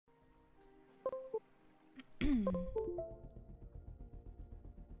Oh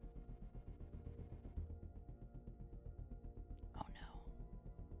no.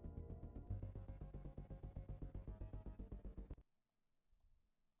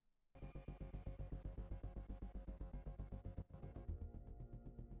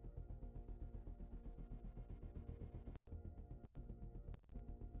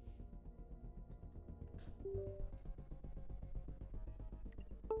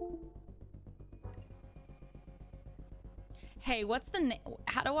 Hey, what's the name?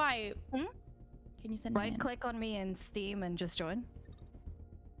 How do I? Hmm? Can you send me? Right click on me in Steam and just join.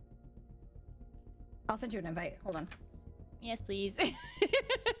 I'll send you an invite. Hold on. Yes, please.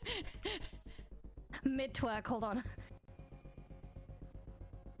 Mid twerk. Hold on.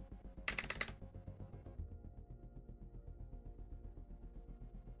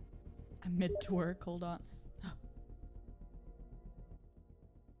 A mid twerk. Hold on.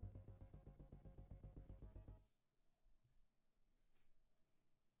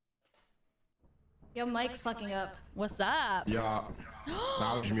 Your mic's fucking up. What's up? Yeah.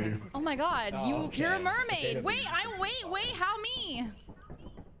 Now it's muted. Oh my god, Oh, okay. you're a mermaid. Potato Wait, wait, how me?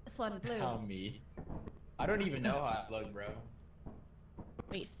 This one, blue. How me? I don't even know how I look, bro.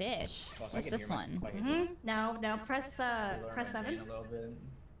 Wait, fish. Well, if I What's can this hear one? myself, Now press I can press lower my 7. gain a little bit.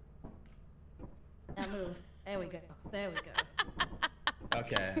 Now move. There we go. There we go.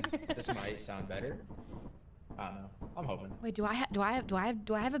 Okay, this might sound better. I don't know. I'm hoping. Wait, do I have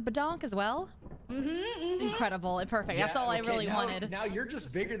a badonk as well? Incredible and perfect. That's all I really wanted. Now you're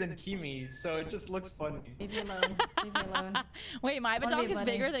just bigger than Kimi's, so it just looks funny. Leave me alone. Leave me alone. Wait, my Wanna badonk be is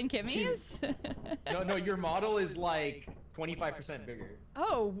funny. bigger than Kimmy's? No, your model is like 25% bigger.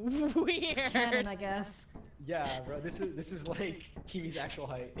 Oh, weird. Canon, I guess. Yeah, bro. This is like Kimi's actual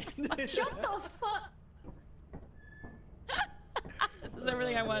height. Shut the fuck. This is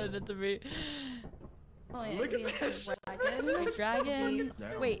everything I wanted it to be. Oh, yeah, Look at we have this. the Dragon.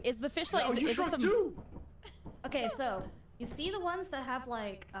 Wait, is the fish like? Oh, you is shrunk some... too. Okay, so you see the ones that have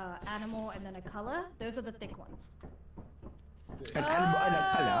like animal and then a color? Those are the thick ones. An animal and a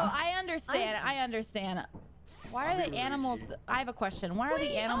color. I understand. I understand. Why are the animals? I have a question. Why are Wait,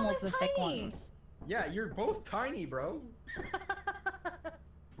 the animals they're the thick tiny. ones? Yeah, you're both tiny, bro.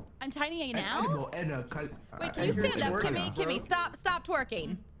 I'm tiny An now. animal and a color. Wait, can you stand up, Kimmy? Bro. Kimmy, stop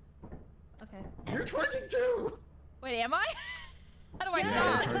twerking. Okay. You're twerking too. Wait, am I? How do I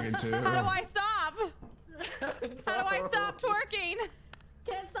Yeah, stop? you're twerking too. How do I stop? How do I stop twerking?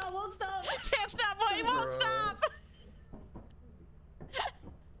 Can't stop, won't stop. Can't stop. Wait, won't Bro. stop.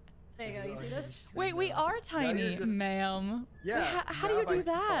 There you go, you see this? Wait, we are tiny, just- ma'am. Yeah. Wait, how do you do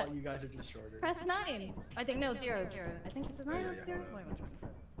that? You guys are just shorter. Press 9. I think no, 0, 0. I think it's a 9 or 0. Wait, which one is it?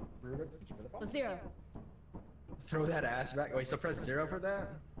 Ruben, thank you for the follow. Well, 0. Throw that ass back. Wait, so press 0 for that?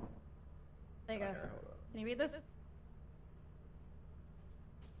 There you go. Okay, hold on. Can you read this?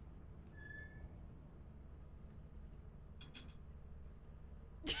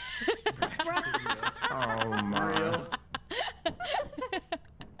 Oh my. Real.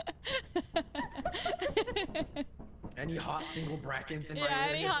 Any hot single brackets in my Yeah,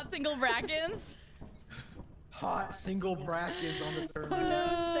 area? any hot single brackets? Hot single brackets on the third. Oh no,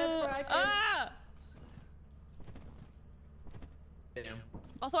 step bracket. Ah! Damn.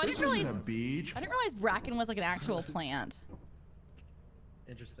 Also, I This didn't isn't realize a beach. bracken was like an actual plant.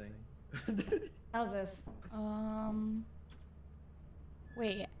 Interesting. How's this?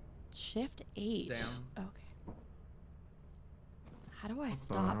 Wait, Shift H. Damn. Okay. How do I What the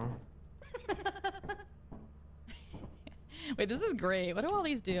stop? hell? Wait, this is great. What do all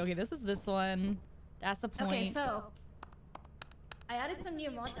these do? Okay, this is this one. That's the point. Okay, so I added some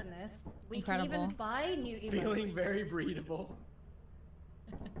new mods in this. We can Incredible. even buy new emotes. Feeling very breedable.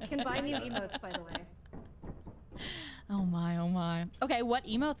 You can buy new emotes, by the way. Oh my, oh my. Okay, what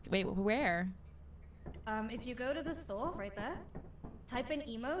emotes? Wait, where? If you go to the store right there, type in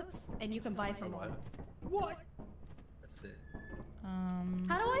emotes, and you can buy some more. What? That's it.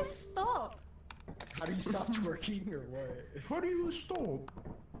 How do I stop? How do you stop twerking or what? How do you stop?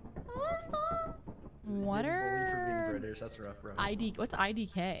 How do I stop? What Getting bullied for being are British. That's rough, bro. ID? What's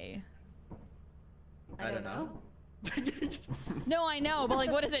IDK? I don't know. No, I know, but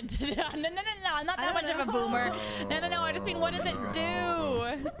like, what does it do? No, I'm not that much of a boomer. No, I just mean, what does it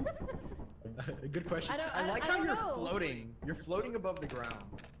do? Good question. I like I how don't you're know. floating. You're floating above the ground.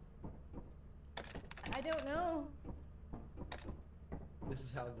 I don't know. This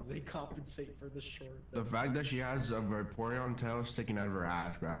is how they compensate for the short. The fact that she has a Vaporeon tail sticking out of her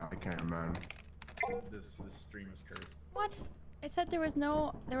ass, bro. I can't, man. This stream is cursed. What? It said there was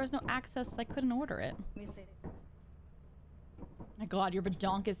no access. I couldn't order it. Let me see. My God, your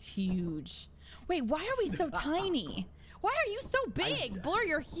badonk is huge. Wait, why are we so tiny? Why are you so big? Blur,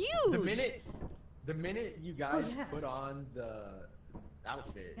 you're huge. The minute you guys put on the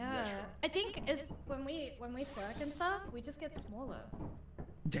outfit. Yeah. I think is when we twerk and stuff, we just get smaller.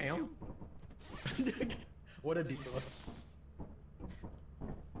 Damn. What a deal.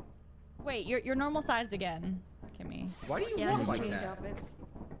 Wait, you're normal sized again, Kimmy. Why do you Yeah, walk just like change that? outfits.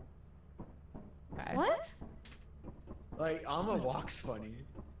 Okay. What? Like Ama walks funny.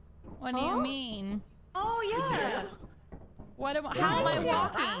 What do you mean? Oh yeah. What am? How am I Ass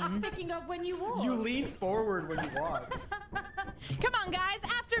walking? picking up when you walk. You lean forward when you walk. Come on, guys,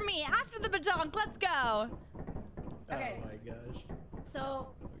 after me, after the bajonk, let's go. Okay. Oh my gosh. So,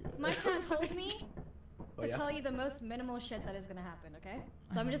 my chat told me Oh, to yeah? tell you the most minimal shit that is gonna happen, okay?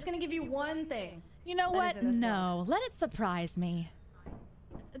 So I'm just gonna give you one thing. You know that what? is in this No, let it surprise me.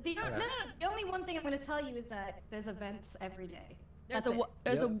 No. The only one thing I'm gonna tell you is that there's events every day. There's That's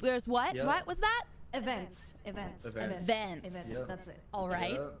it. there's what? Yep. What was that? Events. Events. Yep. That's it. All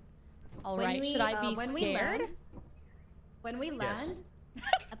right. Yep. All When right. we, Should I be when scared? When we land,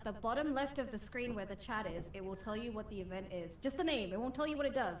 at the bottom left of the screen where the chat is, it will tell you what the event is. Just the name. It won't tell you what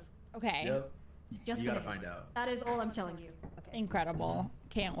it does. Okay. Yep. Just You the gotta name. find out. That is all I'm telling you. Okay. Incredible.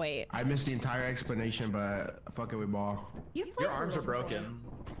 Can't wait. I missed the entire explanation, but fuck it with ball. You've played Your arms are Brutal before. broken.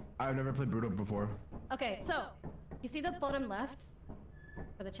 I've never played Brutal before. Okay, so you see the bottom left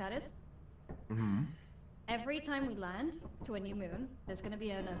where the chat is? Mm-hmm. Every time we land to a new moon, there's gonna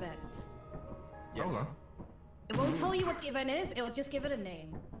be an event. Yes. Okay. It won't tell you what the event is, it'll just give it a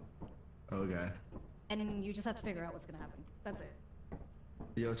name. Okay. And then you just have to figure out what's gonna happen. That's it.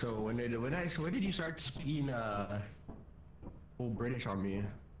 Yo, so when did you start speaking full British on me?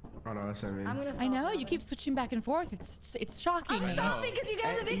 On us, I mean. I'm gonna stop I know now you then. keep switching back and forth. It's shocking I'm me. stopping because you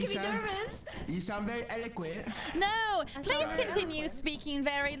guys are making me nervous. You sound very eloquent. No, I'm please sorry. continue speaking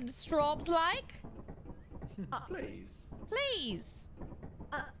very Strobes-like. Please. Please.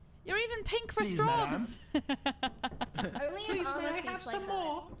 Uh, You're even pink for Please, Strobes. Only if Anna speaks like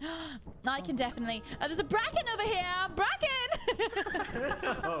that. No, I can definitely. There's a bracken over here. Bracken.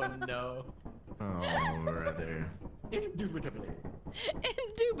 Oh no. Oh, brother. Indubitably.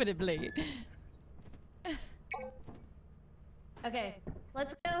 Indubitably. Okay,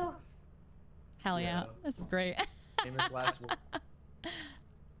 let's go. Hell yeah. Yeah. This is great. Famous last word.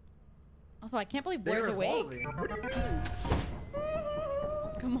 Also, I can't believe They're Blair's awake. evolving. What do you do?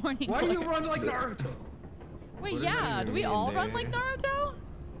 Good morning. Why do you Blair. run like Naruto? Wait, What does yeah. that Do we even all mean, run like Dave? Naruto?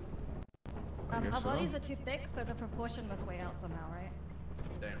 I guess Our so. bodies are too thick, so the proportion must weigh out somehow, right?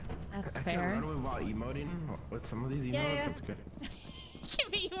 Damn. That's I fair. can run without emoting with some of these emotes. Yeah, yeah. That's good.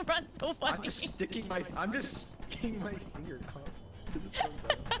 Kimmy, you run so funny. I'm just sticking my finger down. This is so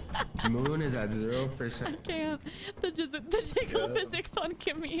bad. Moon is at 0%. Can't. The jiggle Yeah. physics on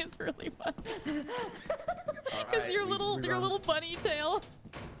Kimmy is really funny. Because Alright, your we little run. bunny tail.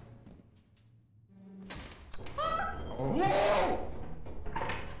 Oh.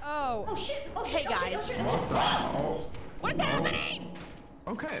 Oh. Oh shit! Oh Hey, shit! Oh, shit, guys. oh, shit. What the? Oh. What's happening?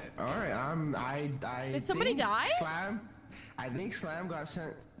 Okay. All right. I Did somebody think die? Slam. I think Slam got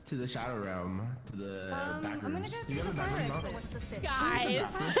sent to the Shadow Realm, to the back I'm gonna rooms. go You through have the a back fire room, exit. no? What's the sit? Guys.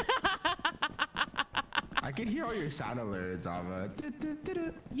 I can hear all your sound alerts, Ava.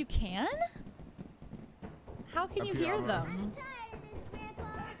 You can? How can you Up here, hear Ava. them?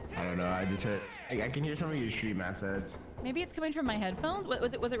 I don't know. I just heard. I can hear some of your stream assets. Maybe it's coming from my headphones.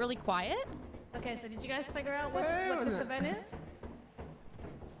 Was it really quiet? Okay, so did you guys figure out what Wait, this event is?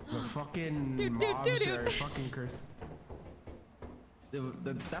 The fucking Dude, dude, mobs dude, dude. are fucking cursed.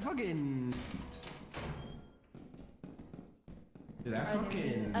 That fucking. Dude, that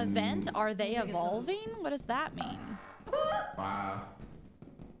fucking. Event? Are they evolving? What does that mean? Wow.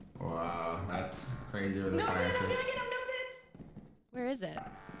 Wow, that's crazy with the No, fire. I'm truck. gonna get him, no Where is it?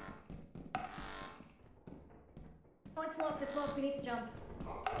 Oh, it's locked, we need to jump.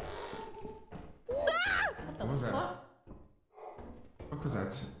 Ah! What was that? What was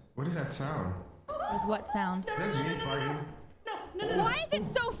that? What is that sound? Was what sound? Is that Genie party? Why is it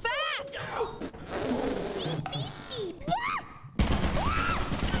so fast? Beep, beep.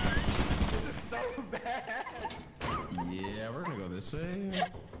 This is so bad. Yeah, we're gonna go this way.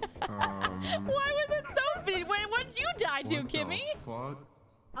 Why was it so big? Wait, what did you die to, What the Kimmy? fuck?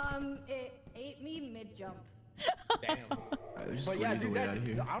 It ate me mid-jump. Damn. I was just But yeah, bleeding dude, way that, out of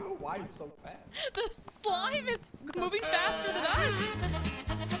here. I don't know why it's so fast. The slime is moving faster than us.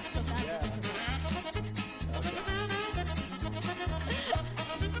 So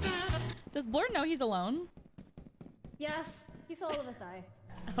that's Does Blur know he's alone? Yes, he saw all of us die.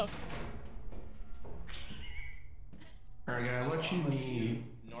 Oh. Alright, guy, what you need?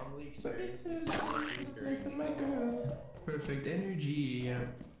 Normally experienced the same issues during My God. Perfect energy.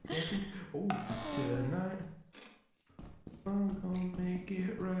 Oh, tonight I'm gonna make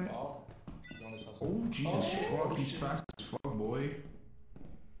it right. Oh, he's on his hustle. Oh, Jesus fuck, he's fast as fuck, boy.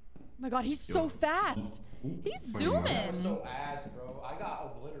 Oh my god, he's so fast. He's That was zooming. so ass, bro. I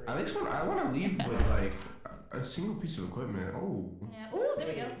got obliterated. At least I want to leave with like a single piece of equipment. Oh. Yeah. Ooh, there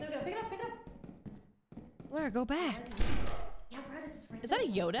we go. There we go. Pick it up. Pick it up. Blair, go back. Yeah, Brad is right Is that a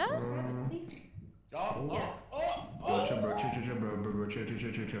there. Yoda? Oh, Yeah. Oh, chill, bro. Chill, bro.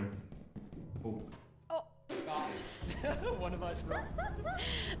 Chill. Oh. Oh, God. One of us, bro.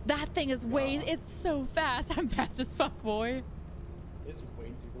 that thing is it's so fast. I'm fast as fuck, boy. It's way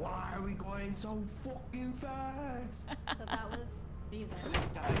too fast. Why are we going so fucking fast? So that was the I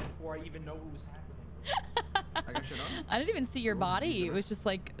event. died before I even know what was happening. I got shit on? I didn't even see your body. It was just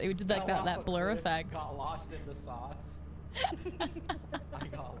like, it did like Fell off that a blur cliff, effect. Got lost in the sauce. I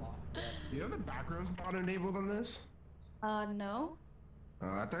got lost there. Do you have the backrooms mod enabled on this? No.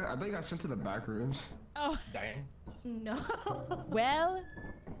 I think I got sent to the backrooms. Oh, Dang. No. well,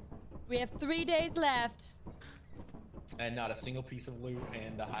 we have 3 days left. And not a single piece of loot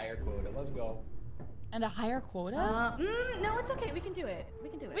and a higher quota. Let's go. And a higher quota? No, it's okay. We can do it. We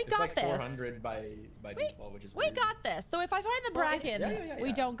can do it. We It's got like this. 400 by default, which is We weird. got this. So if I find the Well, it's- bracken, Yeah.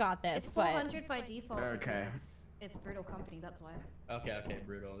 we don't got this, It's but 400 by default. Okay. because It's brutal company. That's why. Okay,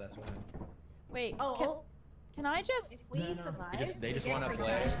 brutal. That's what. wait, Oh, can I just... if we survive, They just we get wanna free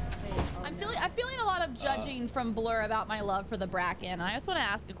play. cash. Oh, I'm no. feeling a lot of judging from Blur about my love for the bracken. I just want to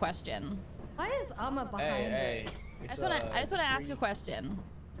ask a question. Why is Amma behind Hey. it? I just want to ask a question.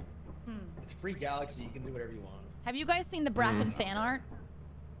 It's a free galaxy. You can do whatever you want. Have you guys seen the bracken fan art?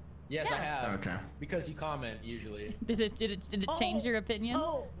 Yes, I Yeah. have. Okay. Because you comment usually. Did it change your opinion?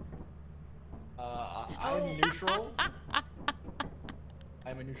 Oh, I'm neutral.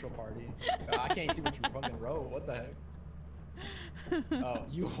 I'm a neutral party. I can't see what you fucking wrote. What the heck? Oh,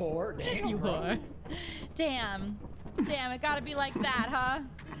 you whore? Damn, You bro. are. Damn, it gotta be like that,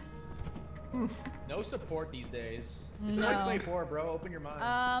 huh? No support these days. It's No. 2024, bro. Open your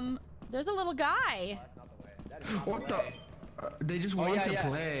mind. There's a little guy. That's not the way. That is not What the the? way. They just Oh, want yeah, to yeah.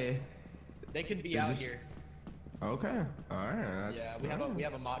 play. They can be They out just- here. Okay. Alright. Yeah, we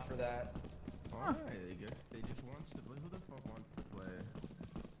have a mod for that. Alright, I guess they just wants to play. Who the fuck wants to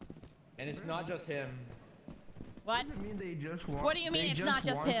play? And it's not just him. What? What do you mean they just want? What do you mean they it's not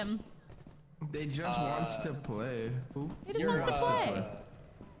just wants- him? They just wants to play. Who? He just Your, wants to play.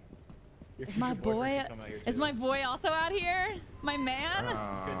 Your Is my future boyfriend boy? could come out here Is too. my boy also out here? My man?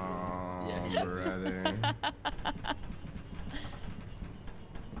 Oh, Yeah. brother.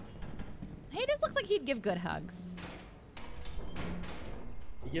 He just looks like he'd give good hugs.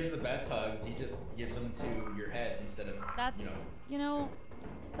 He gives the best hugs. He just gives them to your head instead of That's, you know.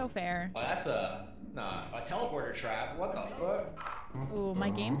 So fair. Oh, that's a teleporter trap. What the fuck? Ooh, my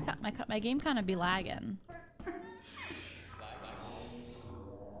game kind of be lagging.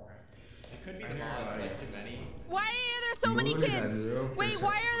 It could be the mods, like too many. Why are there so many Moon is at kids? 0%. Wait,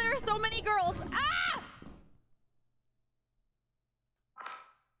 why are there so many girls? Ah!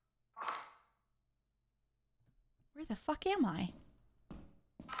 Where the fuck am I?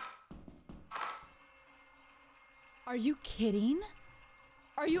 Are you kidding?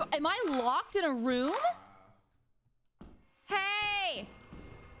 Am I locked in a room? Hey!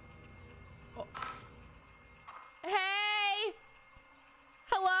 Oh. Hey!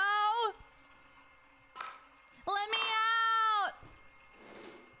 Hello? Let me out!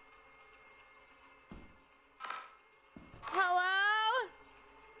 Hello?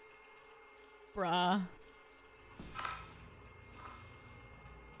 Bruh.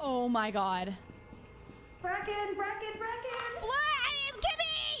 Oh my god. Bracken! Blair, I need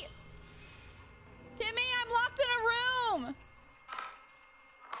Kimmy! Kimmy, I'm locked in a room!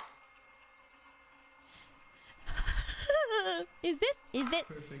 Is it?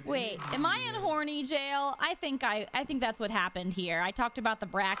 Wait, am I in horny jail? I think that's what happened here. I talked about the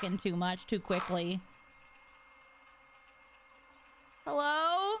bracken too much, too quickly.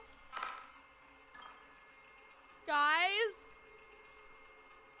 Hello? Guys?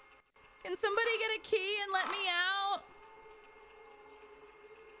 Can somebody get a key and let me out?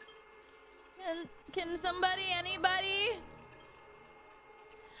 Can somebody, anybody?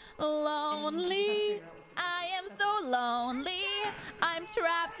 Lonely. I am so lonely. I'm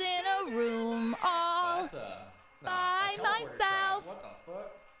trapped in a room all That's a by teleporter myself. trap. What the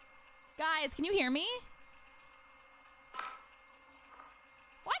fuck? Guys, can you hear me?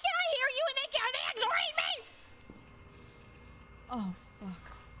 Why can't I hear you and they ignoring me? Oh,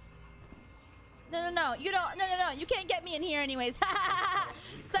 fuck. No. You don't. No. You can't get me in here anyways.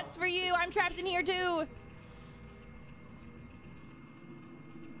 Sucks for I'm trapped in here too.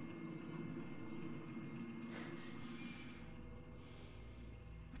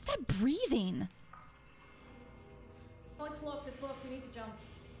 What's that breathing? Oh, it's locked. It's locked. We need to jump.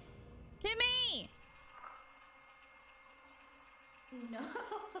 Kimmy! No.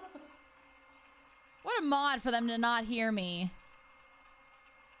 What a mod for them to not hear me.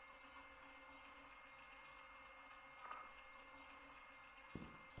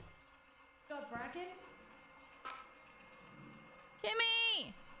 Got bracket?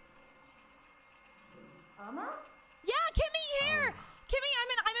 Kimmy! Ama? Yeah, Kimmy here! Kimmy, I'm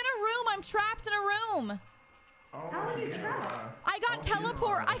in a room. I'm trapped in a room. Oh, How are you yeah. trapped? I got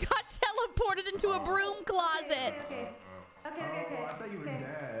teleported into a broom closet. Okay. Oh, I thought you were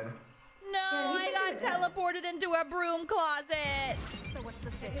dead. No, Yeah, you I got can do that. teleported into a broom closet. So what's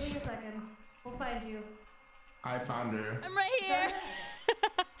the sitch? Give me a second. We'll find you. I found her. I'm right here.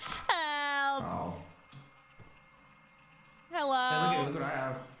 Help. Oh. Hello. Hey, look what I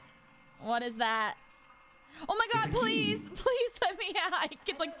have. What is that? Oh my god, It's a please. key. Please let me out.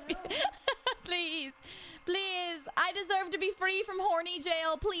 It's like, please. Please. I deserve to be free from horny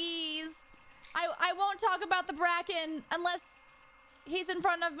jail, please. I won't talk about the Bracken unless he's in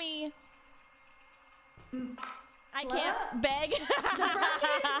front of me. I What? can't beg.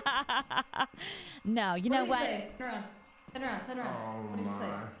 No, you know What what? did you say? Turn around. Turn around. Turn around. Oh What did you say?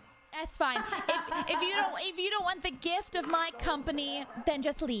 my. That's fine. If you don't want the gift of my company, then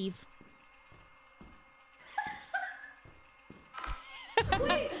just leave.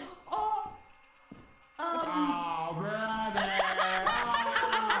 Wait. Oh. Oh, brother.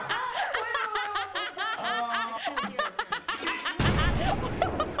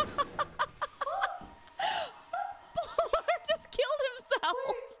 Polar just killed himself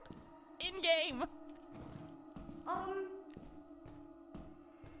in game.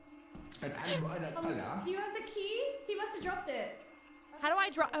 Do you have the key? He must have dropped it. How do I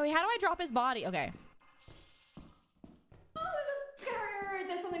drop? Oh, how do I drop his body? Okay. Oh, there's a carrier.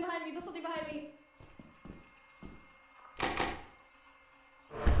 There's something behind me. There's something behind me.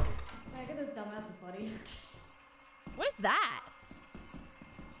 I get this dumbass's body. What is that?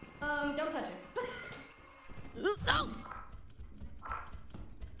 Don't touch it. No.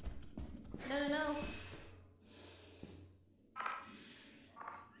 No.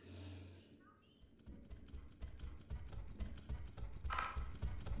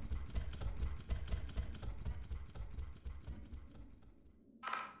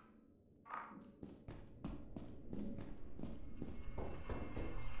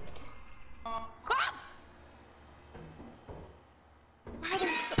 Why are there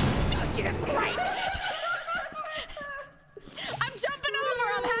so... Oh, Jesus Christ! I'm jumping over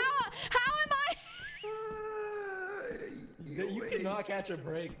him. How am I? You cannot catch a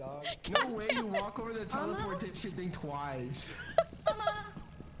break, dog. No way you walk over the teleportation thing twice.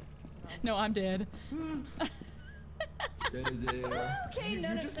 No, I'm dead. Okay, You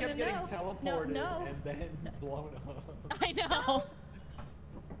just kept getting teleported No. and then blown up. I know.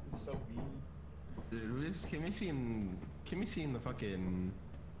 It's so mean. Dude, can we see the fucking...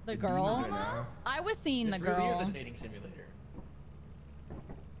 The demon girl? right now? I was seeing the This really is girl. a dating simulator. The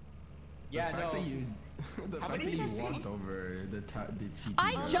Yeah, fact no. that you, the How fact many that you is he? walked over the TP.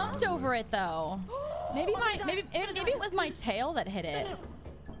 I jumped over it though. Maybe it was my tail that hit it.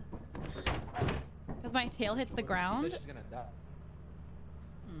 Because my tail hits the ground. She's gonna die.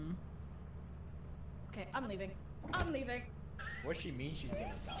 Hmm. Okay, I'm leaving. What she means she's gonna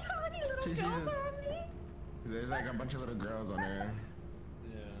die. How many little She's girls even- are on me? There's like a bunch of little girls on there.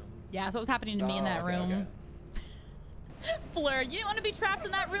 Yeah. Yeah, that's what was happening to me in that okay, room. Fleur, you didn't want to be trapped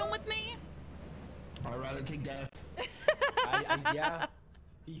in that room with me? I'd rather take death. Yeah.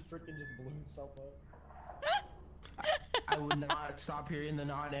 He freaking just blew himself up. I would not stop hearing the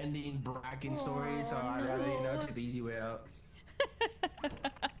non-ending Bracken story, so I'd rather, take the easy way out.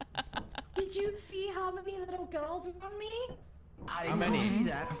 Did you see how many little girls were on me? I How didn't many? see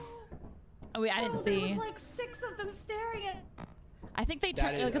that. Oh, wait, I didn't There see. was like 6 of them staring at. I think they That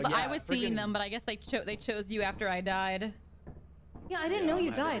turned is- because I yeah, was seeing freaking- them, but I guess they chose you after I died. Yeah, I didn't Yeah, know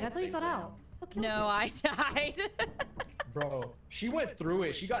you I died. did I the thought you same got thing. out. What killed No, you? I died. Bro, she went through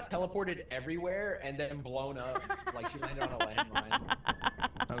it. She got teleported everywhere and then blown up. Like she landed on a landmine.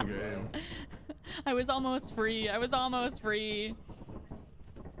 I'm good. I was almost free.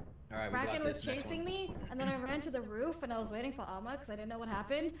 Alright, we Bracken got was this next chasing one. me, and then I ran to the roof, and I was waiting for Amma because I didn't know what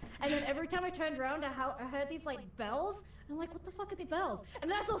happened. And then every time I turned around, I heard these like bells. And I'm like, what the fuck are the bells? And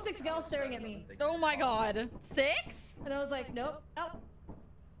then I saw 6 girls staring at me, Oh my god. 6? and I was like, nope, nope.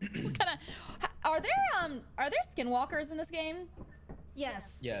 What kind of... Are there skinwalkers in this game?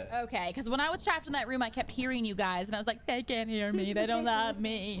 Yes. Yeah. Okay, because when I was trapped in that room, I kept hearing you guys, and I was like, they can't hear me. They don't love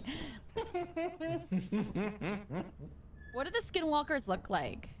me. What do the skinwalkers look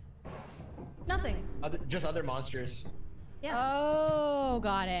like? Nothing. Just other monsters. Yeah. Oh,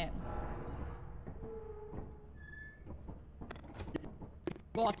 got it.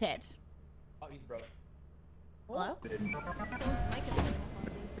 Got it. Oh, he's broke. Hello? Someone's mic is really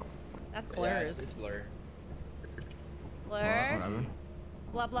That's Yeah, blurs. it's blur. Blur. Whatever.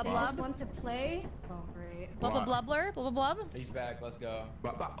 Blub, blub, You blub. just want to play? Oh, great. Blub, blub, blub, blur. Blub, blub, blub. He's back. Let's go.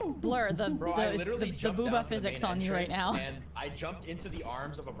 Blur, the Bro, I literally the jumped booba down to the physics main on you right entrance, now. And I jumped into the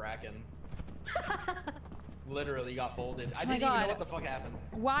arms of a bracken. Literally got folded. I my didn't even know God. what the fuck happened.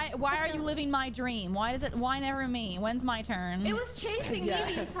 Why are you living my dream? Why never me? When's my turn? It was chasing Yeah.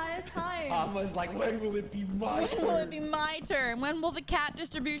 me the entire time. I was like, when will it be my When will it turn? be my turn? When will the cat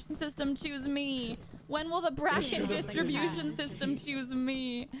distribution system choose me? When will the bracket should've been distribution cat. system choose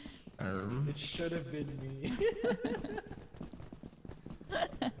me? It should have been me.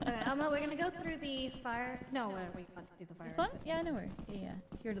 Okay, Emma, we're gonna go through the fire. No, we're about to do the fire. This one? exit. Yeah, I know where. Yeah,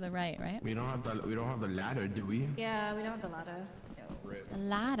 it's here to the right, right? We don't have the ladder, do we? Yeah, we don't have the ladder. Rip. The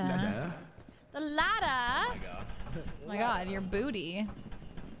ladder. Ladder. The ladder. Oh my god. Oh my God, your booty.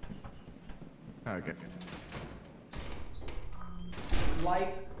 Okay.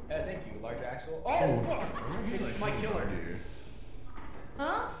 Thank you, large axle. Oh, fuck! It's my killer.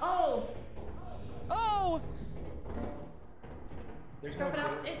 Huh? Oh! Oh! There's Drop no it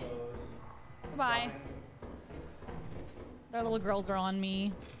out. clothes. Bye. Their little girls are on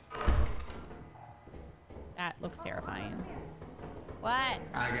me. That looks terrifying. What?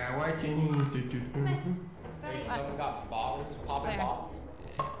 I got watching. Hey, someone got bottles, popping Where? bottles.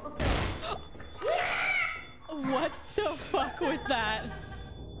 What the fuck was that?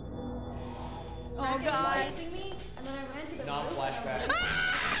 Oh Bracken was God. chasing me, and then I ran to the Non-flashback.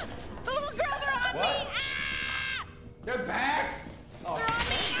 Ah! The little girls are on What? me! Ah! They're back! Oh. They're on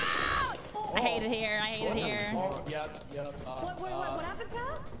me! Out! I hate it here. I hate it here. Oh, yep. What happened,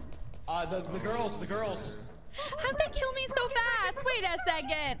 Tom? The girls. How'd they kill me so fast? Wait a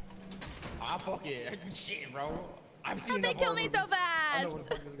second. I fucking shit, bro. I've seen How'd they enough kill horror me so movies. I know where fast?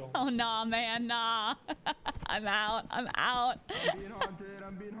 the fuck this is going. Oh nah, man, nah. I'm out. I'm out. I'm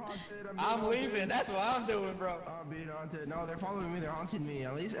being haunted. I'm leaving. That's what I'm doing, bro. I'm being haunted. No, they're following me. They're haunting me.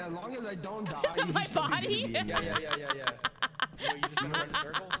 At least, as long as I don't die, My he's still gonna body? be in Yeah. there. What, you just gonna run in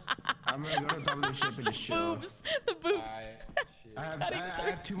circles? I'm gonna go to the top of the ship and just chill. Boobs. The boobs. Alright. I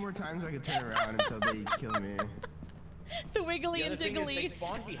have 2 more times I can turn around until they kill me. The wiggly The and other thing is they jiggly.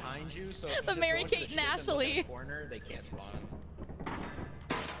 spawn behind you, so if you The just Mary go into Kate the and ship look in Ashley. the corner, they can't spawn.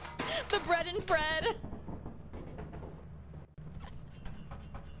 The bread and Fred.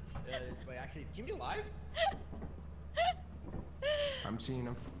 Wait, actually, can you be alive? I'm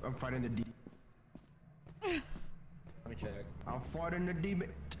fighting the demon. Let me check. I'm fighting the demon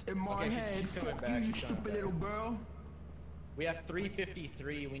in my Okay, head. she's coming Fuck back, you, you she's coming stupid back. little girl. We have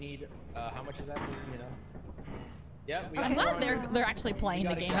 353. We need, how much is that? You know? Yeah, we I'm got glad they're actually playing the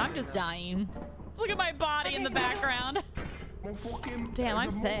got game. I'm exactly just right. dying. Look at my body in the background. Motherfucking- Damn,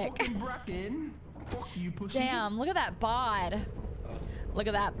 I'm thick. motherfucking Bracken. Fuck you, pussy. Damn, look at that bod. Look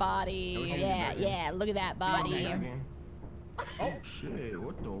at that body. Everything's Yeah, better. yeah, look at that body. Oh shit,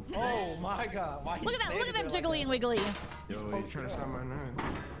 what the fuck? Oh my god, why Look at them jiggly and wiggly. Yo, he's trying to stop my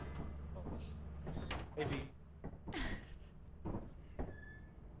nut. Maybe.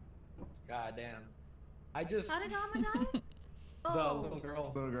 God damn. I just, How did Amma die? the little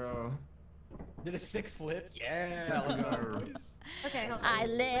girl Little girl. did a sick flip. Yeah, let's go. boys. Okay, hold on. I Let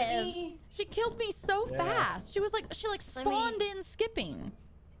live. me- She killed me so Yeah. fast. She spawned in skipping.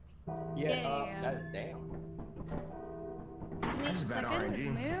 Yeah. Damn. Give me a That's bad second, RNG.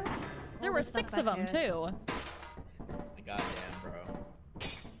 move. There All were this stuff 6 of back them here. too. Goddamn, bro.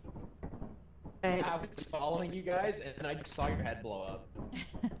 Right. I was following you guys, and then I just saw your head blow up.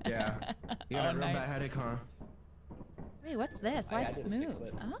 Yeah. You got Oh, a real nice. bad headache, huh? Wait, what's this? I Why did is a this sick move?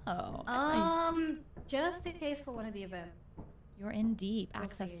 flip. Oh. Just in case for one of the events. You're in deep. We'll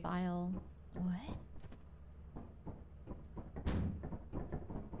Access see. file. What?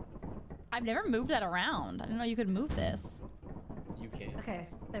 I've never moved that around. I didn't know you could move this. You can. Okay,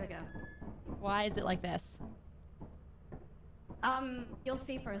 there we go. Why is it like this? You'll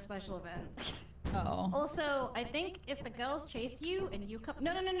see for a special event. Oh. Also, I think if the girls chase you and you come—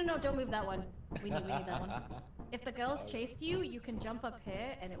 No, don't move that one. We need that one. If the girls chase you, you can jump up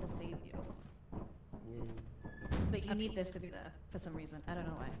here and it will save you. Woo. But you need this to do that for some reason. I don't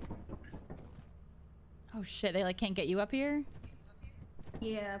know why. Oh shit, they like can't get you up here?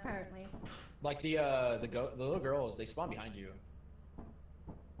 Yeah, apparently. Like the little girls, they spawn behind you.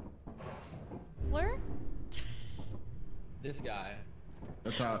 Blur? This guy.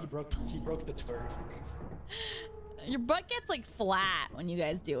 That's how. He broke the turf. Your butt gets like flat when you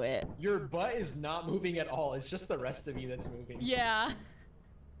guys do it. Your butt is not moving at all. It's just the rest of you that's moving. Yeah.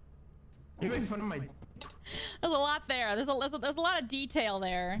 You making fun of my. There's a lot there. There's a lot of detail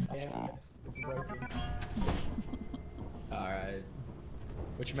there. Yeah, it's broken. Alright.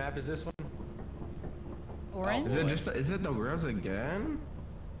 Which map is this one? Orange? Is it the girls again?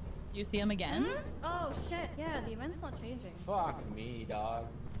 You see him again? Oh shit, yeah, the event's not changing. Fuck me, dog.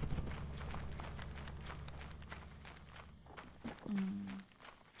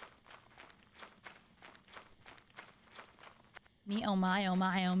 Me, oh my, oh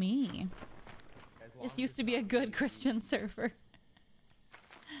my, oh me. This used to be a good Christian server.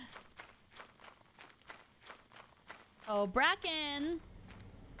 Oh, Bracken!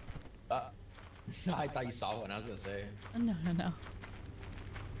 I thought you saw one, I was gonna say. No, no, no.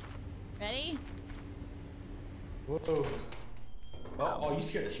 Ready? Whoa. Oh, you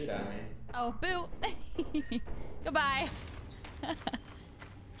scared the shit out of me. Oh, boo! Goodbye!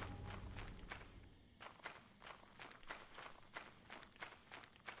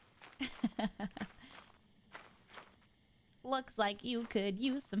 Looks like you could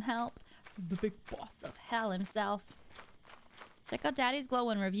use some help from the big boss of hell himself. Check out Daddy's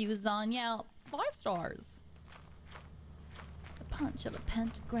glowing reviews on Yelp. 5 stars. The punch of a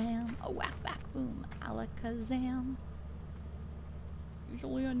pentagram, a whack back boom, alakazam.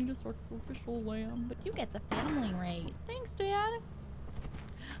 Usually I need a sacrificial lamb, but you get the family rate. Thanks, Dad.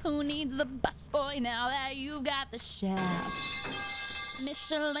 Who needs the busboy now that you got the chef?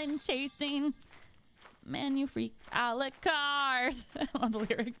 Michelin tasting. Menu freak a la carte. I love the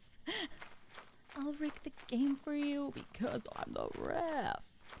lyrics. I'll rig the game for you because I'm the ref.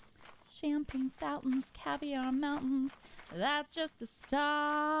 Champagne fountains, caviar mountains. That's just the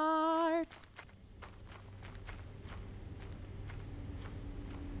start.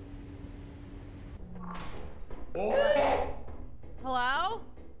 Oh! Hello?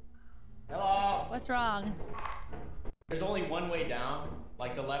 Hello? What's wrong? There's only one way down.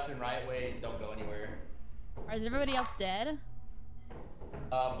 Like the left and right ways don't go anywhere. Is everybody else dead?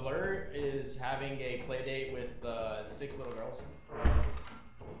 Blur is having a play date with 6 little girls.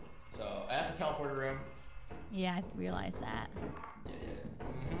 So that's a teleporter room. Yeah, I realized that. Yeah.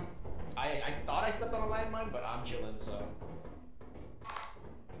 I thought I stepped on a landmine, but I'm chilling, so.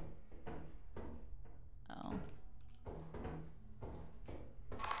 Oh.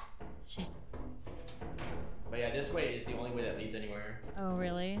 Shit. But yeah, this way is the only way that leads anywhere. Oh,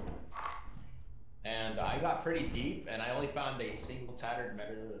 really? And I got pretty deep, and I only found a single tattered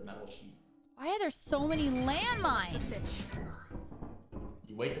metal sheet. Why are there so many landmines?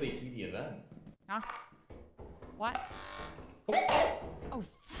 You wait till you see the event. Huh? What? Oh! Oh,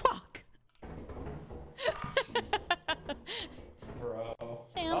 fuck! Bro.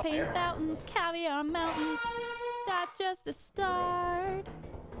 Champagne fountains, caviar mountains. That's just the start.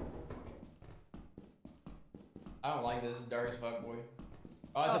 I don't like this. It's dark as fuck, boy.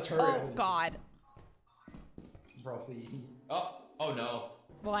 Oh, it's a turret. Oh, God. Bro, please. Oh no.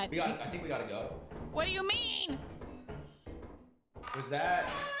 What? I think we gotta go. What do you mean? Was that?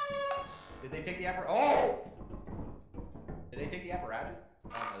 Did they take the apparatus? Oh! Did they take the apparatus? Oh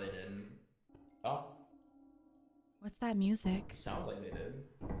no, they didn't. Oh. What's that music? Sounds like they did.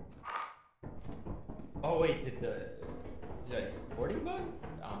 Oh wait, did I boarding button?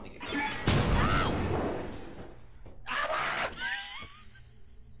 I don't think it did.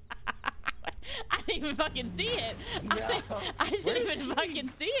 I didn't even fucking see it. No. I didn't even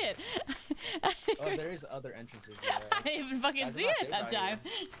fucking see it. Oh, there is other entrances there. I didn't even fucking see it that time.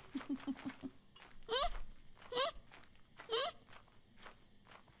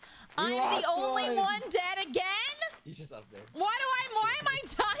 I'm the only one dead again? He's just up there. Why am I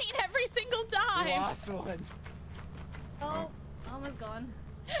dying every single time? You lost one. Oh, almost gone.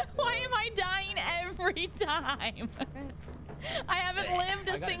 Why am I dying every time? I haven't lived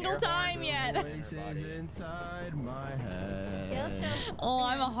a single time yet. Voices inside my head. Yeah, let's go. Oh,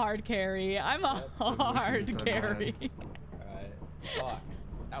 I'm a hard carry. I'm a hard carry. Alright. Fuck.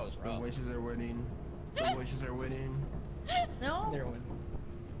 That was The rough. voices are winning. The voices are winning. No. They're winning.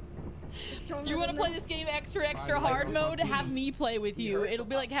 You want to play this game extra hard mode? Have me play with you. It'll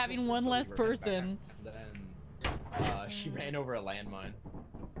be like having one less person. Then she ran over a landmine.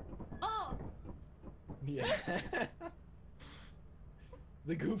 Oh. Yeah.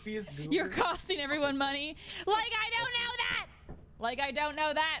 The goofiest goober. You're costing everyone money. Like I don't know that. Like I don't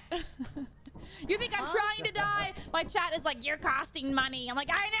know that. You think I'm trying to die? My chat is like, you're costing money. I'm like,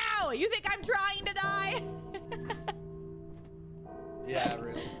 I know. You think I'm trying to die? Yeah,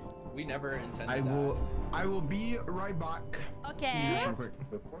 really. We never intended I will be right back. Okay. Real quick.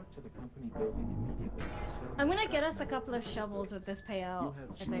 Report to the company building immediately. I'm gonna get us a couple of shovels with this payout,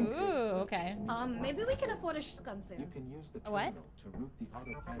 I think. Ooh, okay. Maybe we can afford a shotgun You soon. can use the A what? terminal to route the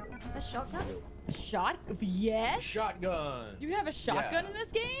autopilot. A shotgun? Shot? Yes? Shotgun. You can have a shotgun Yeah. in this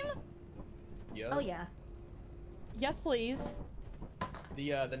game? Yep. Oh yeah. Yes, please.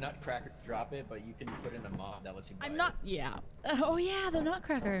 The Nutcracker can drop it, but you can put in a mod that lets you buy I'm not, yeah. Oh yeah, the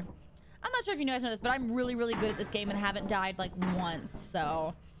Nutcracker. I'm not sure if you guys know this, but I'm really, really good at this game and haven't died like once,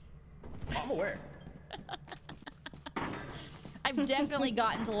 so. it. I'm aware. I've definitely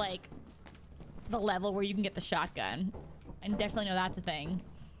gotten to like the level where you can get the shotgun. I definitely know that's a thing.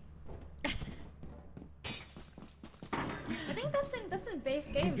 I think that's in base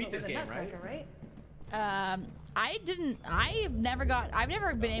game, beat but this with a game, right? nutcracker, right? I've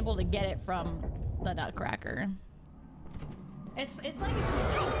never been able to get it from the Nutcracker. It's like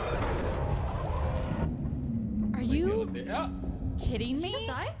Are you Oh, kidding Did you me? just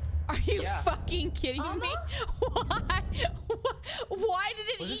die? Are you Yeah. fucking kidding me? Why? Why did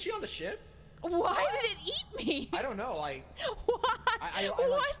it wasn't eat? she on the ship? Why did it eat me? I don't know. Like, Why? I like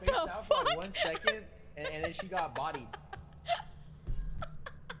What spaced the out for like fuck? 1 second, and then she got bodied.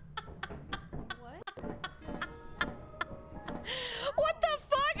 What? What the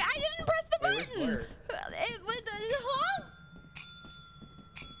fuck? I didn't press the Wait, where's button. Blur? It was, huh?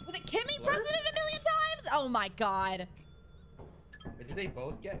 Was it Kimmy Blur? pressing it a million times? Oh my god. Did they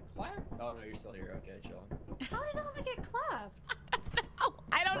both get clapped? Oh no, you're still here. Okay, chilling. How did Alma get clapped?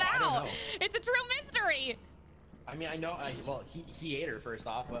 I don't Bro, I know. don't know. It's a true mystery. I mean, I know. Well, he ate her first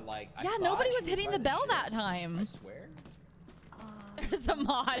off, but like. I Yeah, thought nobody she was hitting by the bell ship. that time. I swear. There's a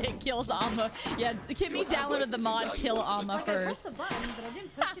mod, it kills Amma. Yeah, Kimmy downloaded the mod Kill Amma Like, I pressed first. the button, but I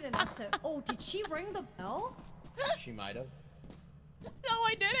didn't push it enough to. Oh, did she ring the bell? She might have. No,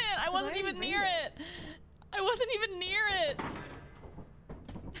 I didn't. I wasn't I even didn't near read it. I wasn't even near it.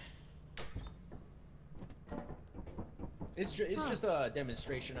 It's just a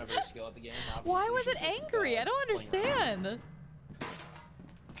demonstration of her skill at the game. Why obviously. was it She's just, angry? I don't playing around. understand.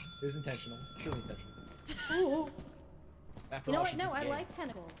 It was intentional. Truly intentional. Ooh. After You know all, what? she No, beat the I game. like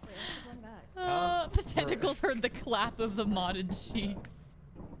tentacles. Wait, I should run back. The tentacles heard the clap of the modded cheeks.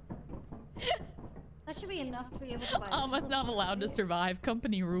 That should be enough to be able to buy. Amma's not allowed to survive.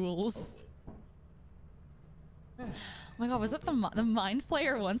 Company rules. Oh my god, was that the Mind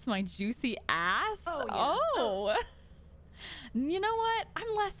Flayer wants my juicy ass? Oh, yeah. Oh. You know what?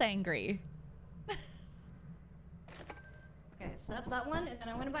 I'm less angry. Okay, so that's that one, and then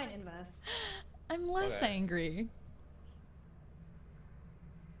I'm gonna buy an invest. I'm less Okay. angry.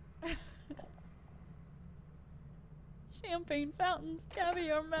 Champagne fountains,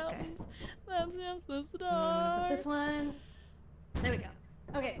 caviar mountains. That's just the Put start. this one. There we go.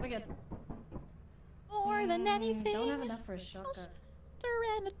 Okay, we're good. More than anything. Don't have enough for a I'll shotgun. shelter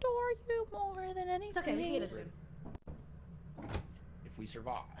and adore you more than anything. It's okay, we can get it soon. If we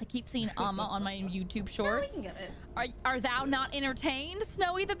survive. I keep seeing Amma on my YouTube No, we shorts. can get it. Are thou not entertained,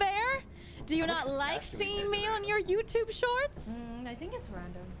 Snowy the Bear? Do you not much like cash do we seeing get me for on it? your YouTube shorts? I think it's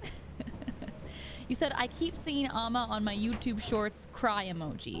random. You said I keep seeing Amma on my YouTube shorts cry I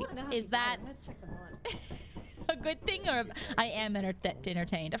emoji. wanna know how Is you got that it. I'm gonna check the mod. a good thing, or I am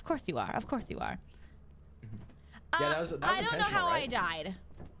entertained? Of course you are. Of course you are. Yeah, that was I don't know how intentional, I right? died.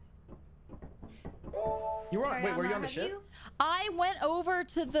 You were Sorry, wait, were you Alma, on the have ship? you? I went over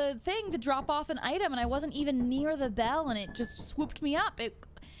to the thing to drop off an item, and I wasn't even near the bell, and it just swooped me up. It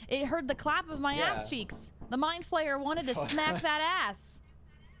heard the clap of my ass Yeah. cheeks. The Mind Flayer wanted to smack that ass.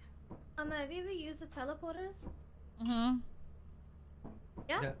 Have you ever used the teleporters? Mm-hmm.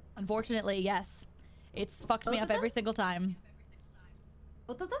 Yeah? Unfortunately, yes. It's fucked me Both up of every single time.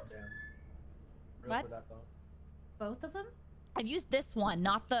 Both of them? What? Both of them? I've used this one,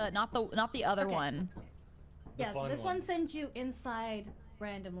 not the other Okay. one. Yes, fun this one. one sends you inside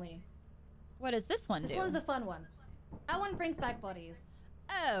randomly. What does this one This do? one's a fun one. That one brings back bodies.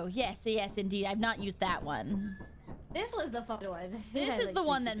 Oh, yes, indeed. I've not used that one. This was the fun one. This is the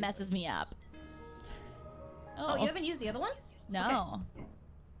one that messes me up. Oh, you haven't used the other one? No.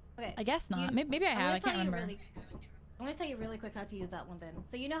 Okay. I guess not. You- Maybe I I'm have. gonna I tell can't you remember. I'm gonna tell you really quick how to use that one then.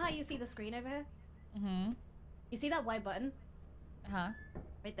 So you know how you see the screen over here? Mm-hmm. You see that white button? Uh-huh.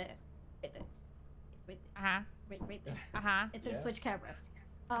 Right there. Right there. Right there. Uh-huh. Right there. Uh-huh. It says Yeah. switch camera.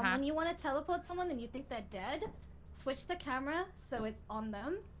 Uh-huh. When you want to teleport someone and you think they're dead, switch the camera so it's on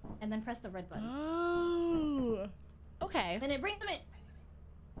them, and then press the red button. Oh. Okay. Then it brings them in.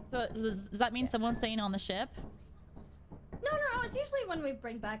 So does that mean someone's staying on the ship? No, No. It's usually when we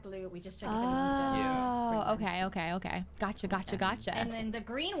bring back loot, we just check if anyone's dead. Oh, okay. Gotcha. And then the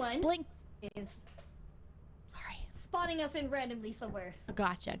green one Blink. is Sorry. spotting us in randomly somewhere.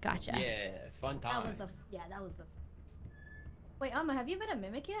 Gotcha. Yeah, fun time. That was the. Wait, Amma, have you been a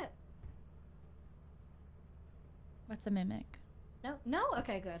mimic yet? What's a mimic? No.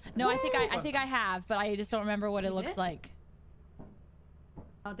 Okay, good. No, I think I have, but I just don't remember what it looks like.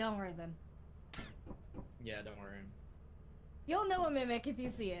 Oh, don't worry then. Yeah, don't worry. You'll know a mimic if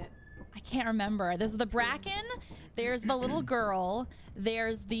you see it. I can't remember. There's the Bracken. There's the little girl.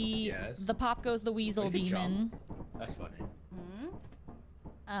 There's the Pop Goes the Weasel demon. That's funny.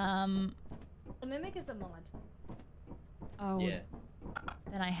 The mimic is a mod. Oh. Yeah.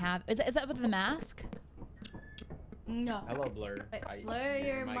 Then I have. Is that with the mask? No. Hello, Blur. Blur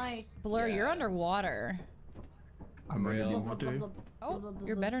your mic. Blur, you're underwater. I'm Real. underwater. Oh,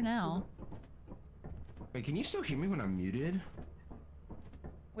 you're better now. Wait, can you still hear me when I'm muted?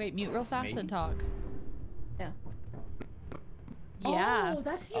 Wait, mute real fast and talk. Yeah. Yeah. Oh,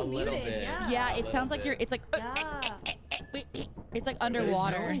 that's you A little muted. bit. Yeah. Yeah, it sounds like bit. you're. It's like. Yeah. It's like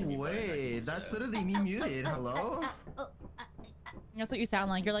underwater. No way. That's literally me muted. Hello? That's what you sound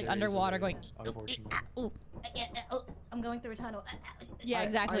like. You're like underwater going. Ooh. I'm going through a tunnel. Yeah, I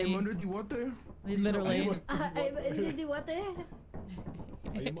exactly. am under the water. Literally. What the?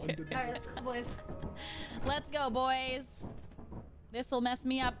 Alright, let's go, boys. Let's go, boys. This will mess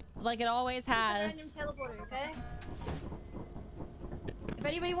me up like it always has. Random teleporter, okay? If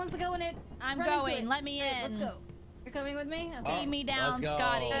anybody wants to go in it, I'm run into going. it. Let me Alright, in. Let's go. You're coming with me? Okay. Beam me down, let's go.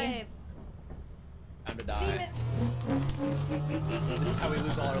 Scotty. Hey, Time to beam die. it. This is how we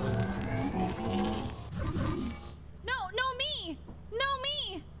lose all our loot. No, me. No,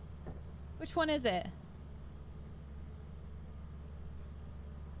 me. Which one is it?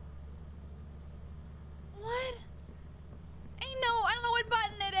 What? I don't know what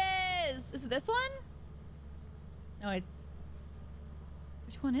button it is. Is it this one? No,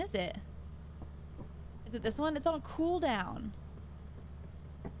 which one is it? Is it this one? It's on a cooldown.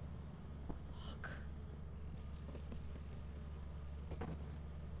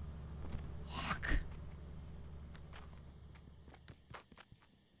 Fuck.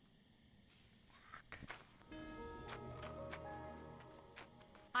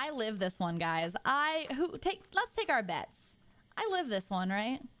 I live this one, guys. Let's take our bets. I live this one,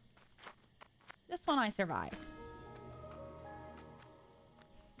 right? This one I survive.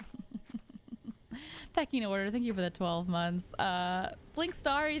 Pecking order, thank you for the 12 months. Blink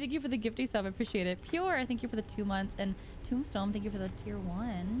Starry, thank you for the gifty sub, appreciate it. Pure, thank you for the 2 months. And Tombstone, thank you for the tier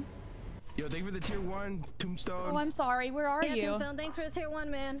 1. Yo, thank you for the tier 1, Tombstone. Oh, I'm sorry, where are you? Tombstone, thanks for the tier 1,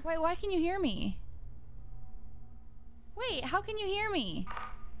 man. Wait, why can you hear me? Wait, how can you hear me?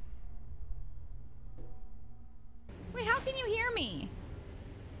 Wait, how can you hear me?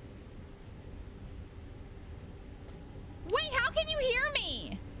 Wait, how can you hear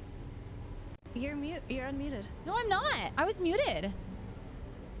me? You're unmuted. No, I'm not. I was muted.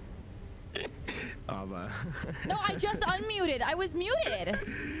 No, I just unmuted. I was muted.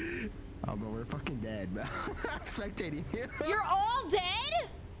 But we're fucking dead, bro. I'm spectating you. You're all dead?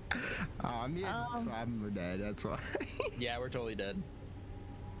 I'm muted, so I'm dead, that's why. Yeah, we're totally dead.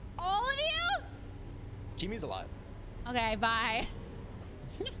 All of you? Jimmy's alive. Okay, bye.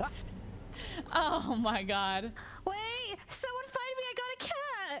 Oh my god. Wait, someone find me. I got a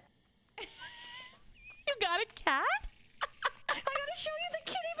cat. You got a cat? I gotta show you the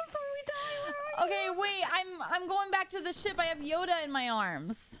kitty before we die. Okay, wait. I'm going back to the ship. I have Yoda in my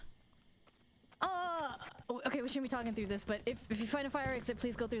arms. Okay, we shouldn't be talking through this, but if you find a fire exit,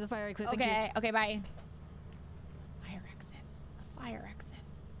 please go through the fire exit. Thank Okay, okay, bye. Fire exit. A fire exit.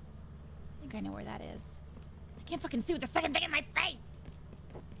 I think I know where that is. I can't fucking see with the second thing in my face!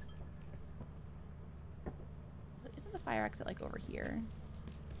 Isn't the fire exit like over here?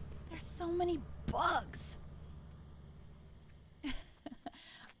 There's so many bugs!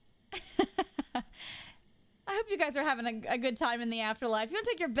 I hope you guys are having a good time in the afterlife. You want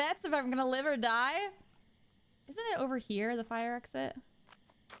to take your bets if I'm gonna live or die? Isn't it over here, the fire exit?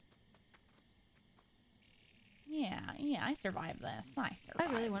 Yeah, I survived this. I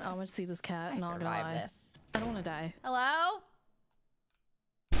survived. I really want Alma to see this cat. I Not gonna lie. survived this. I don't want to die. Hello?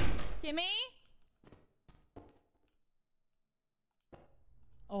 Kimmy?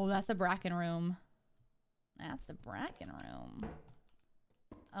 Oh, that's a Bracken room. That's a Bracken room.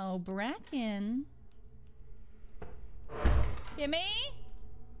 Oh, Bracken. Kimmy?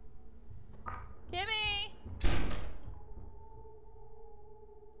 Kimmy?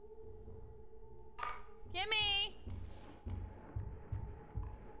 Kimmy?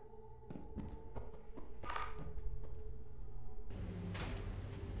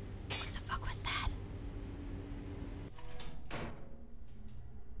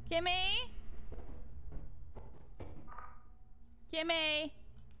 Kimmy? Kimmy?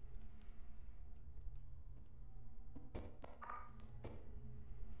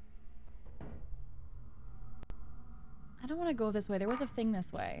 I don't want to go this way. There was a thing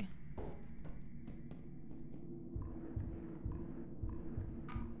this way.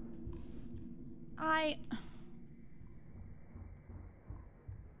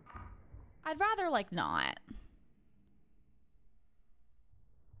 I'd rather, like, not.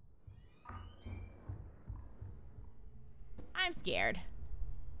 I'm scared.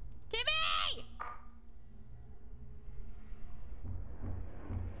 Kimmy!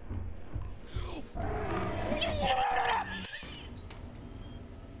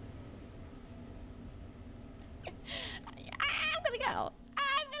 I'm gonna go.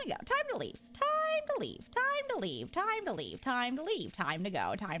 Time to leave. Time to leave. Time to leave. Time to leave. Time to leave. Time to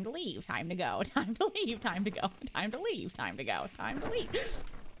go. Time to leave. Time to go. Time to leave. Time to go. Time to leave. Time to go. Time to leave. The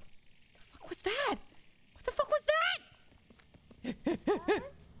fuck was that? What the fuck was that?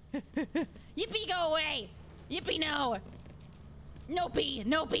 Yippee, go away! Yippee, no! Nopey,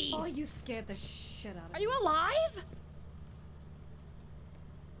 nopey! Oh, you scared the shit out of me. Are you alive?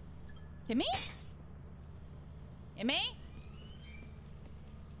 Kimmy? Kimmy?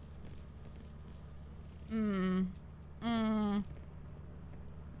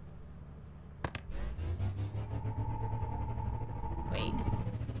 Wait.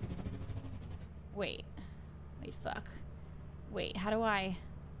 Wait. Wait, fuck. Wait, how do I...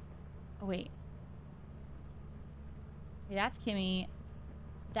 Oh, wait. Okay, that's Kimmy.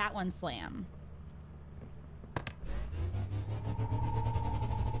 That one's Slam.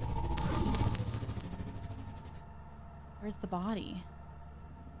 Where's the body?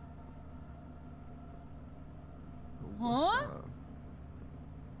 Huh?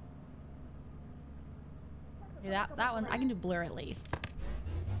 Okay, that one, I can do blur at least.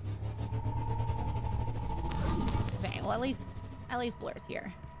 Okay, well at least blur's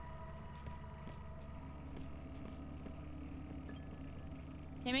here.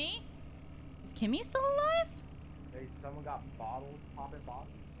 Kimmy? Is Kimmy still alive? Hey, someone got bottles, popping bottles.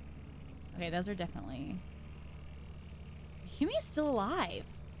 Okay, those are definitely... Kimmy's still alive.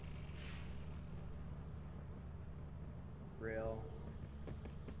 Real.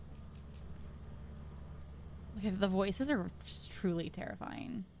 Okay, the voices are just truly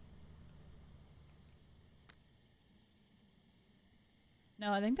terrifying.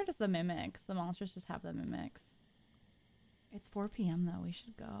 No, I think they're just the mimics. The monsters just have the mimics. It's 4 p.m. though. We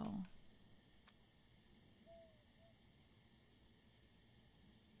should go.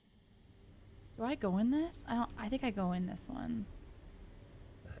 Do I go in this? I think I go in this one.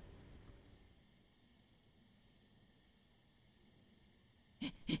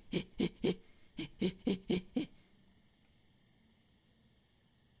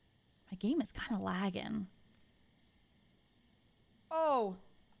 My game is kind of lagging. Oh.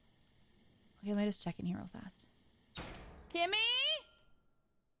 Okay, let me just check in here real fast. Kimmy?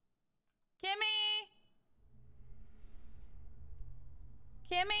 Kimmy?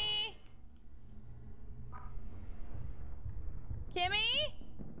 Kimmy? Kimmy?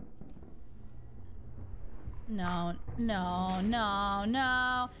 No, no, no, no.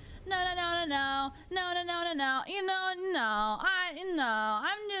 No, no, no, no, no. No, no, no, no, no. You know, no.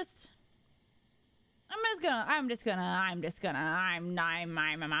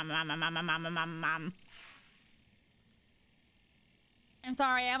 I'm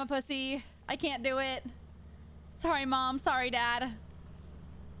sorry, I'm a pussy. I can't do it. Sorry, Mom. Sorry, Dad.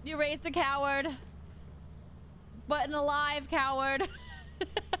 You raised a coward. But an alive coward.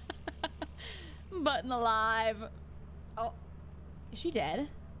 But an alive. Oh. Is she dead?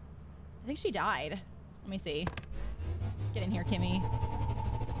 I think she died. Let me see. Get in here, Kimmy.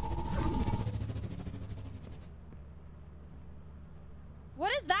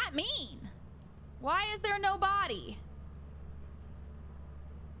 What does that mean? Why is there no body?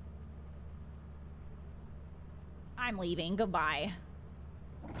 I'm leaving. Goodbye.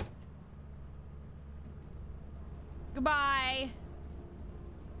 Goodbye.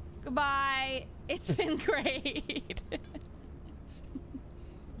 Goodbye. It's been great.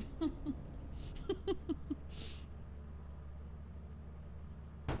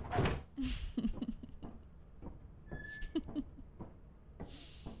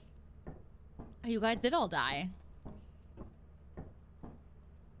 You guys did all die.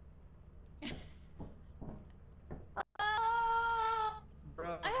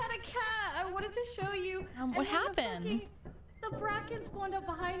 Bro. I had a cat. I wanted to show you. What happened? The bracken spawned up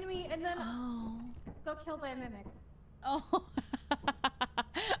behind me and then Oh. got killed by a mimic. Oh.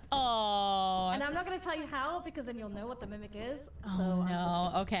 Oh Oh. And I'm not gonna tell you how because then you'll know what the mimic is. Oh so I'm just no.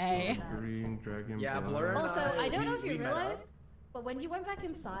 gonna Okay. do that. Green dragon. Yeah, blood. Blur. Also, I don't know if you we met realized, up. but when you went back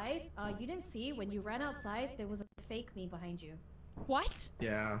inside, you didn't see when you ran outside there was a fake me behind you. What?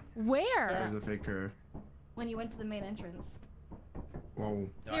 Yeah, Where? there's a fake her. When you went to the main entrance. Whoa.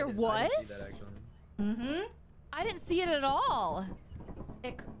 No, There I didn't see was? that actually. Mm-hmm. I didn't see it at all.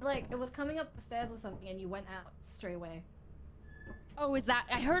 It was coming up the stairs or something, and you went out straight away. Oh, is that?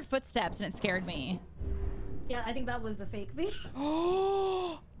 I heard footsteps and it scared me. Yeah, I think that was the fake me.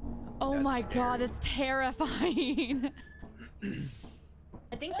 Oh That's my scary. god, that's terrifying.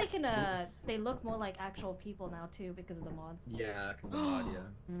 I think they can they look more like actual people now too because of the mods. Yeah, because the mod, yeah.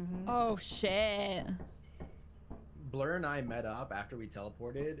 Mm-hmm. Oh shit. Blur and I met up after we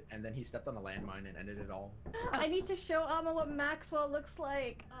teleported, and then he stepped on a landmine and ended it all. I need to show Amma what Maxwell looks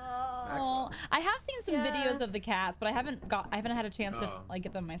like. Oh. Oh, I have seen some Yeah. videos of the cats, but I haven't had a chance to Oh. like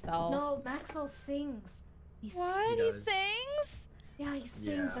get them myself. No, Maxwell sings. What? He He does. sings? Yeah, he sings.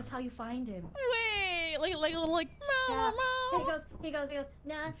 Yeah. That's how you find him. Wait, like a little like meow Yeah. meow. He goes,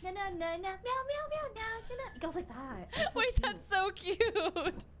 na na na na na meow meow meow na na na. He goes like that. It's so Wait, cute. that's so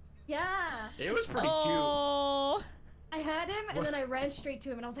cute. Yeah. It was pretty Oh. I heard him and then I ran straight to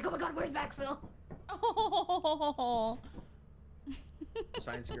him and I was like, oh my god, where's Maxwell? Oh. cute.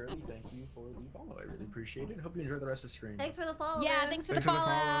 Science Girly, thank you for the follow. I really appreciate it. Hope you enjoy the rest of the stream. Thanks for the follow. Yeah, man. thanks for the Thanks for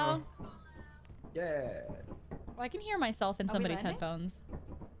the follow. follow. Yeah. Well, I can hear myself in Are we somebody's landing? headphones.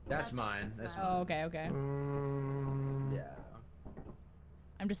 That's mine. That's fine. mine. Oh, okay, okay. Yeah.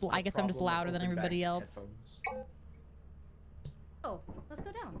 I guess I'm just Problem, louder than open back everybody else. headphones. Oh, let's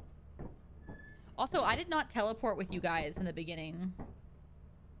go down. Also, I did not teleport with you guys in the beginning.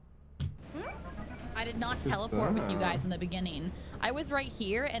 I did not teleport with you guys in the beginning. I was right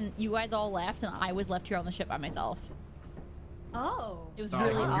here, and you guys all left, and I was left here on the ship by myself. Oh. It was Oh,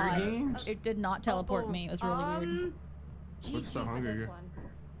 really Hunger odd. Games? It did not teleport me. It was really weird. What's GG the for Hunger this Game? one.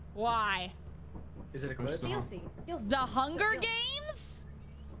 Why? Is it a What's glitch? the- You'll see. You'll see. The Hunger You'll- Games?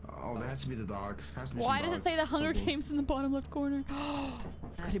 Oh, that has to be the dogs. Has to be Why some does it dogs. say the Hunger Something. Games in the bottom left corner?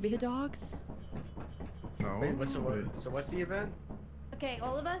 Could it be the dogs? No. Wait, what's but- so what's the event? Okay,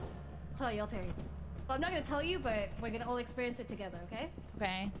 all of us. I'll tell you. Well, I'm not gonna tell you, but we're gonna all experience it together, okay?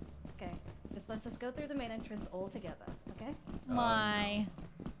 Okay. Okay. Let's just go through the main entrance all together, okay? My.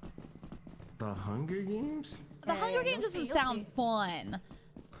 The Hunger Games? The Hunger you'll Games see, doesn't you'll sound see. fun.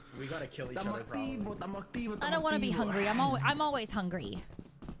 We gotta kill each other probably. I don't want to be hungry. I'm always hungry.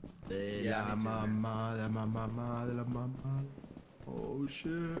 Yeah, me too. Oh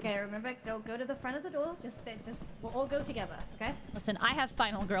shit. Okay, remember, go to the front of the door. Just we'll all go together, okay? Listen, I have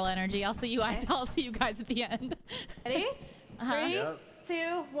final girl energy. I'll see you guys. I'll see you guys at the end. Ready? Uh-huh. 3, Yep.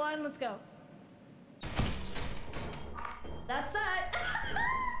 2, 1, let's go. That's that.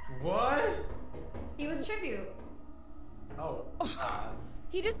 What? He was tribute. Oh.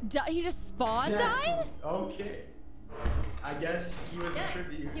 He just spawn That's- died? Okay. I guess he was Yeah, a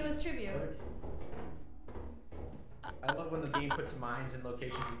tribute. he was tribute. I love when the game puts mines in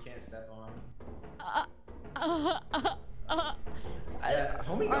locations we can't step on. Yeah,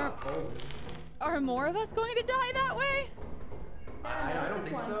 homie got folded. Are more of us going to die that way? I don't It's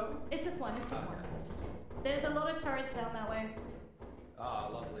think one. so. It's just one. It's just one. It's just one. There's a lot of turrets down that way. Ah,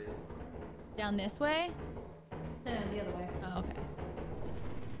 lovely. Down this way? No, the other way. Oh, okay.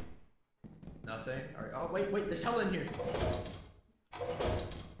 Nothing? Alright. Oh, wait, there's hell in here.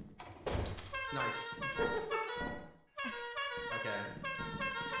 Nice. Okay.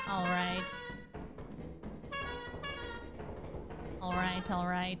 All right. All right, all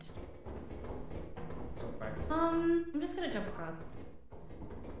right. So far. I'm just gonna jump across.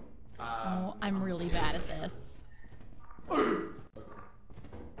 Oh, I'm really bad at this.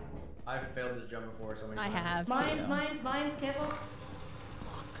 I've failed this jump before so many I times. have Mines, too. mines, careful.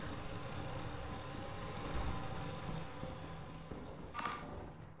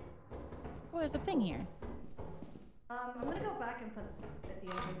 Oh, there's a thing here. I'm gonna go back and put it at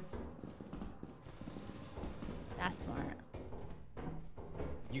the entrance. That's smart.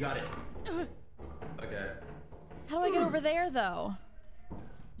 You got it. Okay. How do I get over there, though?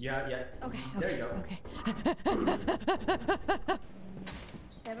 Yeah. Okay, There you go. okay.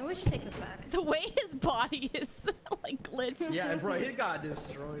 Yeah, maybe we should take this back. The way his body is, like, glitched. Yeah, bro, he got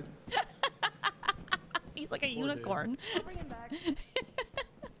destroyed. He's like a Poor dude. unicorn. I'll bring him back.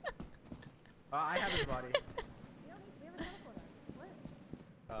 I have his body. We have a teleporter. What?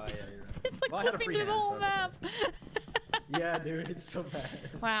 Yeah, you're right. It's like Well, I had a flipping free through the hand, whole so map. it's Yeah, dude, it's so bad.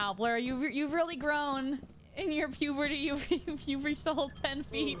 Wow, Blair, you've really grown in your puberty. You've reached a whole 10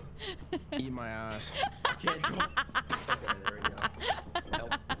 feet. Eat my ass. I can't jump. Okay, there we go.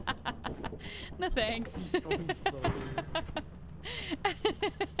 Help. No thanks. He's going slower. I'm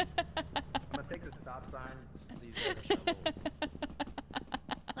gonna take the stop sign so you guys a shovel.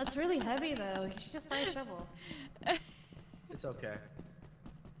 That's really heavy though. You should just buy a shovel. It's okay.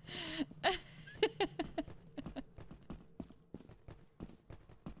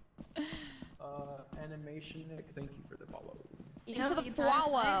 Animation Nick, thank you for the follow. You Thanks know, for the entire time-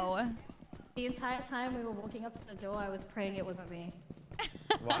 follow. The entire time we were walking up to the door, I was praying it wasn't me.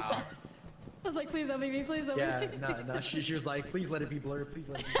 Wow. I was like, please don't be me, please don't Yeah, be me. no, she was like, please let it be Blur, please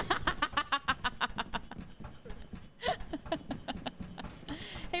let it be Blur.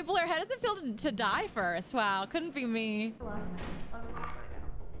 Hey Blair, how does it feel to die first? Wow, couldn't be me.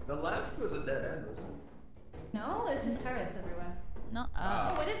 The left was a dead end, wasn't it? No, it's just turrets everywhere. No.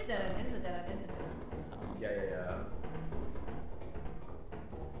 Oh, it is dead end. It is a dead end. It is a dead end. Yeah.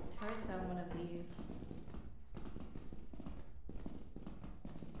 Turrets down one of these.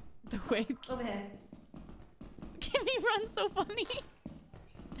 The way Over here. Kimmy runs so funny.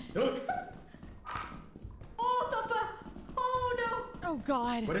 Oh, thumper! Oh no! Oh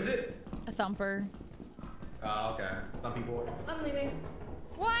God. What is it? A thumper. Oh, okay. Some people. I'm leaving.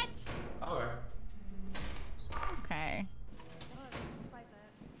 What? Okay. Okay. Fight that.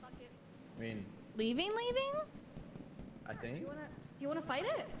 Fuck it. I mean, Leaving? I think. You wanna fight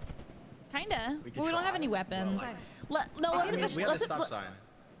it? Kinda. We could But we don't have try. any weapons. Okay. Let's I mean, we have let's the stop sign.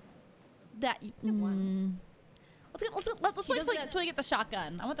 that. Let's She wait does till that- you get the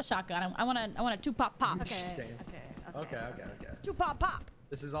shotgun. I want the shotgun. I want a 2 pop pop. Okay. Okay. 2 pop pop.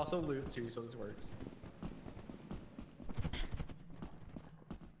 This is also loot too, so this works.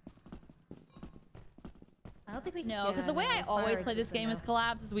 I don't think we can. No, because the way I always play this game is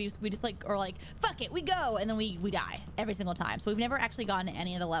collapse is we just like or like fuck it, we go, and then we die every single time. So we've never actually gotten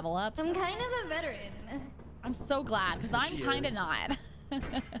any of the level ups. I'm kind of a veteran. I'm so glad because I'm She kind of is. not.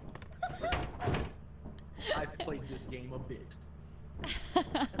 I've played this game a bit.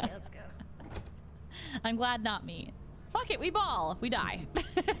 Okay, let's go. I'm glad not me. Fuck it, we ball, we die.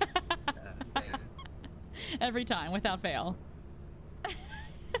 Every time, without fail.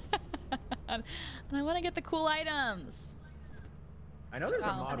 And I want to get the cool items. I know there's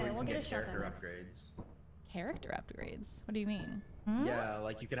a Oh, mod okay, where you we'll can get get a shotgun character next. upgrades. Character upgrades? What do you mean? Yeah,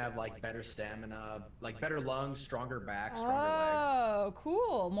 like you can have like better stamina, like better lungs, stronger back, stronger legs. Oh,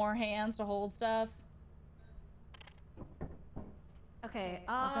 cool. More hands to hold stuff. Okay.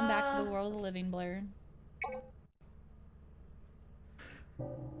 Welcome back to the world of the living, Blair.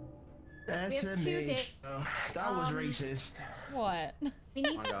 That's We have a 2 bitch. days. That was racist. What? We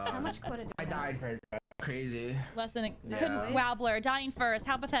need Oh my God. how much quota do we I have? died for that. Crazy. Less than Yeah. couldn't. Wow, Blair, dying first.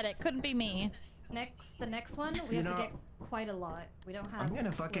 How pathetic. Couldn't be me. The next one, we You have to know- get quite a lot. We don't have. I'm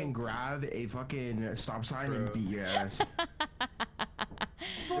gonna fucking close. grab a fucking stop sign and True. beat your ass.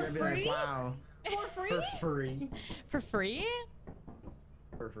 For You're gonna be like, free? wow. For free? For free. For free?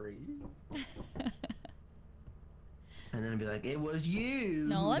 For free. And then be like, it was you.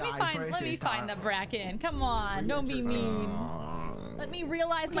 No, who let me died find. first Let me this find the time." bracken. Come on, don't be mean. Let me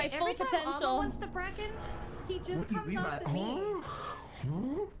realize my Okay, full every time Amma potential. wants the bracken, he just You comes be up like, to me.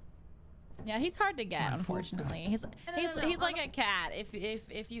 huh? Yeah, he's hard to get, My full unfortunately. He's no, he's like Amma- a cat. If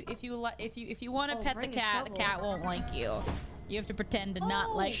you want to Oh, pet the bring a cat, the shovel. cat won't like you. You have to pretend to not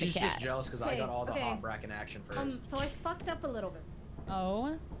Oh. like the She's just cat. jealous because I Okay, got all the okay. hot bracken action first. So I fucked up a little bit.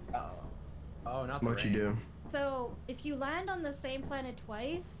 Oh, Oh, not the What you rain. do? So if you land on the same planet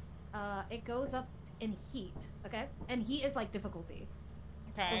twice, it goes up in heat. Okay, and heat is like difficulty.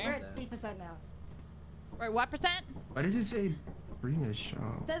 We're okay. at 3% now. Wait, what percent? Why does it say bring a shot?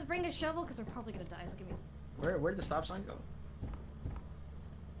 It says bring a shovel because we're probably gonna die. So give me. Where did the stop sign go?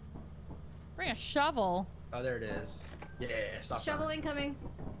 Bring a shovel. Oh, there it is. Yeah, stop Shovel sign. incoming.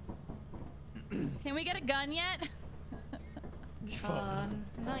 Can we get a gun yet?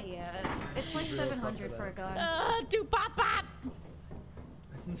 Not yet. It's like Real stuff 700 for for a that. gun. Do pop pop.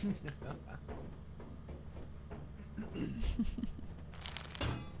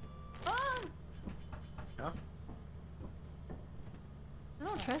 Oh! Huh? I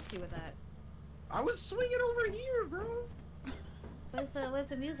don't trust you with that. I was swinging over here, bro. Where's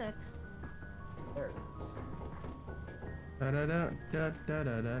the music? There it is. Da da da da da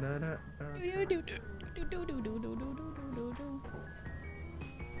da da da da.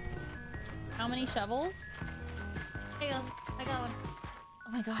 How many shovels? Here you go. I got one.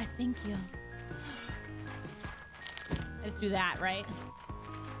 Oh my god, thank you. I just do that, right?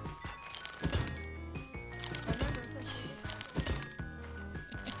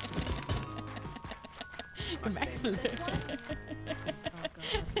 Come back to This one? Oh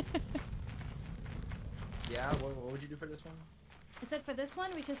god. Yeah, what would you do for this one? I said for this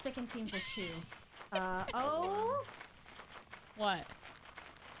one, we should stick in teams of 2. Oh. What?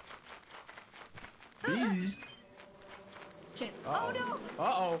 Bees. Shit. Uh-oh. Oh no!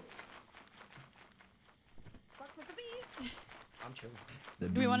 Uh-oh. Fuck with the bees. I'm chilling.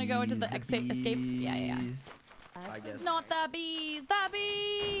 Do we want to go into the escape? Yeah, yeah. I guess. Not the bees! The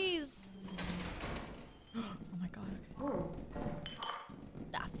bees! Oh my god. Okay. Ooh.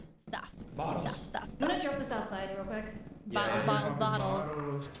 Stuff. Bottles. Stuff. I'm gonna drop this outside real quick. Yeah.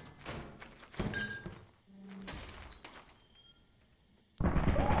 Bottles.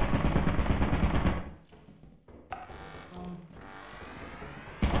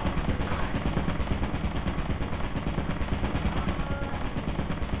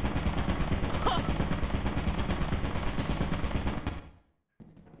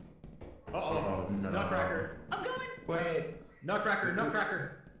 Uh-oh. No. Nutcracker. I'm going! Wait.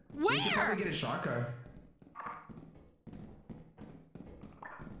 Nutcracker. We could Where? probably get a shotgun.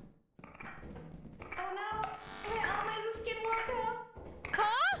 Oh no! Hey, Alma's a skinwalker!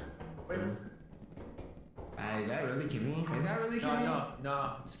 Huh? Wait. Is that really Kimmy? Is that really Kimmy?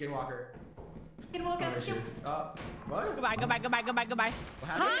 No. Skinwalker. Skinwalker, Oh, shit. What? Goodbye. What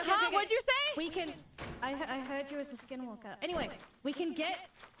happened? Huh? What'd you say? We can... I heard you as the skinwalker. Anyway, we can get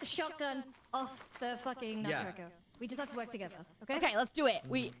the shotgun off the fucking Yeah. nutcracker. We just have to work together, okay? Okay, let's do it.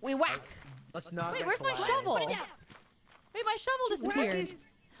 We whack. Let's not. Wait, get where's my collided. shovel? Put it down! Wait, my shovel disappeared.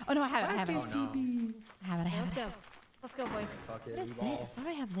 Oh no, I have it. Oh no. I have Let's it. go. Let's go, boys. Fuck it. What is we ball. this? Why do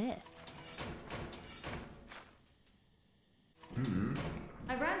I have this?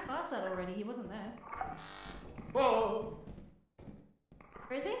 I ran past that already. He wasn't there. Whoa.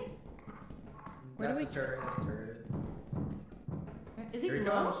 Where is he? Where do That's we- a turret. That's a turret. Is he Here he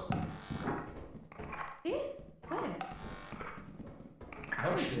below? comes. He? Where? I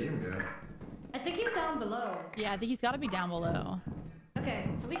don't see him yet. I think he's down below. Yeah, I think he's got to be down below. Okay,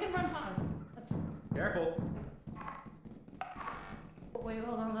 so we can run past. Let's... Careful. Oh, wait,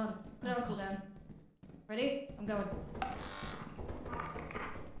 hold on. Put it on cooldown. Ready? I'm going.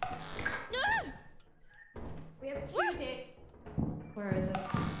 We have two hits. Where is this?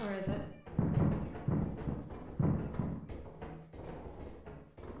 Where is it?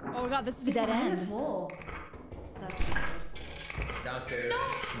 Oh god, this is a He's dead behind end. this wall. That's Downstairs.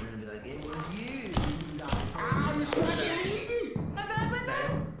 You're gonna be like, it was you. my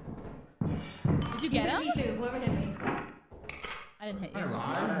bad. Did you get him? Me too. Whoever hit me. I didn't hit I you.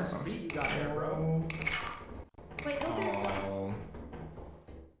 lied. That's some beat you got there, bro. Wait, go through the door. Oh.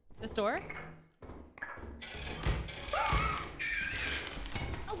 This door?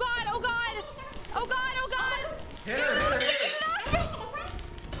 Oh god! Oh god! Oh god! Oh god! Hit her.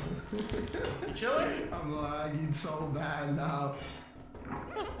 You chilling? I'm lagging so bad now.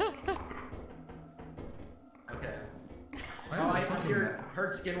 Okay. Why Oh, am I fucking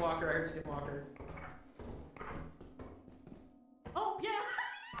heard Skinwalker. I heard Skinwalker. Oh, yeah.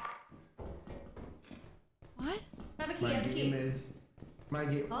 What? I have a key. I My have a game key. is. My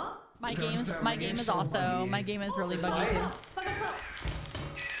game. Huh? My Okay, game my is game's so also buggy. my game is really There's buggy. light. Top. Fuck up top.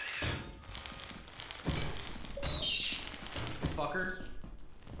 Fucker.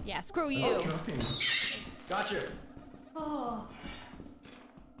 Yeah, screw Oh, you. nothing. Gotcha. Oh.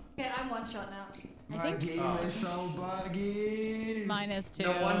 Okay, I'm one shot now. My think- game Oh. is so buggy. Mine is too.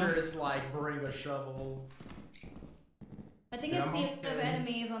 No wonder it's like bring a shovel. I think Yeah, it's I'm the amount of okay.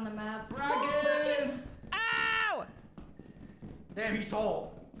 enemies on the map. Bracken! Ow! Damn, he's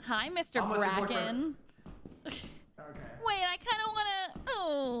tall. Hi, Mr. How much is Bracken. Okay. Wait, I kind of want to.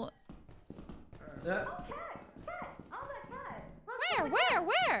 Oh. Yeah. Oh, cat! Cat! Oh, that cat! Look, Where? there's a cat.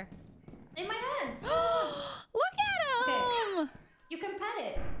 Where? In my hand! Look at him! You can pet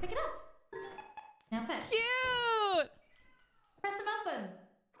it. Pick it up. Now pet. Cute! Press the mouse button.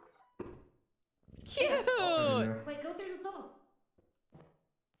 Cute! Wait, go through the door.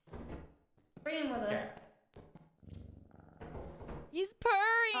 Bring him with us. Okay. He's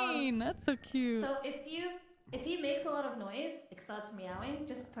purring! That's so cute. So if he makes a lot of noise, it starts meowing,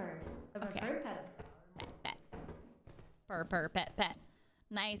 just purr. Okay. Purr, pet him. Pet. Purr, purr, pet, pet.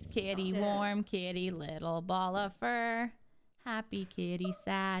 Nice kitty, Yeah. warm kitty, little ball of fur. Happy kitty,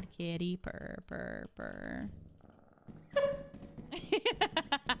 sad kitty, purr, purr, purr.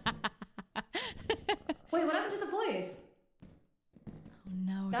 Wait, what happened to the boys? Oh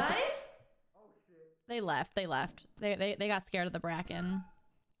no. Guys? They left. They got scared of the Bracken.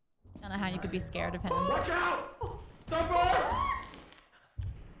 I don't know how you could be scared of him. Watch out! Somebody!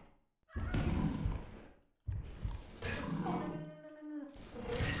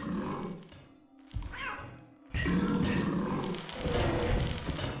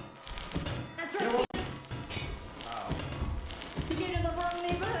 That's right. Oh.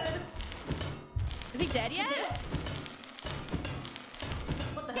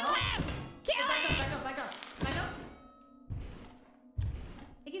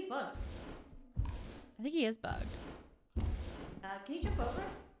 think he is bugged. Can you jump over?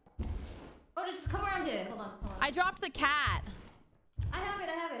 Oh, just come around here. Hold on. I dropped the cat. I have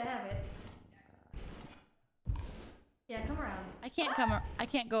it. Yeah, come around. I can't I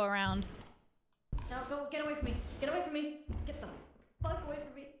can't go around. No, go. Get away from me. Get away from me. Get the fuck away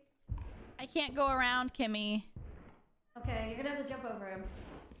from me. I can't go around, Kimmy. Okay, you're gonna have to jump over him.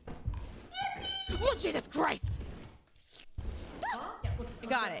 Oh, Jesus Christ! Oh, yeah, look,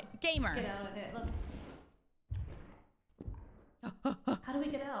 Got it. Gamer. Get out of it. Look. How do we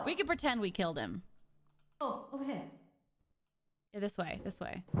get out? We could pretend we killed him. Oh, over here. Yeah, this way. This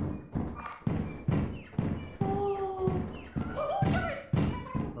way. Oh, turn!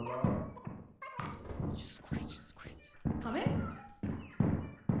 Jesus Christ. Jesus Christ. Coming?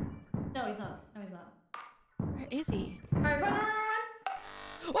 No, he's not. Where is he? All right, run!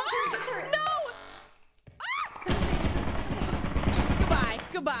 Oh, turn. no!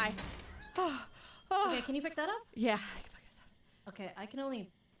 Goodbye. Okay, can you pick that up? Yeah. Okay, I can only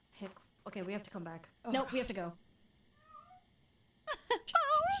pick. Okay, we have to come back. Oh. Nope, we have to go.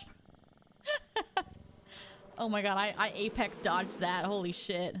 Oh my god, I apex dodged that. Holy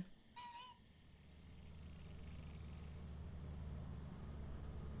shit.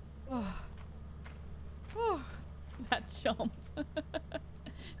 Oh, that jump.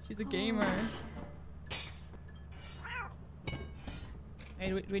 She's a gamer. Hey,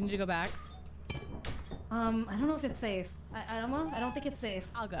 do we need to go back? I don't know if it's safe. I don't think it's safe.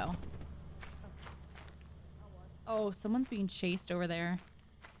 I'll go. Oh, someone's being chased over there.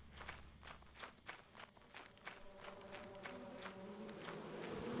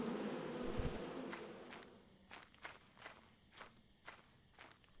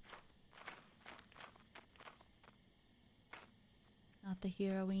 Not the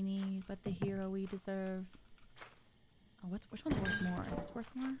hero we need, but the hero we deserve. Oh, which one's worth more? Is this worth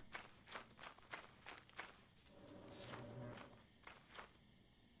more?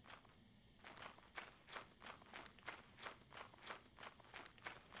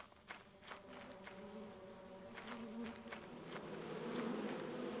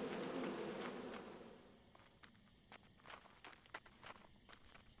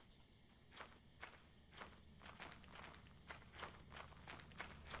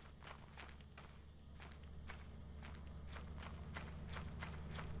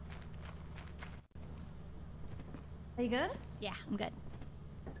 Are you good? Yeah, I'm good.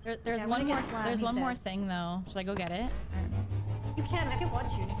 There's Yeah, one I'm more. gonna get flat, There's he's one more dead. thing though. Should I go get it? You can. I can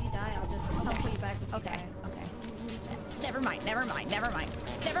watch you, and if you die, I'll just put you back. If you Okay. die. Okay. Never mind.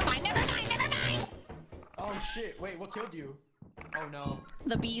 Oh shit! Wait, what killed you? Oh no.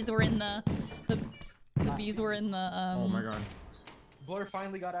 The bees were in the bees were in the Oh my god. Blur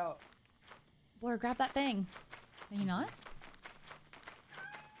finally got out. Blur, grab that thing. Can you not?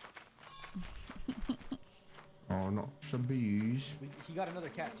 Oh no, some bees. He got another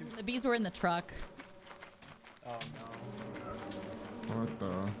cat too. The bees were in the truck. Oh no. What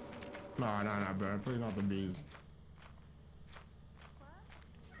the? No, bro. Please not the bees.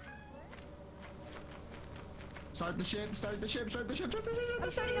 Start the ship. I'm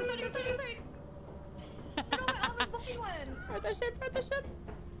starting. No, my armor's bumping one. Start the ship.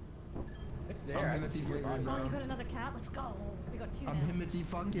 It's there. I can see your body. Oh, you got another cat? Let's go. We got two I'm now. him with the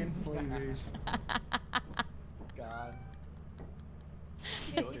fucking flavors. God.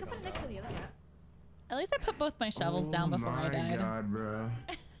 Yeah, you can put it next to the other cat. At least I put both my shovels down before I died. Oh my god, bro.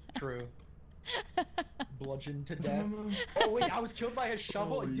 True. Bludgeoned to death. Oh wait, I was killed by a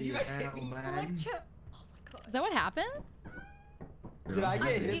shovel. Did you guys hit me? Electro. Oh my god. Is that what happened? Did I get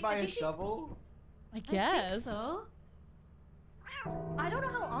I hit think- by I a think- shovel? I I guess. think so. I don't know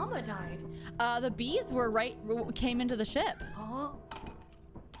how Alma died. The bees were came into the ship. Oh.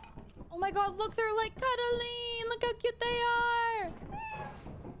 Oh my god, look, they're like cuddling. Look how cute they are.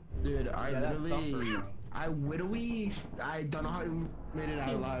 Dude, I Yeah, that literally, thumper. I don't know how you made it out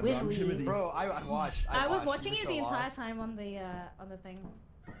Hey, alive. But I'm widowy. Timothy. Bro, I watched. I was watched. watching You it were the so entire lost. time on the thing.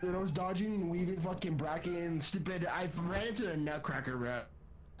 Dude, I was dodging, weaving, fucking bracking, stupid. I ran into the nutcracker, bro.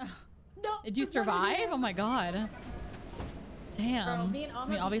 No. Did you it's not survive? even- Oh my god. Damn. Bro, me and I Alma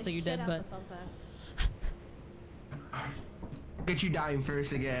mean, beat obviously the you shit did, out but the thumper. Get you dying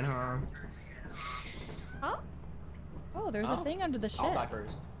first again, huh? Huh? oh, there's a Oh. thing under the ship. I'll die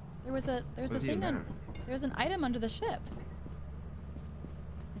first. There's a What's the thing event? there's an item under the ship.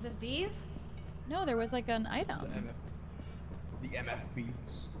 Is it beef? No, there was like an The item. MF. The MFBs.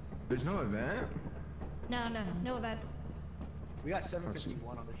 There's no event? No event. We got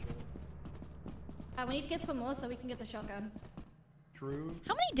 751 on the show. We need to get some more so we can get the shotgun. True.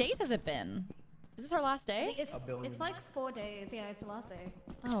 How many days has it been? Is this our last I day? think it's, A billion. it's like 4 days. Yeah, it's the last day.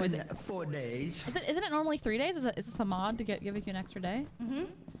 Oh, is it? 4 days. Isn't it normally 3 days? Is this a mod to give you an extra day?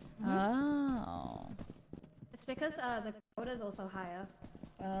 Oh. It's because the quota is also higher.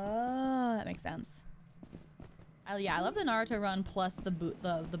 Oh, that makes sense. Yeah, I love the Naruto run plus the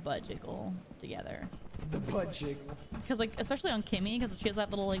butt jiggle together. The butt jiggle. Because like, especially on Kimmy, because she has that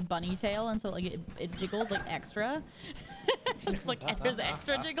little like bunny tail, and so like it jiggles like extra. It's like there's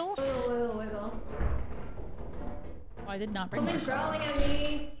extra jiggle. Wiggle, wiggle. Oh, I did not bring Something's that. growling at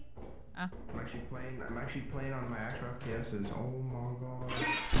me. Ah. I'm actually playing on my actual FPSs. Oh my god.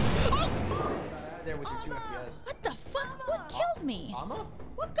 There with your 2 FPS. What the fuck? What killed me? Ama?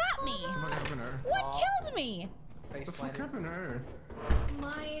 What got me? What happened to her? What killed me? Face What the fuck planted. happened to her?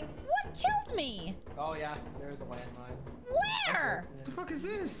 Mine. What killed me? Oh yeah, there's the landmine. Where? What the fuck is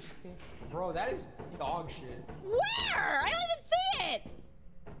this? Bro, that is dog shit. Where? I don't even see it.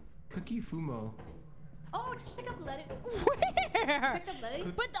 Cookie Fumo. Oh, just pick up Letty. Where? Pick up Letty.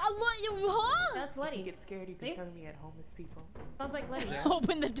 But huh? That's You Letty. get scared, you See? can throw me at homeless people. Sounds like Letty.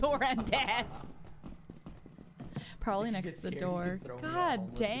 Open the door and death. Probably If you next get to the scared, you door. can throw me at God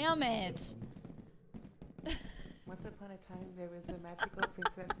homeless damn people. it. Once upon a time, there was a magical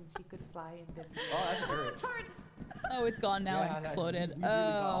princess and she could fly in the Oh, that's a turret. Turret. Oh, it's gone now. Yeah, It that- exploded. you really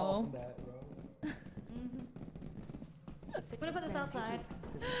got all Oh. of that, bro. I'm gonna put this outside.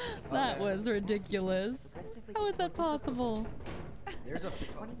 That Okay. was ridiculous. How is that possible? There's a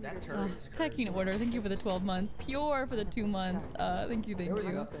that Oh, turret is pecking crazy. order. Thank you for the 12 months. Pure for the 2 months. Thank you, There thank was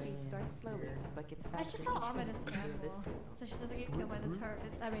you. nothing. Start slowly, but gets I faster. should tell each Ahmed time to be you do careful, this. so she doesn't get killed by the turret.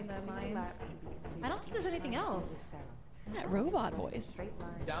 I mean the Single mines. lap can be completed I don't think there's anything with else. this sound. That robot voice. Straight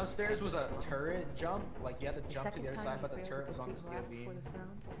line. Downstairs was a turret jump. Like you had to The jump to second the other time side, you but the fail turret to was on the complete steel lap beam. for the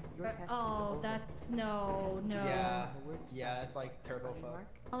sound, your test is Oh, over. that's no. Yeah, The words yeah, start. it's like turbo On your fuck. mark,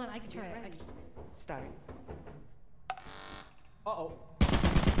 Hold on, I can try get it. ready. Start. Uh-oh.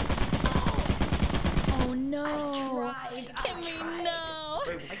 Oh no. I Kimmy, no.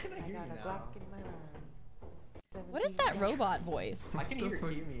 Wait, why can I I hear got you a now? Glock in my arm. What is that robot voice? I can hear What the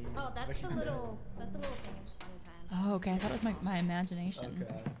fuck? Kimi. Oh, but that's she's the dead. little thing on his hand. Oh, okay. I thought it was my imagination.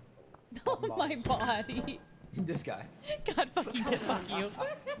 Okay. Oh, my body. This guy. God fucking did fuck you.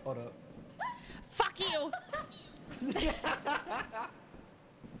 Hold up. Fuck you.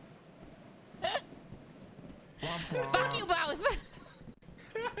 Fuck you both.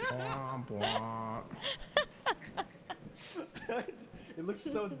 Womp womp. It looks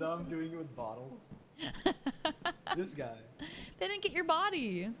so dumb doing it with bottles. This guy. They didn't get your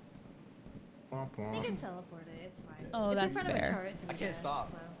body. Womp You womp. can teleport it. It's fine. Oh, it's in that's front of a fair. turret to I be can't fair,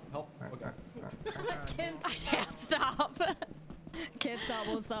 stop. so. Help. Okay. I can't stop. Can't stop,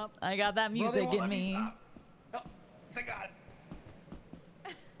 won't stop. I got that Bro, they music won't in let me. stop. Oh, thank God.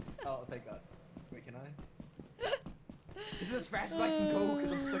 Oh, thank God. Wait, can I? This is as fast as I can go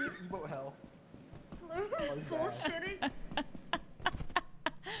because I'm stuck in emote hell. What is that?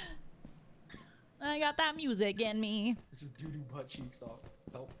 I got that music in me. This is doo-doo butt cheeks off.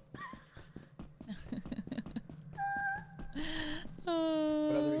 Help.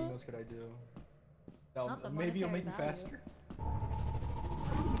 What other emails could I do? Not the Maybe it'll make me monetary faster.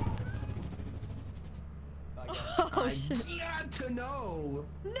 Oh shit. Got to know.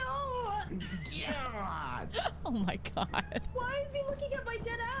 No! God. Oh my god. Why is he looking at my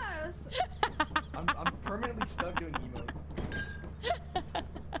dead ass? I'm permanently stuck doing emotes.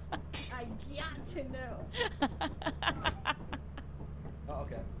 I got to know. Oh,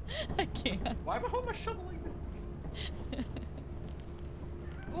 okay. I can't. Why am I holding my shovel like this?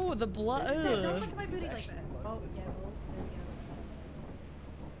 Ooh, the blood. Don't Ugh. look at my booty like that. Oh, yeah, well, there we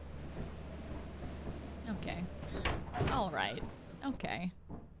go. Okay. All right. Okay.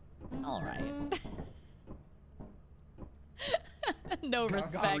 All right. No Got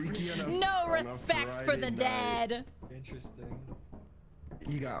respect. Ricky on a- No on a respect for the Friday night. dead. Interesting.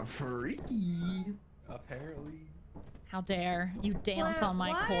 You got freaky. Apparently. How dare you dance Well, on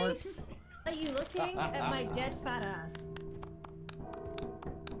my why corpse? Are you looking at my dead fat ass?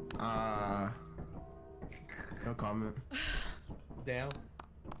 No comment. Damn.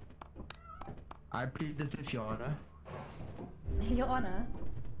 I plead the fifth, Your Honor. Your Honor.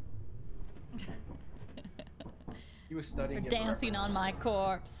 He was studying. You're it for dancing on my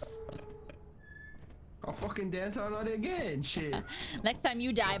corpse. I'll fucking dance on it again. Shit. Next time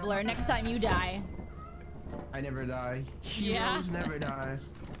you die, Blur. Next time you die. I never die. Yeah. Heroes never die.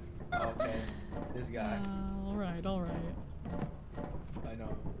 Okay. This guy. All right, all right. I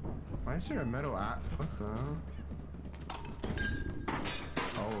know. Why is there a metal at? What the?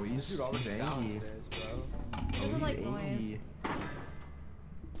 Oh, he's, Dude, all the he's sounds angry. this, bro. Oh, Doesn't he's like noise. angry.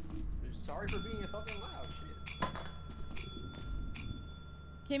 There's sorry for being fucking loud. Shit.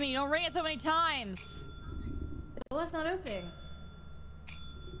 Kimmy, you don't ring it so many times. The door's not opening.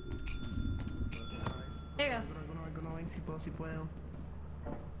 There you go.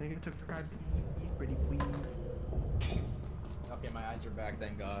 Pretty please. Okay, my eyes are back.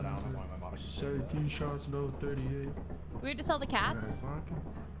 Thank God. I don't know why my monitor's so 17 shots, no 38. We have to sell the cats.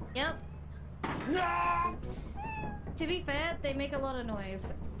 Yep. No! To be fair, they make a lot of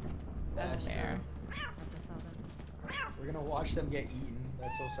noise. That's fair. We're gonna watch them get eaten.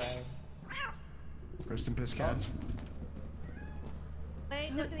 That's so sad. Rest in piss cats.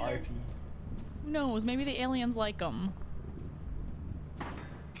 Wait, don't do it. RIP. Who knows? Maybe the aliens like them.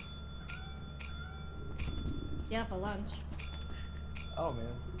 Yeah, for lunch. Oh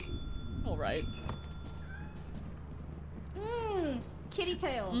man. All right. Mmm, kitty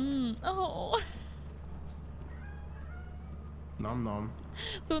tail. Oh. Nom nom.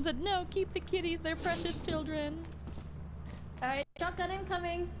 Someone said, no, keep the kitties. They're precious children. Alright, shotgun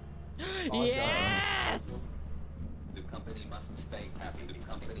incoming. Yes! The company must stay happy. The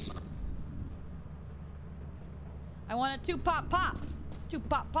company must. I want a 2 pop pop. 2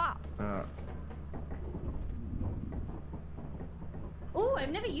 pop pop. Ooh,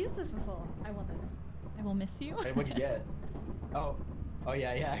 I've never used this before. I want this. I will miss you. Hey, what'd you get? Oh. Oh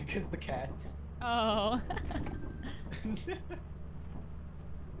yeah, yeah, because the cats. Oh.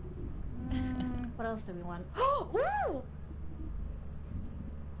 What else do we want? Ooh!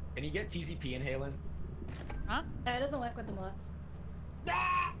 Can you get TZP inhalant? Huh? It doesn't work with the mods.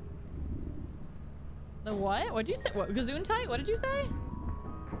 The what? What'd you say? What? Gesundheit? What did you say?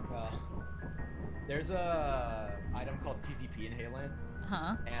 There's a item called TZP inhalant.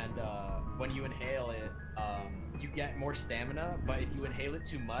 Huh? And when you inhale it, you get more stamina. But if you inhale it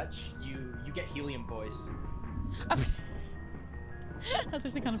too much, you get helium voice. That's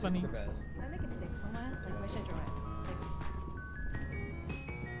actually kind of funny. It's the best. Can I make a stick somewhere? Like, where should I draw it? Like...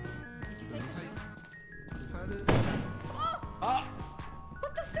 Did you take it? Is this how it is? Ah!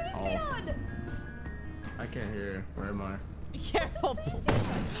 Put the safety on! I can't hear. Where am I? Careful.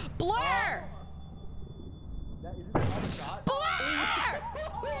 Blur! That isn't that a shot? Blur!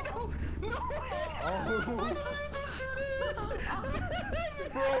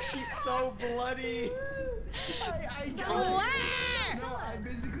 Bro, she's so bloody. Blur! No, I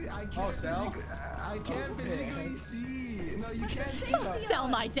basically, I can't Oh, Sal? I can't physically see. No, you can't see. Don't sell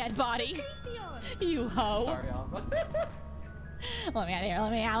my dead body. Safety on! You hoe. Sorry, Alma. Let me out of here.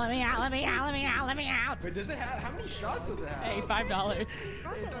 Let me out. Let me out. Let me out. Let me out. Let me out. Wait, does it have? How many shots does it have? Hey, $5. It's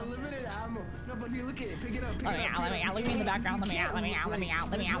unlimited ammo. No, but you look at it. Pick it up. Pick Let it me up, out. Let me out. Look at me in the background. Let me out. Let me out. Let me out.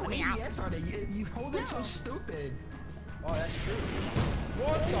 Let me out. Let me out. There's no ABS on it. You hold it so stupid. Oh, that's true.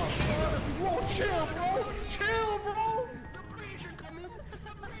 What the fuck? Whoa, chill, bro. Chill, bro.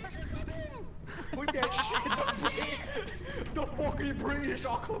 Put that shit. The fucking British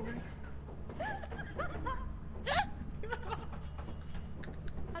are coming. I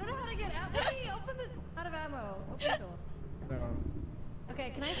don't know how to get out. Wait, open this. Out of ammo. Open the door. No. Okay,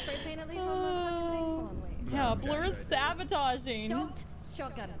 can I spray paint at least on the fucking thing? Hold on, wait. Yeah, Blur is sabotaging. Don't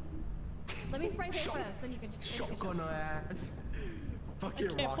shotgun. Let me spray paint first, then you can. Shotgun her ass. I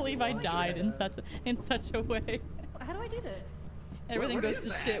can't believe I died in such a way. How do I do this? Everything What goes is to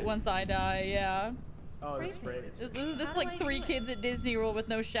that? shit once I die. Yeah. Oh, the Spray spray. This is How do like I 3 do it? kids at Disney World with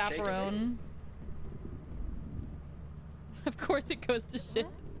no chaperone. Of course it goes to shit.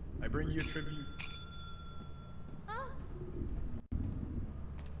 I bring you a tribute. Oh.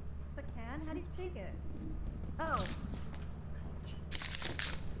 The can? How do you shake it? Oh.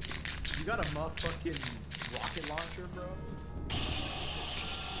 You got a motherfucking rocket launcher, bro?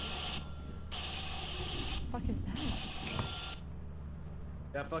 What the fuck is that?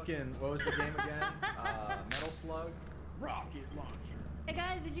 That fucking, what was the game again? Metal Slug? Rocket launcher. Hey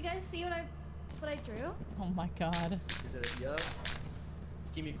guys, did you guys see what I drew? Oh my god. Is it a yup?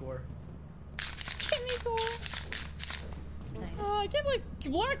 Gimme core. Kimiko. Nice. Oh, I can't believe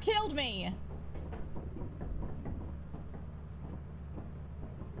Blur killed me.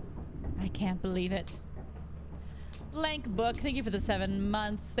 I can't believe it. Blank book. Thank you for the 7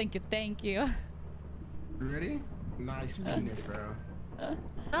 months. Thank you. Thank you. Ready? Nice penis, bro.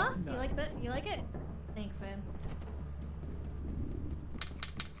 Huh? You like that? You like it? Thanks, man.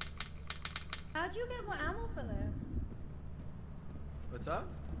 How'd you get more ammo for this? What's up?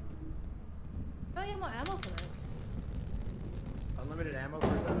 How'd you get more ammo for this? Unlimited ammo for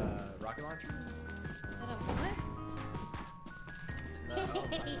the rocket launcher? Is that a what?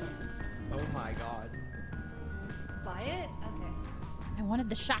 Oh my god. Buy it? Okay. I wanted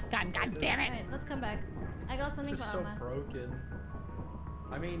the shotgun. God damn it. Alright, let's come back. I got something This is for so Alma. broken.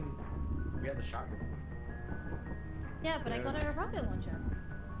 I mean, We had the shotgun. Yeah, but I got a rocket launcher.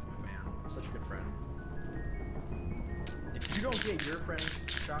 Man, such a good friend. If you don't get your friends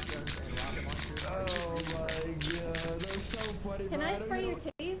shotguns and rocket launchers, Oh my god, that's so funny. Can bro. I don't spray even your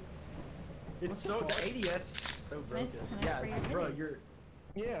know- titties? it's so the ADS is so broken. Can I Yeah, spray your bro, titties? you're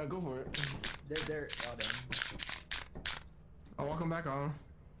Yeah, go for it. they're oh damn. Oh, welcome back on.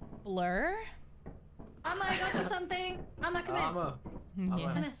 Blur? Amma, I got you something. Amma, come here. Come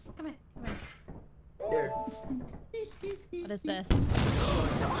here. Yes. Come here. Come here. Here. What is this? Damn!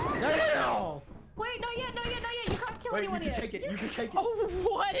 Wait, not yet. You can't kill Wait, you anyone can yet. take it. You can take it. Oh,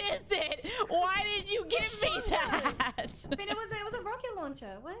 what is it? Why did you give me that? I mean, it was a rocket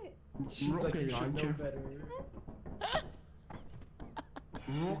launcher. Wait. She's like, Rocket you should know launcher. better.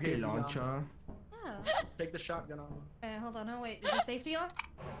 Rocket launcher. Yeah. Take the shotgun on. Hold on. Oh, wait. Is the safety on?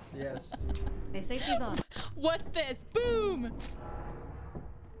 Yes. Okay, safety's on. What's this? Boom!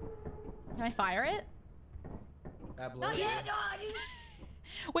 Can I fire it? Not yet. No,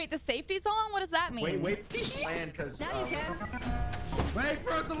 Wait, the safety's on? What does that mean? Wait, land, cause. now you can. Wait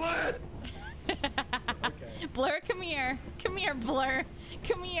for it to land. Okay. Blur, come here. Come here, Blur.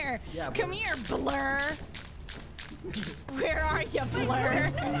 Come here. Yeah, Come Blur. here, Blur. Where are you, Blur?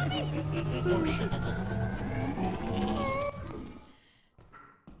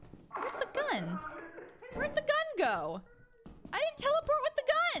 Where's the gun? Where'd the gun go? I didn't teleport with the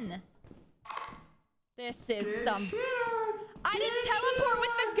gun. This is some... I didn't teleport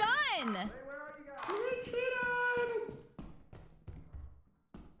with the gun.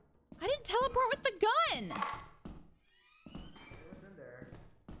 I didn't teleport with the gun.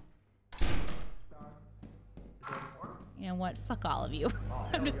 You know what? Fuck all of you.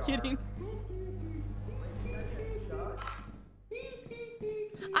 I'm just kidding.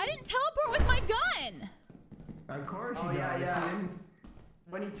 I didn't teleport with my gun. Of course Oh you yeah, got it, yeah. kid.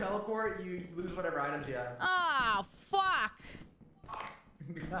 When you teleport, you lose whatever items you have. Ah, fuck.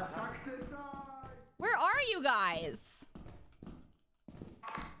 Where are you guys?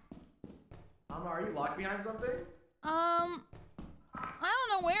 Are you locked behind something? I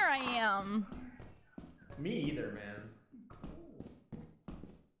don't know where I am. Me either, man.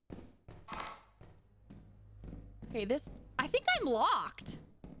 Okay, this... I think I'm locked.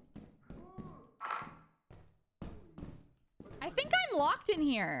 I think I'm locked in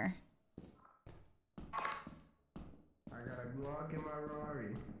here. I got a Glock in my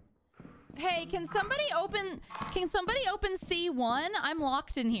Rari. Hey, can somebody open C1? I'm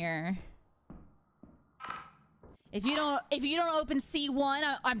locked in here. If you don't open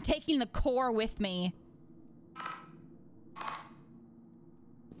C1, I'm taking the core with me.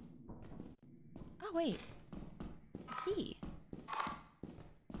 Oh wait. Key.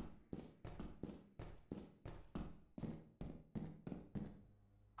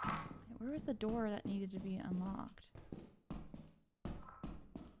 Where was the door that needed to be unlocked?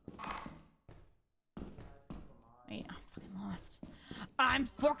 Wait, I'm fucking lost. I'm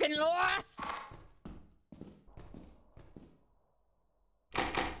fucking lost!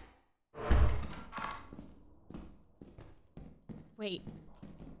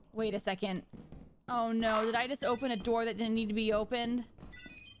 Wait a second. Oh no, did I just open a door that didn't need to be opened?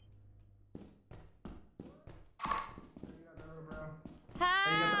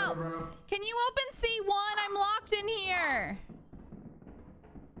 Help! Can you open C1? I'm locked in here.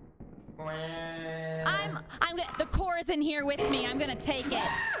 I'm gonna, the core is in here with me. I'm gonna take it.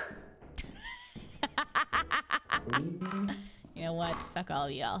 You know what? Fuck all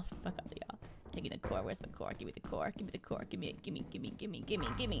of y'all. Fuck all of y'all. I'm taking the core. Where's the core? Give me the core. Give me the core. Give me it. Give me.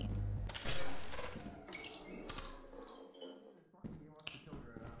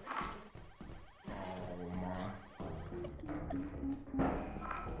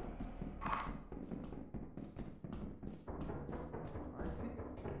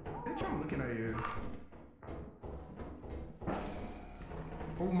 Bitch, I'm looking at you.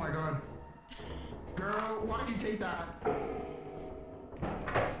 Oh my god. Girl, why'd you take that?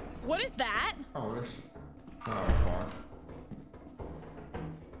 What is that? Oh, this. Oh, fuck.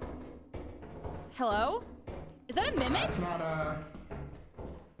 Hello? Is that a mimic? That's not a.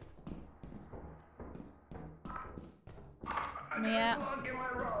 Yeah. Look at my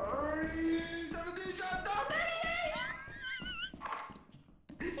Rari. 17 shot down.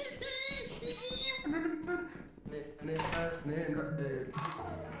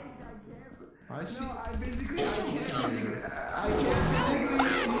 I see. No, I can't physically see. You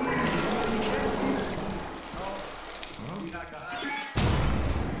can't see. Oh, you not got.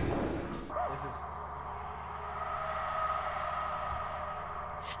 This is.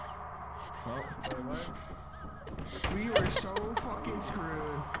 Oh, wait, what? We were so fucking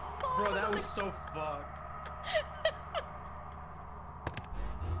screwed. Bro, that was so fucked.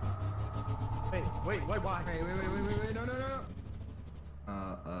 Wait, why? Wait, no.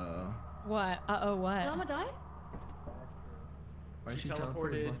 What? Uh-oh, what? Did Alma die? Why She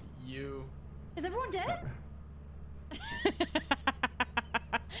teleported you. Is everyone dead? Is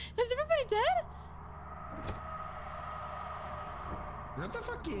everybody dead? Is that the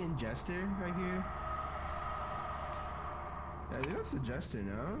fucking jester right here? Yeah, I think that's the jester,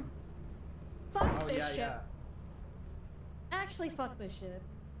 no? Fuck this shit. Actually, fuck this shit.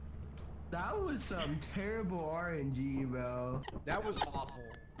 That was some terrible RNG, bro. That was awful.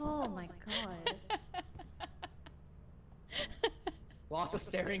 Oh my god. Lost a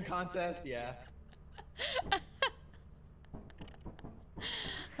staring contest, yeah.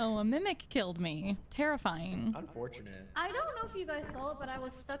 Oh, a mimic killed me. Terrifying. Unfortunate. I don't know if you guys saw it, but I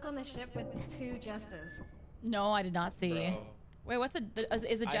was stuck on the ship with 2 jesters. No, I did not see. Bro. Wait, what's is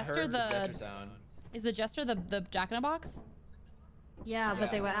the I jester heard the jester sound. Is the jester the Jack in a Box? Yeah,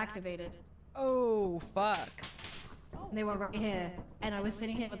 but they were activated. Oh, fuck. They were right here, and I was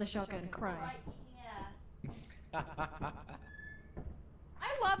sitting here with a shotgun crying. I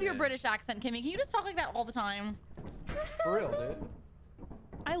love your British accent, Kimmy. Can you just talk like that all the time? For real, dude.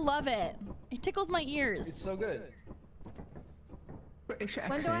 I love it. It tickles my ears. It's so good. British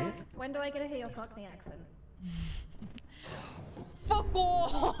When accent. do I get to hear your Cockney accent? Fuck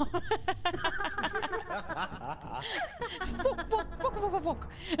off! fuck.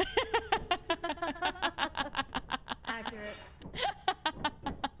 Accurate.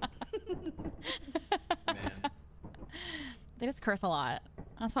 Man. They just curse a lot.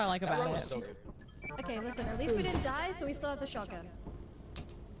 That's what I like That about run it. was so good. Okay, listen, at least we didn't die, so we still have the shotgun.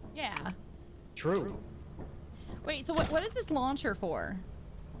 Yeah. True. Wait, so what is this launcher for?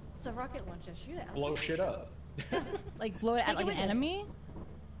 It's a rocket launcher, shoot it. Blow shit up. Like blow it at like an enemy?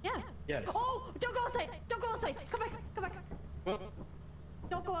 Yeah. Yes. Oh, don't go outside! Don't go outside! Come back!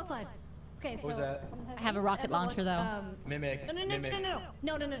 Don't go outside. Okay, so... What was that? I have a rocket ever launcher, though. Mimic. No.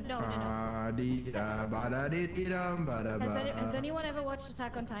 Has anyone ever watched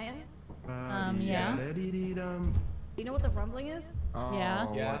Attack on Titan? Yeah. You know what the rumbling is? Oh, Yeah.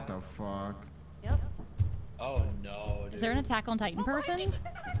 what the fuck? Yep. Oh no, dude. Is there an Attack on Titan person?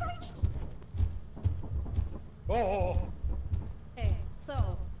 Oh. Okay,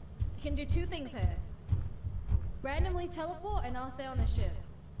 so you can do 2 things here. Randomly teleport, and I'll stay on the ship.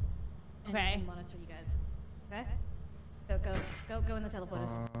 And Okay. monitor you guys. Okay? Go in the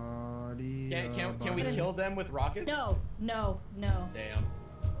teleporters. Can we kill them with rockets? No. Damn.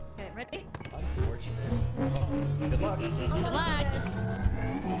 Okay, ready? Unfortunate. Oh, good luck. Good luck.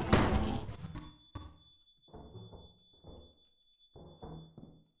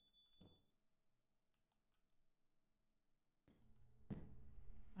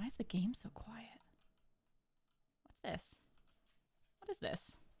 Why is the game so quiet? What's this? What is this?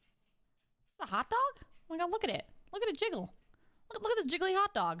 Is this a hot dog? Oh my god, look at it. Look at it jiggle. Look at this jiggly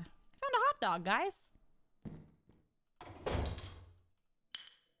hot dog. I found a hot dog, guys.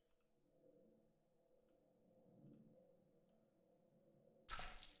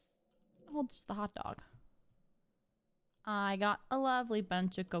 Oh, just the hot dog. I got a lovely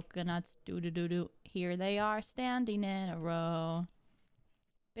bunch of coconuts. Doo-doo-doo-doo. Here they are standing in a row.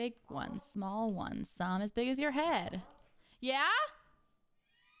 Big ones, small ones, some as big as your head. Yeah?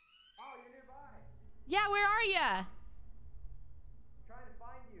 Oh, you're nearby. Yeah, where are ya? I'm trying to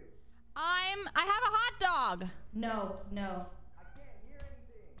find you. I have a hot dog. No. I can't hear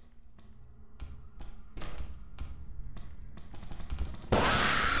anything.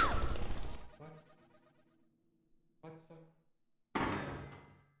 What the fuck?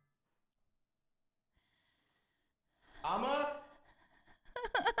 Ama?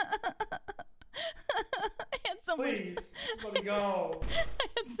 I had so Please, much. let me go. I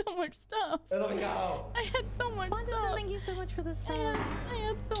had so much stuff. Let me go. I had so much stuff. Thank you so much for this. I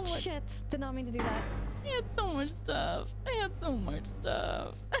had so much. Shit, did not mean to do that. I had so much stuff. I had so much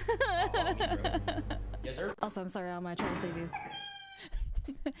stuff. Yes, sir. Also, I'm sorry, Alma, I tried to save you.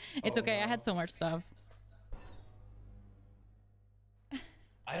 It's Oh, okay. I no. had so much stuff.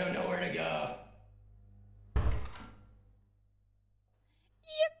 I don't know where to go.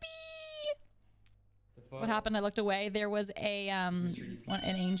 Yippee! The fuck? What happened? I looked away. There was a an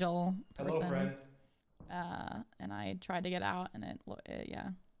angel person. Hello, friend. And I tried to get out, and yeah.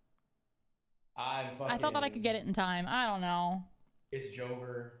 I'm fucking. I thought that I could get it in time. I don't know. It's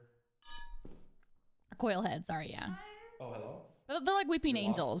Jover. A coil head. Sorry, yeah. Oh, hello. They're like weeping You're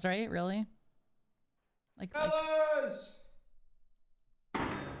angels, right? Really? Like Fellas!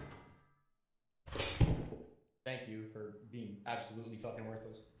 Thank you for being absolutely fucking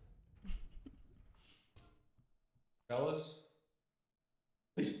worthless. Fellas?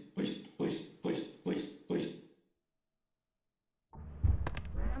 Please, please, please, please, please, please.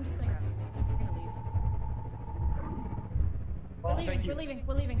 I'm just gonna grab it. We're gonna leave. Oh, We're thank leaving, you. we're leaving,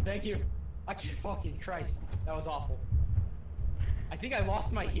 we're leaving. Thank you. I can't fucking Christ. That was awful. I think I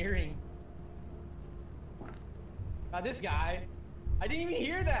lost my hearing. This guy. I didn't even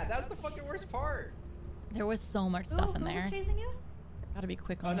hear that. That's the fucking worst part. There was so much stuff in Who there. was chasing you? Gotta be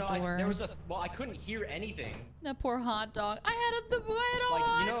quick Oh on no, the door. there was a. Well, I couldn't hear anything. That poor hot dog. I had a Like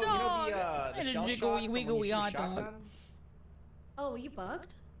hot you know dog. the I had shell a shock from when you wiggly shoot a hot dog. shotgun? Oh, were you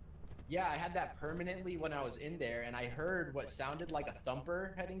bugged? Yeah, I had that permanently when I was in there, and I heard what sounded like a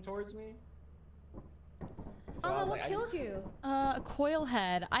thumper heading towards me. So I Oh, was what like, killed you? A coil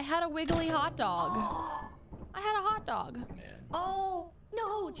head. I had a wiggly hot dog. I had a hot dog. Man. Oh,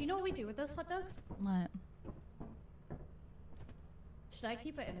 no. Do you know what we do with those hot dogs? What? Should I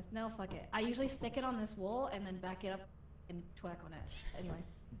keep it in? No, fuck it. I usually stick it on this wall and then back it up and twerk on it. Anyway.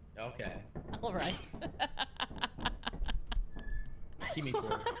 Okay. All right. Keep me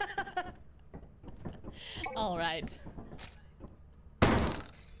cool. All right.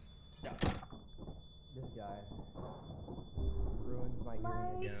 Yeah. This guy ruins my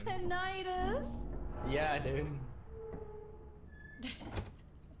hearing again. Tinnitus. Yeah, dude.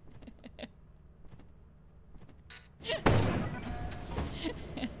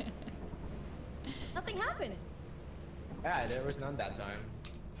 Nothing happened. Yeah, there was none that time.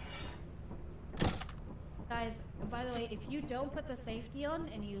 Guys, by the way, if you don't put the safety on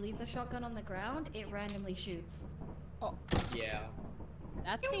and you leave the shotgun on the ground, it randomly shoots. Oh, Yeah.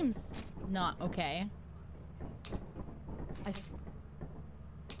 that seems not okay.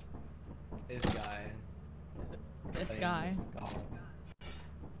 This guy. This Thing. guy. God.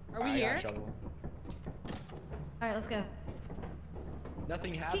 Are we I got a here? shovel. Alright, let's go.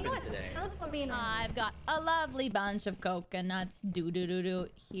 Nothing Do you happened know what? today. Teleport me in. I've got a lovely bunch of coconuts. Do do do do.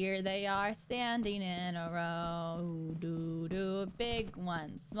 Here they are standing in a row. Do do. Big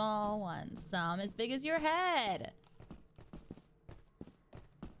ones, small ones, some as big as your head.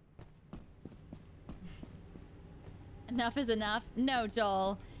 Enough is enough. No,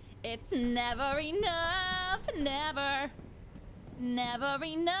 Joel. It's never enough. Never. Never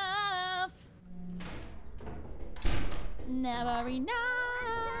enough. Never enough.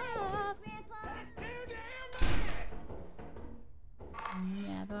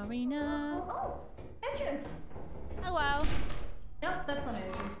 Never enough. Oh, entrance. Hello. Nope, that's not an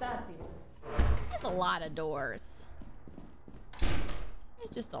entrance. That's the entrance. There's a lot of doors. There's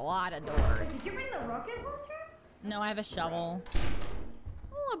just a lot of doors. Wait, did you bring the rocket launcher? No, I have a shovel.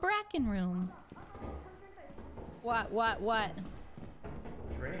 Oh, a bracken room. What?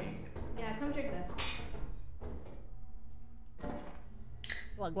 Drink. Yeah, come drink this.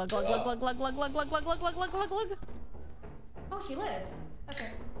 Glug glug glug glug glug glug glug glug glug glug glug glug glug glug glug. Oh, she lived.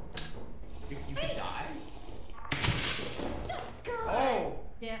 Okay. You could die? God. Oh!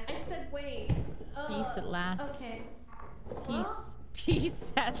 Yeah, I said wait. Peace at last. Okay.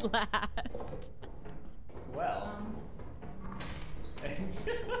 Peace at last. Well.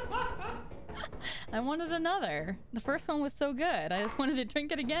 I wanted another. The first one was so good. I just wanted to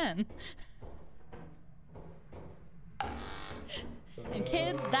drink it again. And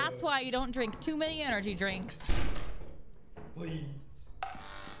kids, that's why you don't drink too many energy drinks. Please.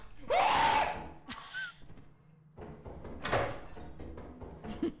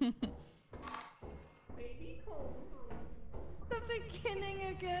 Baby cold. The beginning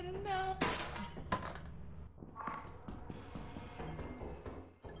again, no.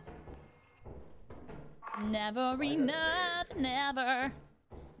 Never enough, never.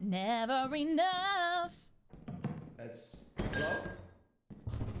 Never enough. That's. Hello?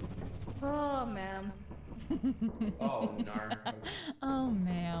 Oh, ma'am. Oh, nar. Oh,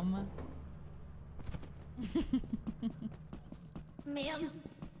 ma'am. Ma'am.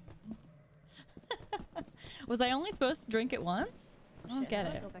 Was I only supposed to drink it once? I don't Shit, get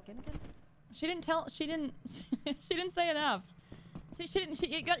how do I it. Go back in again? She didn't say enough.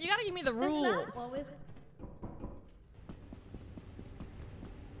 You gotta give me the rules. What was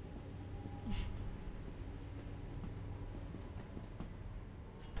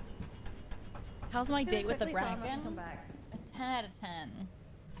How's my date with the quickly so I'm not gonna bracken? come back. A 10 out of 10.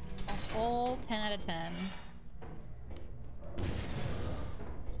 A whole 10 out of 10.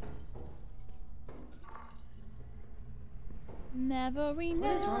 Never enough.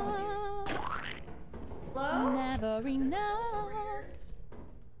 What is wrong with you? Hello? Never enough.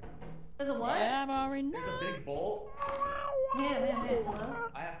 There's a what? Never There's enough. a big bolt. Yeah. Hello?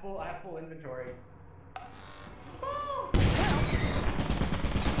 I have full inventory.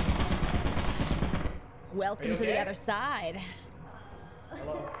 Welcome to the okay? other side.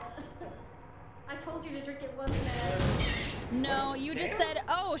 Hello. I told you to drink it once, man. No, you just Damn. said,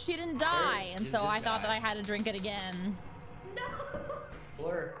 oh, she didn't die. And She so just I thought that died. I had to drink it again. No.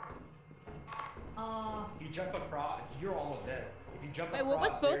 Blur. Oh. If you jump across, you're almost dead. If you jump Wait, across, what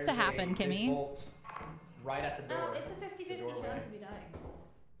was supposed to there's happen, a big Kimmy? bolt right at the door. It's a 50-50 doorway. chance of me dying.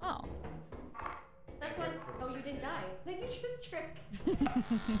 Oh. That's why. Oh, you didn't die. Then you just trick.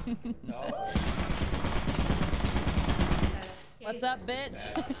 No. What's up,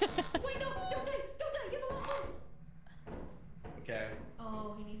 bitch? Wait, no, don't die, don't die. You're the last one. Okay.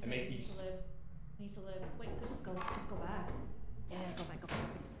 Oh, he needs I to, make he needs these- to live. He needs to live. Wait, just go back. Yeah, go back, go back.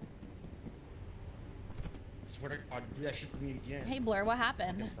 Swear to God, do that shit to me again. Hey, Blur, what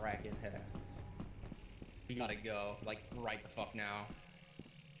happened? Bracken head. We gotta go, like, right the fuck now.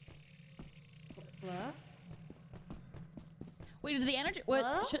 What? Wait, did the energy...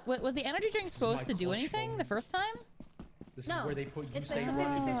 Hello? Was the energy drink supposed my to do clutch anything phone. the first time? This No, is where they put you it's a say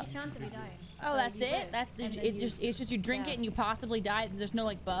 50-50 chance of me dying. Oh, So that's you it? live, That's and then it's just you drink yeah. it and you possibly die. There's no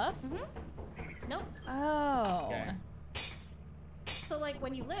like buff? Nope. Oh. Okay. So like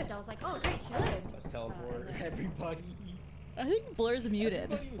when you lived, I was like, oh great, she lived. Let's teleport yeah. everybody. I think Blur's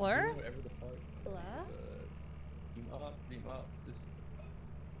muted. Everybody was Blur? doing whatever the fuck. Blur? Beam up. This.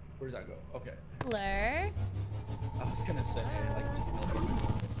 Where does that go? Okay. Blur? I was gonna say, like, just teleport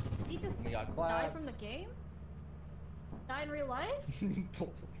myself. He just We got died claps. from the game? Die in real life?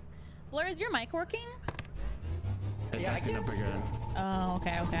 Blur, is your mic working? It's Yeah, I acting can. up again. Oh,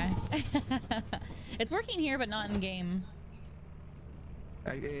 okay. It's working here, but not in game.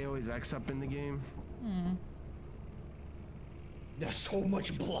 It always acts up in the game. Hmm. There's so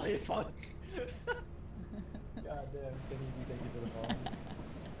much blood. Fuck. God damn, Kenny, we thank you for the follow.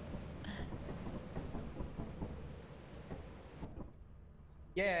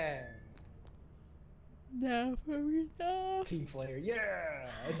 Yeah. No, for enough. Team Slayer. Yeah.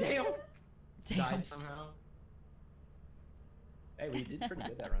 Damn. Died somehow. Hey, we did pretty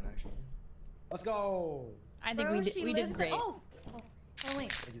good that run actually. Let's go. I think Bro, we she did lives- great. Oh wait,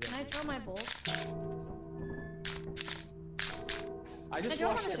 can I throw my bolt? I just I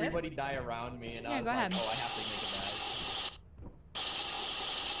drove watched on a ship. everybody die around me, and Yeah, I was go like, ahead. oh, I have to make it bad.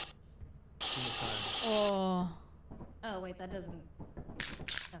 Oh. Oh wait, that doesn't.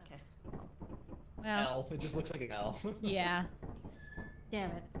 Okay. Well, L. It just looks like an L. yeah.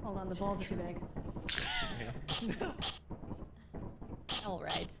 Damn it. Hold on, the balls are too big. All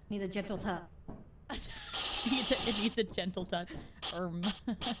right. Need a gentle tap. It needs a gentle touch.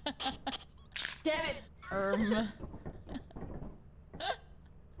 Damn it!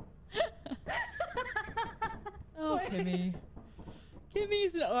 Oh, Kimmy.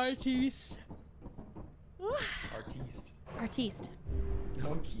 Kimmy's an artiste. Artiste. Artiste.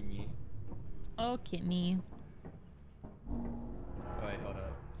 No, Kimi. Oh, Kimmy. Oh, wait, hold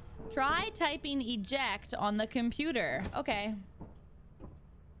up. Try typing eject on the computer. Okay.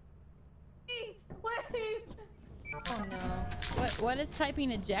 Wait! Oh no. What does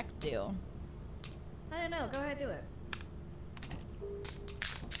typing eject do? I don't know. Go ahead, do it.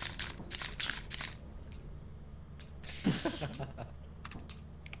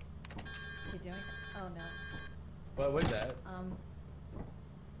 You doing? Oh no. What was that?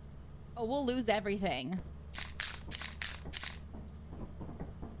 Oh, we'll lose everything.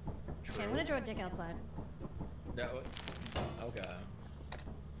 Okay, I'm gonna draw a dick outside. That was... Okay.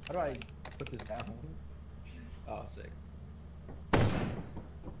 How do I put this down? Oh, sick.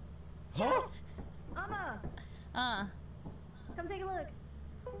 Huh? Ama! Come take a look.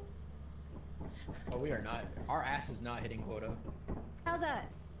 Oh, we are not. Our ass is not hitting quota. How's that?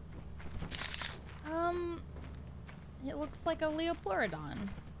 It looks like a Leopleurodon.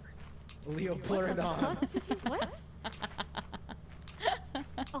 Leopleurodon. What? Did you what?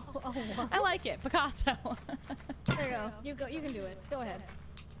 Oh, what? I like it, Picasso. There you go. You go. You can do it. Go ahead.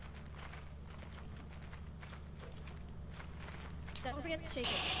 Don't forget to shake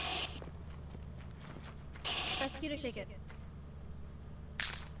it. Press Q to shake it.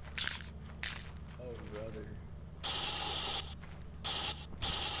 Oh, brother.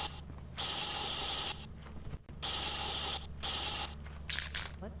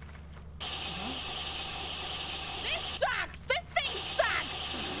 What? This sucks! This thing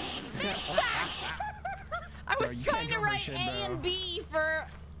sucks! This sucks! I Bro, was you trying can't to draw my write shit, A and bro. B for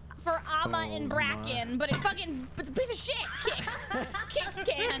Ama Oh in my. Bracken, but it's a piece of shit. Kicks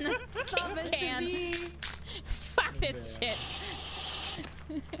can. Kicks can. Fuck this shit.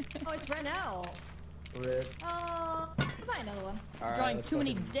 Oh, it's red now. Rip. Oh, buy another one. Alright, Drawing let's too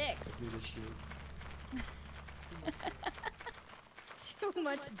many fucking- dicks. Let's do this shit. Too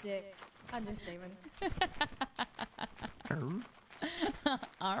much dick. Understatement.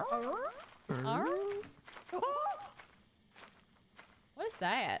 What is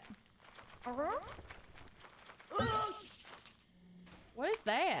that? What is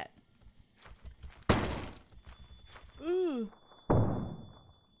that? Ooh.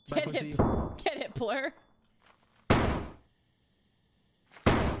 Get it, Blur.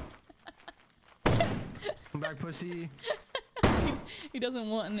 Back pussy. He doesn't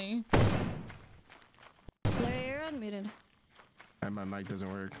want any. Blair, you're unmuted. And my mic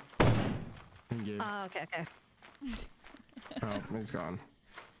doesn't work. Oh, okay. Oh, it's gone.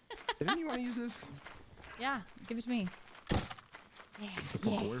 Didn't you want to use this? Yeah, give it to me. Yeah. The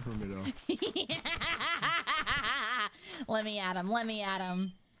fuck away from me though. Let me at him. Let me at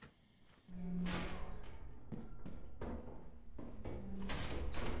him.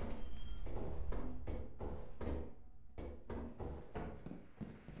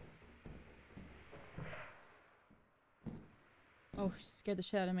 Oh, she scared the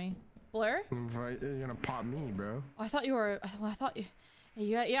shit out of me. Blur? You're gonna pop me, bro. Oh, I thought you were. I thought you.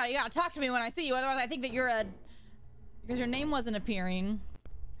 You gotta talk to me when I see you. Otherwise, I think that you're a. Because your name wasn't appearing.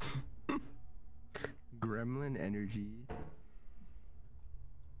 Gremlin energy.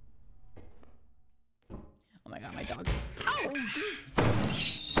 Oh my god, my dog. Oh!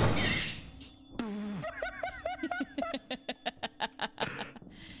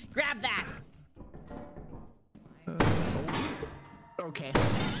 Grab that. Okay.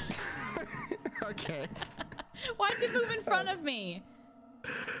 Okay. Why'd you move in front of me?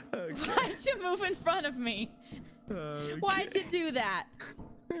 Okay. Why'd you move in front of me? Okay. Why'd you do that?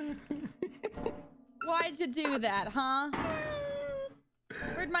 Why'd you do that, huh?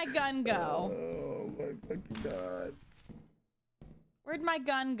 Where'd my gun go? Oh my fucking god. Where'd my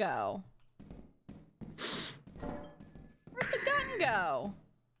gun go? Where'd the gun go?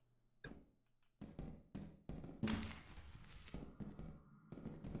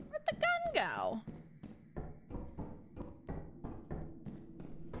 Where'd the gun go?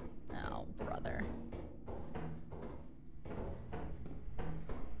 Oh, brother.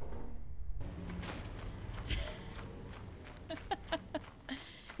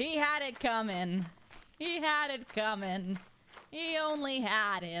 He had it coming. He had it coming. He only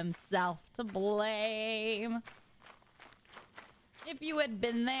had himself to blame. If you had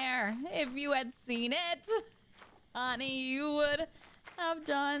been there, if you had seen it, honey, you would have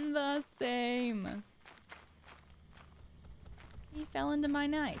done the same. He fell into my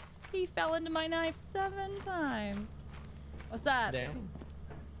knife. He fell into my knife 7 times. What's up? Damn.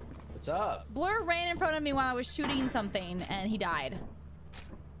 What's up? Blur ran in front of me while I was shooting something and he died.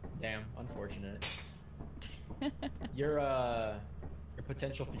 Damn, unfortunate. Your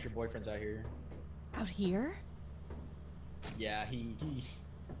potential future boyfriend's out here. Out here? Yeah, he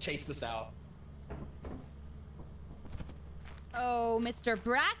chased us out. Oh, Mr.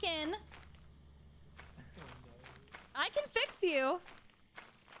 Bracken. I can fix you.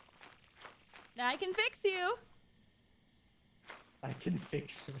 I can fix you. I can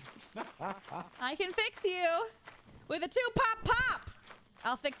fix it. I can fix you. With a 2-pop pop.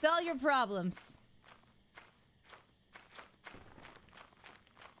 I'll fix all your problems.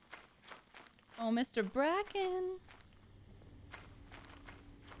 Oh, Mr. Bracken.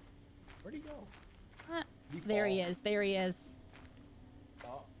 Where'd he go? There he is. There he is.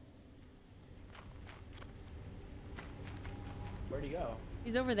 Oh. Where'd he go?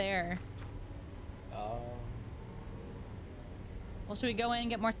 He's over there. Oh. Well, should we go in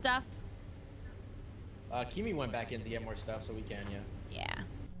and get more stuff? Kimi went back in to get more stuff, so we can, yeah. Yeah.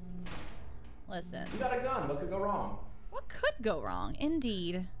 Listen. You got a gun. What could go wrong? What could go wrong?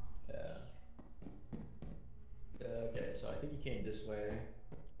 Indeed. Yeah. Okay, so I think he came this way.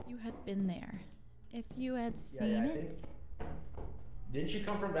 You had been there. If you had seen Yeah, it. Didn't you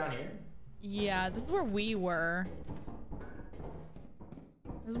come from down here? Yeah, this is where we were.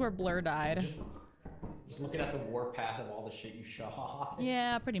 This is where Blur died. Just looking at the warpath of all the shit you shot.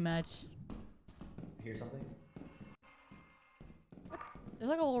 Yeah, pretty much. Hear something? There's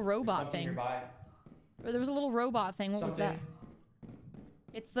like a little robot thing. Nearby. Or there was a little robot thing. What was that?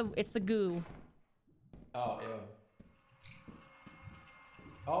 It's the goo. Oh, ew.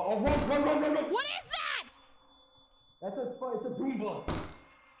 Oh, run! What is that? It's a Roomba.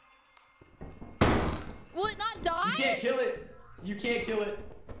 Will it not die? You can't kill it. You can't kill it.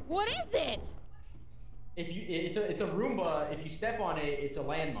 What is it? It's a Roomba. If you step on it, it's a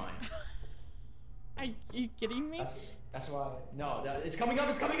landmine. Are you kidding me? That's why. No, it's coming up.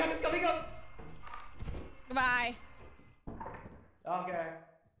 It's coming up. It's coming up. Goodbye. Okay.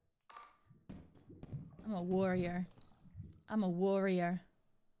 I'm a warrior. I'm a warrior.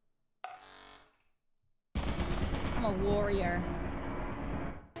 I'm a warrior.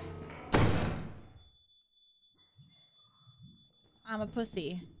 I'm a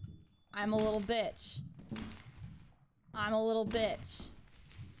pussy. I'm a little bitch. I'm a little bitch.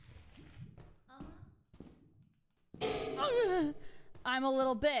 I'm a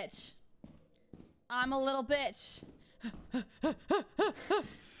little bitch. I'm a little bitch.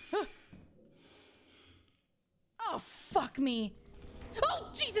 Oh, fuck me. Oh,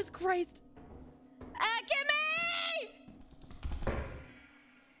 Jesus Christ. Kimmy!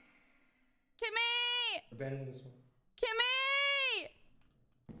 Kimmy! Abandon this one. Kimmy!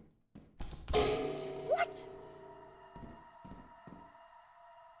 What?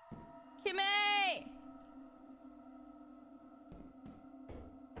 Kimmy!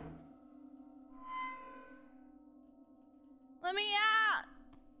 Let me out!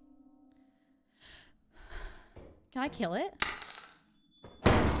 Can I kill it?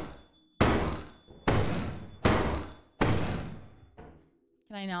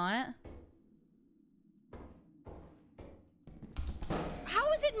 Can I not?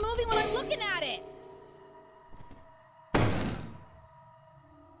 How is it moving when I'm looking at it?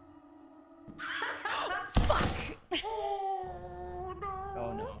 Fuck!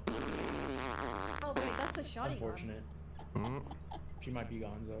 Oh no. Oh wait, that's a shoddy gun. Unfortunate. She might be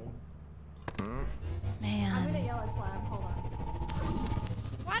gonzo. Man. I'm gonna yell at Slam. Hold on.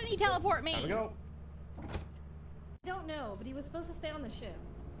 Why didn't he teleport me? Time to go. I don't know, but he was supposed to stay on the ship.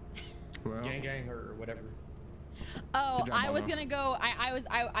 Well, Gang or whatever. Oh, Good job, I was Mama. gonna go.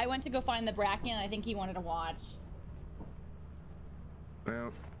 I went to go find the Bracken. I think he wanted to watch.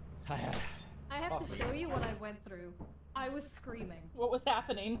 well, I have Oh, to show you what I went through. I was screaming. What was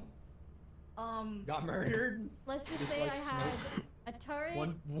happening? Got murdered. Let's just Just say like I had a turret,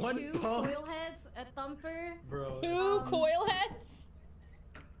 One 2 pump. coil heads, a thumper. Bro. 2 coil heads?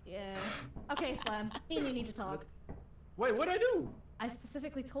 Yeah. Okay, Slam. Me and you need to talk. Wait, what'd I do? I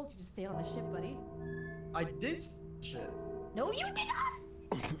specifically told you to stay on the ship, buddy. I did shit. No, you did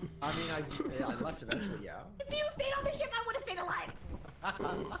not! I mean, I left eventually, yeah. If you stayed on the ship, I would have stayed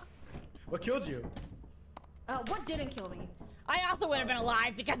alive! What killed you? What didn't kill me? I also would have been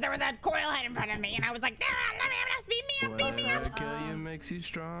alive because there was a coil head in front of me, and I was like, "Ah, let me beat me up, beat me up." whatever kill you makes you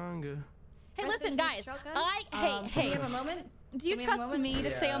stronger. Hey, Rest listen, in guys. peace, shotgun. Hey, Can we have a moment? Do you Can we have a trust moment? me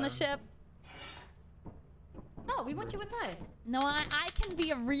to stay on the Yeah. ship? No, we want you inside. No, I can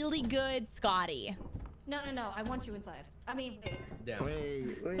be a really good Scotty. No, I want you inside. I mean, wait. Damn.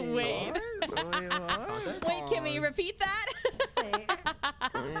 Wait. Wait. Wait, what? Wait, can we repeat that? Wait.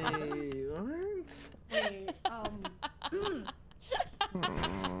 Wait, what? Wait. Oh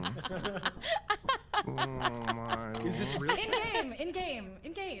my Is this lord. real? In game.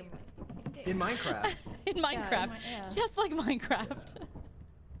 In Minecraft. In Minecraft. yeah. Just like Minecraft.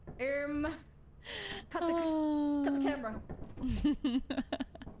 Cut the camera.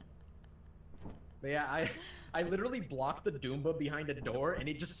 But yeah, I literally blocked the Doomba behind a door, and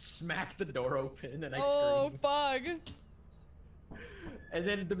it just smacked the door open, and I Oh, screamed. fuck. And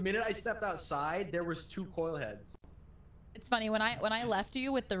then the minute I stepped outside, there was 2 coil heads. It's funny, when I left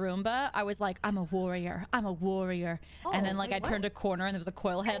you with the Roomba, I was like, I'm a warrior. I'm a warrior. And then, Oh, like, wait, I turned what? a corner, and there was a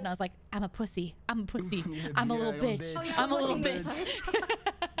coil head, and I was like, I'm a pussy. I'm a pussy. I'm a little Yeah, bitch. Oh, yeah, I'm a I'm little looking bitch.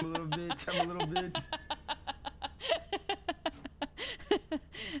 I'm a little bitch. I'm a little bitch.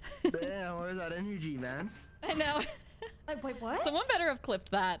 Damn, where's that energy, man? I know. Wait, what? Someone better have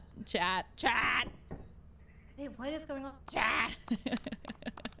clipped that. Chat. Hey, what is going on? Chat.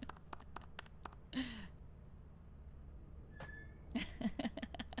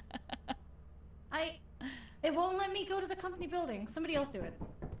 It won't let me go to the company building. Somebody else do it.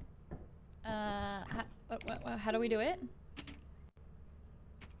 How do we do it?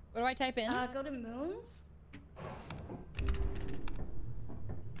 What do I type in? Go to moons.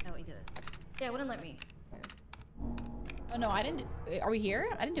 No, he did it. Yeah, it wouldn't let me. Oh no, I didn't. Are we here?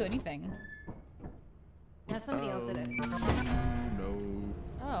 I didn't do anything. Yeah, somebody else did it. No.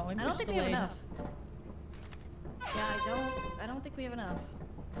 Oh, I don't think we have enough. Yeah, I don't think we have enough.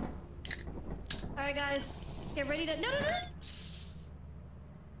 Alright guys, get ready to- No!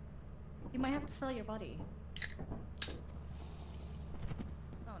 You might have to sell your body.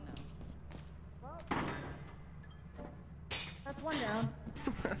 Oh no. That's one down.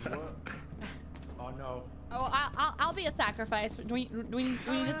 What? Oh no. Oh, I'll be a sacrifice. Do we need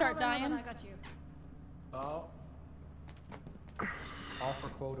to start Hold on, dying? I got you. Oh. All for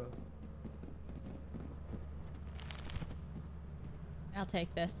quota. I'll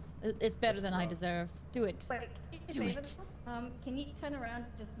take this. It's better than I deserve. Do it. Wait, Do it. can you turn around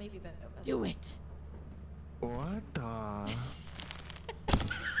just maybe a bit? Do it. What the?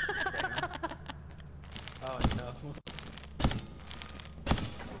 Oh no.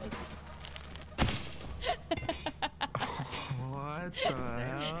 What the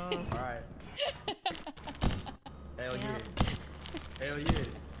hell? Alright. Hell yeah. Hell yeah.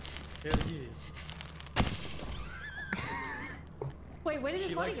 Hell yeah. Wait, where did his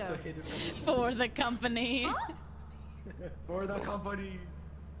She body likes go? to hit his For the company. For the company.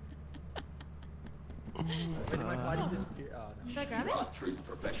 Where did my body disappear? Oh no. Did I grab it? Not trained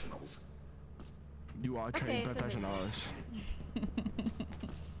professionals. You are trained Okay, it's in this- professionals.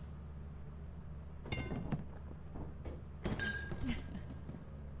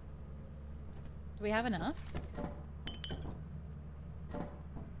 Do we have enough? I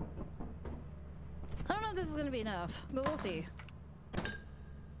don't know if this is gonna be enough, but we'll see.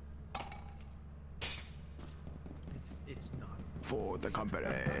 It's not. For the company.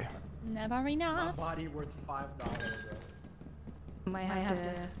 Never My enough. body worth $5, bro. Might have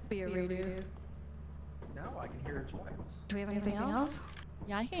to be a redo. Now I can hear her twice. Do we have anything else?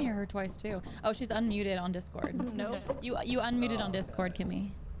 Yeah, I can hear her twice too. Oh, she's unmuted on Discord. Nope. You unmuted on Discord,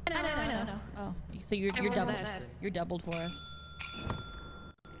 Kimmy. I know. Oh, so you're Everyone's doubled. dead. You're doubled for us.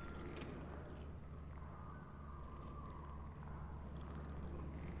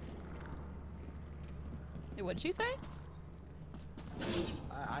 What'd she say?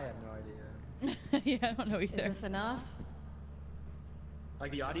 I have no idea. Yeah, I don't know either. Is this enough?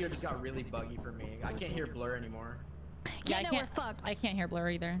 Like the audio just got really buggy for me. I can't hear Blur anymore. Yeah, I no, can't. we're fucked. I can't hear Blur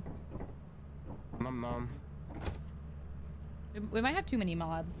either. Mom. We might have too many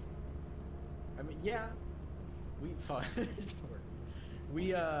mods. I mean, yeah. We fuck.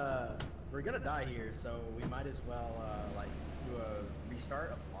 We're gonna die here, so we might as well like do a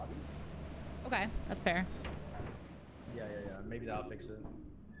restart of the lobby. Okay, that's fair. Yeah. Maybe that'll fix it.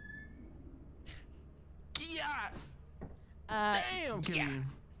 Yeah. Damn. Kimmy.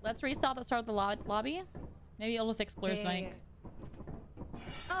 Let's restart the start of the lobby. Maybe it'll fix Blur's Yeah. mic.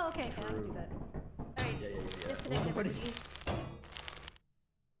 Oh, okay. I can do that. Alright. Yeah. Disconnect everybody.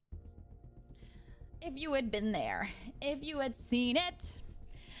 If you had been there, if you had seen it,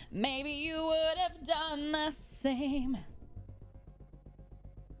 maybe you would have done the same.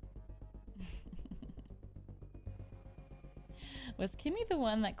 Was Kimmy the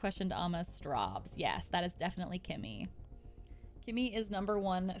one that questioned Ama's strobs? Yes, that is definitely Kimmy. Kimmy is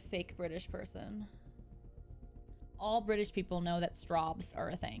 #1 fake British person. All British people know that strobs are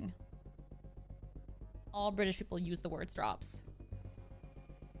a thing. All British people use the word strobs.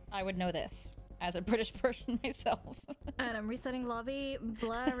 I would know this as a British person myself. Alright, I'm resetting lobby.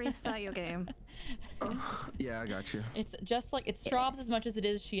 Blah, restart your game. Yeah, I got you. It's just like, it's strobs as much as it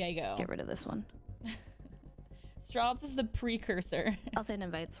is Chiego. Get rid of this one. Strobs is the precursor. I'll send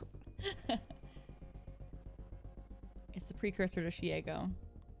invites. It's the precursor to Chiego.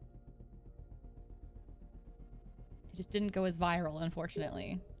 It just didn't go as viral,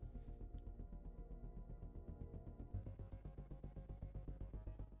 unfortunately.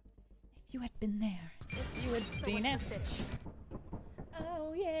 If you had been there, if you had seen it.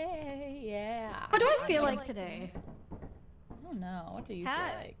 Oh yeah. What do I feel like today? I don't know. What do you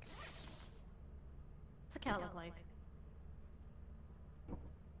Cat. feel like? What's a cat look like?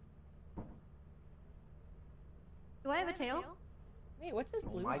 Do I have a tail? Wait, what's this Oh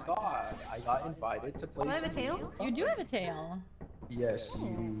blue my one? god, I got invited to play. Do I have a some tail? Monarch. You do have a tail. Yes, you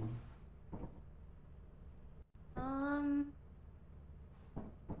do.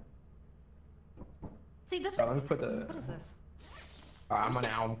 See, this So one. let me put the. What is this?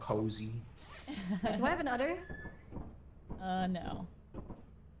 I'm cozy. Do I have an udder? No.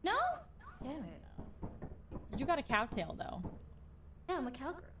 No? Damn it. You got a cow tail though. Yeah, I'm a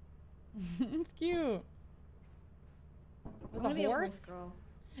cowgirl. It's cute. Was I wanna a be horse? girl.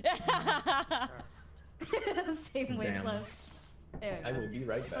 Same wavelength. There we I go. will be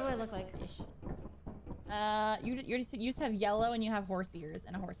right What do I back. look like? You used to have yellow and you have horse ears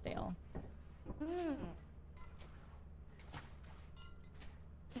and a horse tail.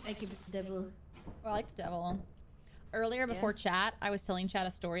 I keep the devil. Well, I like the devil. Earlier before chat, I was telling chat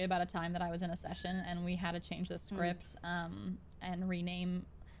a story about a time that I was in a session and we had to change the script and rename.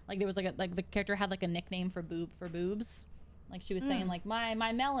 Like there was like the character had like a nickname for boobs. Like she was saying like my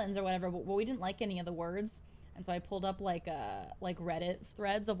melons or whatever, but we didn't like any of the words. And so I pulled up like Reddit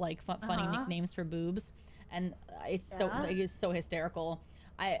threads of like funny nicknames for boobs, and it's so hysterical.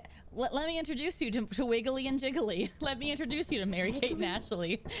 Let me introduce you to Wiggly and Jiggly. Let me introduce you to Mary Kate and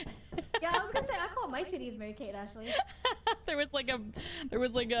Ashley. Yeah, I was gonna say I call my titties Mary Kate and Ashley. there was like a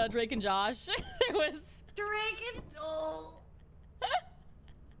Drake and Josh. There was Drake and Joel.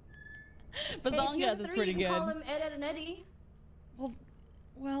 Bazongas is pretty good. Call him Ed, Ed, and Eddie.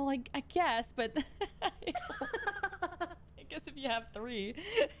 Well, I guess, but I guess if you have 3.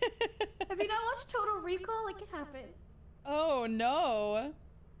 Have you not watched Total Recall? It can happen. Oh no.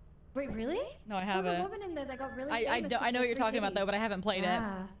 Wait, really? No, I There haven't. was a woman in there that got really I famous. know what you're talking about though, but I haven't played it.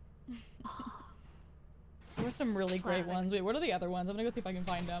 There were some really great ones. Wait, what are the other ones? I'm gonna go see if I can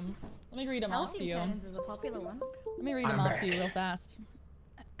find them. Let me read them off to you. Cannons is a popular one. Let me read them off to you real fast.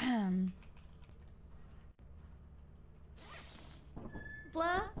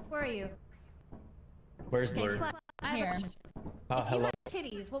 Blur, where are you? Where's Okay, Blur? I have a Here. question. Oh, If you hello. had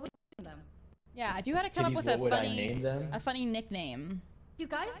titties, what would you name them? Yeah, if you had to come Titties, up with what a would I name them? funny nickname. Do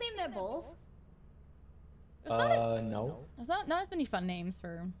guys name their balls? No. There's not as many fun names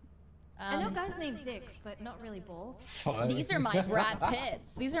for. I know guys name dicks, but not really balls. These are my Brad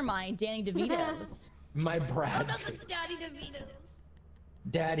Pitts. These are my Danny DeVitos. My Brad. Not the Daddy DeVitos.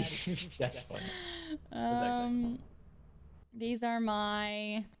 Daddy. That's funny. These are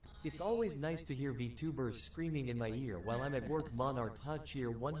my. It's always nice to hear VTubers screaming in my ear while I'm at work. Monarch, hot cheer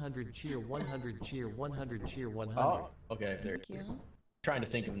 100, cheer 100, cheer 100, cheer 100. Oh, okay. There it Thank is. you. Trying to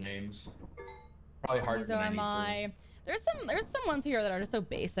think of names. Probably harder These than I are need my. There's some ones here that are just so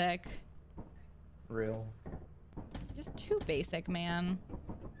basic. to. Real. Just too basic, man.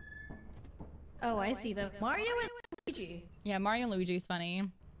 Oh, I see them. Mario and Luigi. Yeah, Mario and Luigi's funny.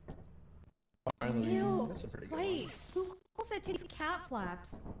 Ew. That's a pretty good Wait, who calls their titties cat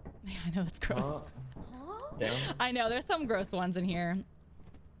flaps? Yeah, I know that's gross. one. Huh? Down. I know there's some gross ones in here.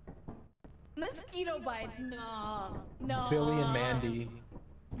 Mosquito bites. No. No. Billy and Mandy.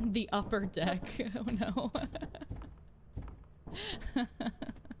 The upper deck. Oh no.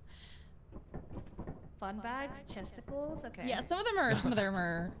 Fun bags, chesticles. Okay. Yeah, some of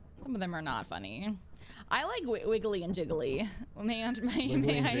them are not funny. I like Wiggly and Jiggly. May I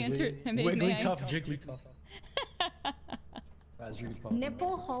enter? Wiggly tough, jiggly tough. That's really fun.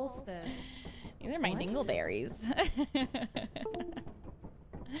 Nipple holsters. These are my What? dingleberries.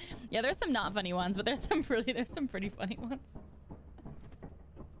 Yeah, there's some not funny ones, but there's some pretty funny ones.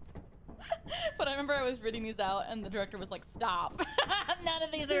 But I remember I was reading these out, and the director was like, "Stop! none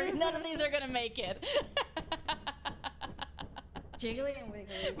of these are gonna make it." Jiggly and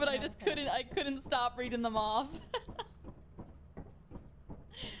wiggly. But I just couldn't stop reading them off.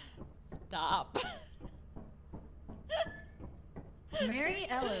 Stop. Mary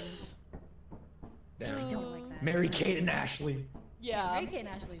Ellen's. Damn. I don't like that. Mary Kate and Ashley. Yeah. Mary Kate and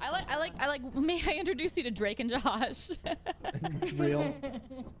Ashley's I like. May I introduce you to Drake and Josh? Real.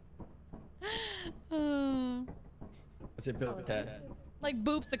 Uh, What's it built with that? like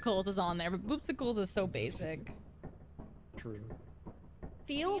Boopsicles is on there, but Boopsicles is so basic. True.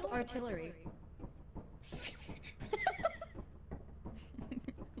 Field artillery.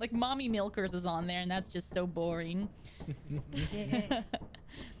 Like Mommy Milkers is on there, and that's just so boring.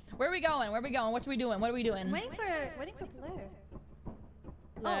 Where are we going? What are we doing? I'm waiting for Blair.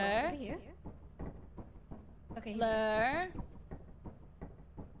 Blur? Oh, over here. Okay. Blur?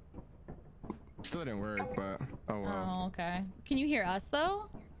 Still didn't work, but oh well. Oh, okay. Can you hear us though?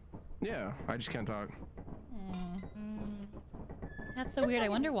 Yeah, I just can't talk. That's so weird. I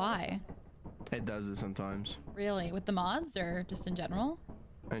wonder why. It does it sometimes. Really? With the mods or just in general?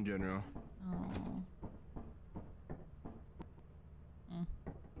 In general. Oh.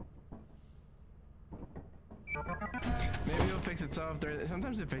 Maybe it'll fix itself during.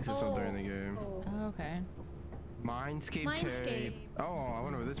 Sometimes it fixes itself during the game. Oh, okay. Mindscape tape. Oh, I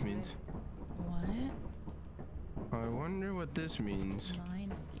wonder what this means. What? I wonder what this means.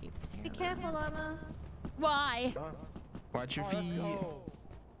 Mindscape Be careful, Llama. Why? Watch your feet.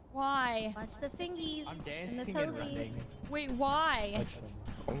 Why? Watch the fingies I'm and the dancing and toesies. running. Wait, why?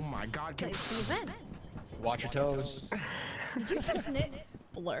 Oh my God! Wait, the event. Watch your toes. Did you just sniff?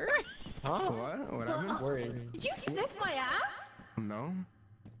 Blur? Huh? What? What happened? Worried. Did you sniff my ass? No.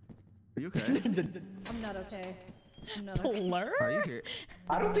 Are you okay? I'm not okay. I'm not okay. Blur? Are you okay?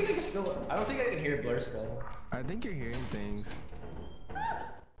 I don't think I can hear Blur still. I think you're hearing things.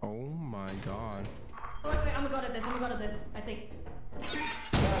 Oh my God. Oh, wait, I'm gonna go to this. I'm gonna go to this. I think.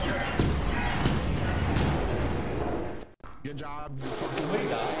 Good job, you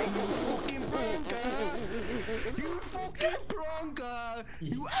fucking You fucking plonker!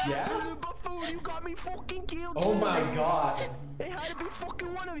 You absolute buffoon! You got me fucking killed! Oh my God! It had to be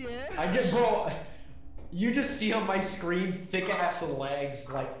fucking one of you! Bro, you just see on my screen thick ass legs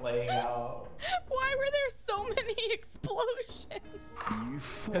like laying out. Why were there so many explosions? You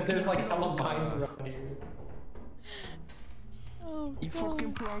Because there's like hella mines around here. Oh, You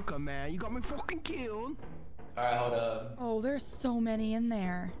fucking plonker, man! You got me fucking killed! Alright, hold up. Oh, there's so many in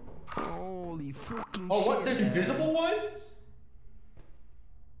there. Holy fucking Oh, shit. what? There's man. invisible ones?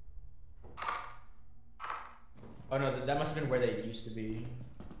 Oh no, that must have been where they used to be.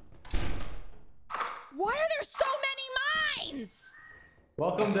 Why are there so many mines?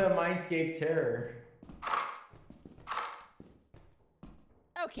 Welcome to Mindscape Terror.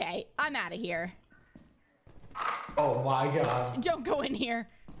 Okay, I'm out of here. Oh my god. Don't go in here.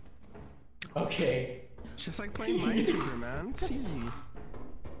 Okay. It's just like playing Minesweeper, man. It's easy.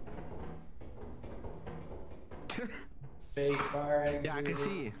 Fake fire. Yeah, I can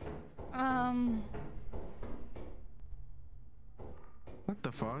see. What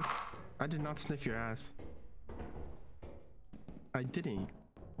the fuck? I did not sniff your ass. I didn't.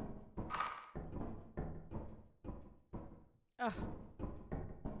 Ugh.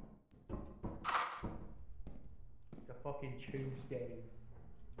 The fucking Tuesday.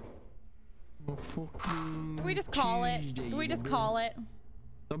 Oh, fucking Do we just call it? Tuesday, Do we just baby. call it?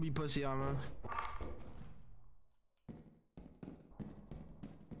 Don't be pussy, Ama.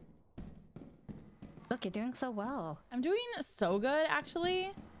 Look, you're doing so well. I'm doing so good,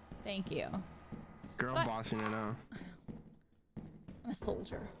 actually. Thank you. Girl What? bossing it now. I'm a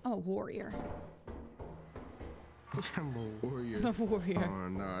soldier. I'm a warrior. I'm a warrior. I'm a warrior. Oh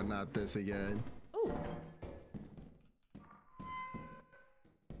no, not this again. Ooh.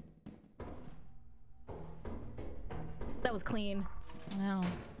 That was clean. Wow.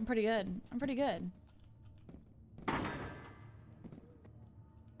 I'm pretty good. I'm pretty good.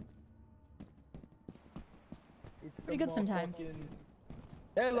 Pretty good sometimes.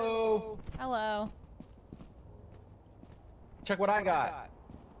 Hello. Hello. Check what I got.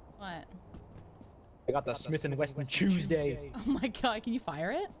 What? I got the Smith & Wesson Tuesday. Oh my god, can you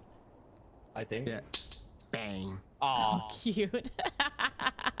fire it? I think. Yeah. Bang. Aw. Cute. Bruh.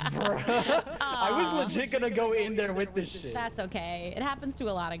 I Aw. was legit gonna go in there with this shit. That's okay. It happens to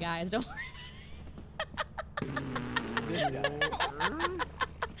a lot of guys. Don't worry.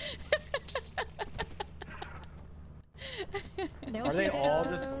 No, Are they you all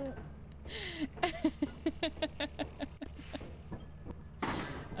don't.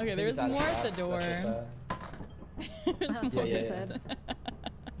 Okay, there's more at the door. That's what he said.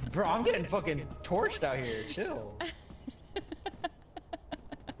 Bro, I'm getting fucking torched out here. Chill.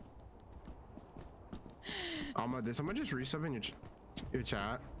 Alma, did someone just resub in your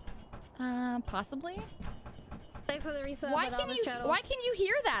chat? Possibly. Thanks for the reset. Why can you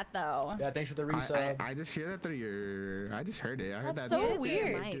hear that though? Yeah, thanks for the resub. I just hear that through your. I just heard it. I heard That's that. so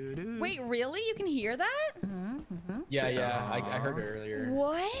weird. Wait, really? You can hear that? Yeah, I heard it earlier.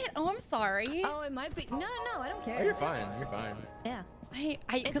 What? Oh, I'm sorry. Oh, it might be. No, I don't care. Oh, you're fine. You're fine. Yeah.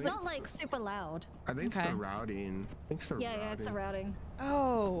 It's not like super loud. I think it's Okay. the routing. I think it's the routing. Yeah, it's the routing.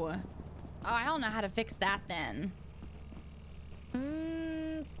 Oh. I don't know how to fix that then.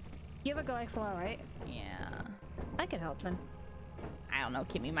 You have a Go XLR, right? Yeah. I could help then. I don't know,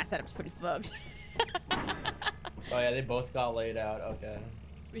 Kimmy. My setup's pretty fucked. Oh yeah, they both got laid out. Okay.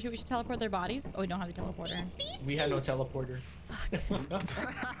 We should teleport their bodies. Oh, we don't have the teleporter. We have no teleporter.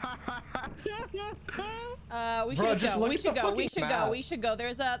 We Bro, should just go. look We at should the go. We fucking should go. map. We should go.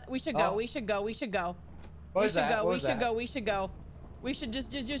 There's a. We should Oh. go. We should go. We should go. What We was should that? go. What We was should that? go. We should go. We should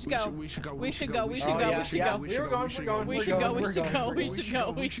just go. We should go. We should go. We We should should go. go. We should yeah, go. we were going. We should go. We should go. We should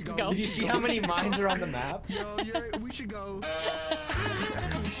go. We should go. Did you see how many mines are on the map? Yo, we should go.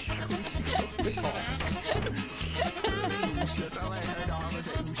 That's all I heard. Alma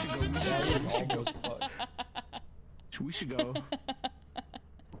say we should go. We should go. We should go.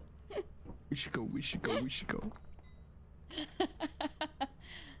 We should go. We should go. We should go. We should go.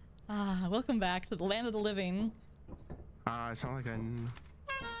 Welcome back to the land of the living. It's not like I.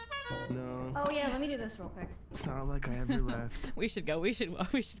 No. Oh yeah, let me do this real quick. It's not like I ever left. We should go. We should go.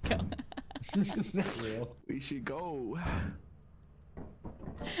 Real. We should go.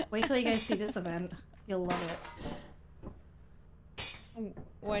 Wait till you guys see this event. You'll love it.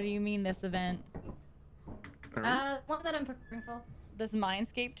 What do you mean this event? One that I'm preparing for. This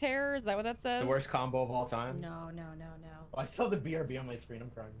Mindscape terror? Is that what that says? The worst combo of all time. No. Oh, I still have the BRB on my screen. I'm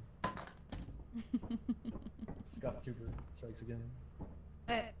crying. Vtuber strikes again.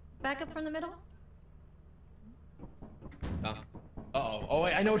 Back up from the middle. Oh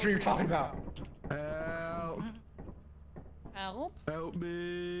wait, I know what you're talking about. Help! Help? Help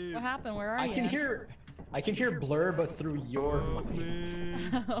me! What happened? Where are you? I can hear blur, but through your mic.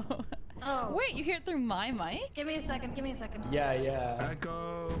 Oh. Wait, you hear it through my mic? Give me a second. Yeah.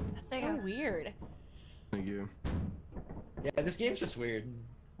 Echo! That's There you so go. weird. Thank you. Yeah, this game's just weird.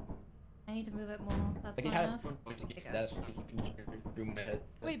 I need to move it more. That's Like it not has enough. that's what you can hear through my head.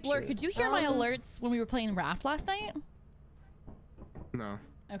 Wait, Blur, could you hear my alerts when we were playing Raft last night? No.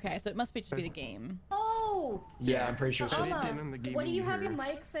 Okay, so it must be just be the game. Oh! Yeah, I'm pretty sure. There's So. anything in the game What do you have here. your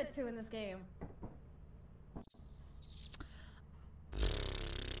mic set to in this game?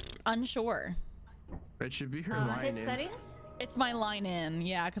 Unsure. It should be her line Hit in. settings? It's my line in,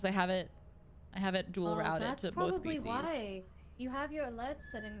 yeah, because I have it dual routed that's to both probably PCs. why. You have your LED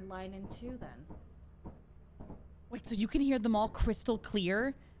setting line in too then. Wait, so you can hear them all crystal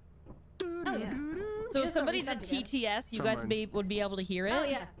clear? Oh yeah. So You if just somebody don't did reset again. TTS, you guys would be able to hear it? Oh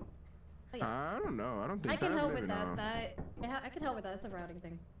yeah. Oh, yeah. I don't know. I don't think I can that help would with know. that. I can help with that. It's a routing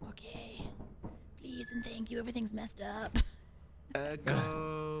thing. Okay. Please and thank you. Everything's messed up.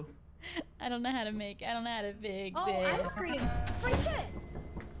 Echo. I don't know how to fix Oh, it. ice cream! Free shit!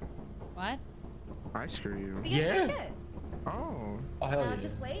 What? Ice cream. We get Yeah. free shit. Oh. Oh hell yeah.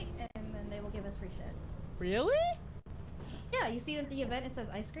 Just wait, and then they will give us free shit. Really? Yeah, you see at the event it says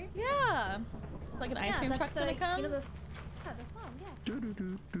ice cream? Yeah. It's like an ice cream that's truck's gonna the, come. You know yeah, the phone, yeah.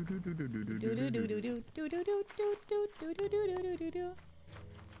 Do-do-do-do-do-do-do-do-do-do-do-do-do-do-do-do-do-do.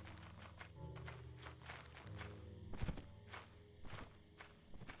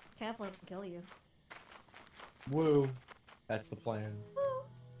 Careful, it can kill you. Woo. That's the plan.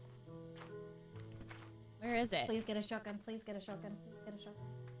 Where is it? Please get a shotgun. Please get a shotgun. Please get a shotgun.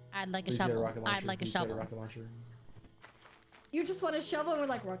 I'd like a Please get shovel. rocket launcher. I'd like a Please get shovel. rocket launcher. You just want a shovel and we're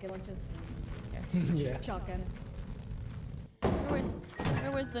like rocket launches. Yeah. Shotgun.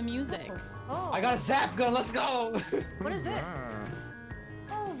 Where was the music? Oh. I got a zap gun. Let's go. What is it? Ah.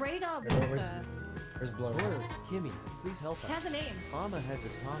 Oh, radar Where's- booster. Where's Blow? Blur, Kimmy, please help It has us. a name. Ama has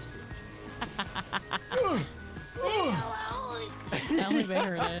us hostage. I only they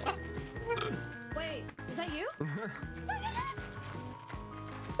heard it. Wait, is that you?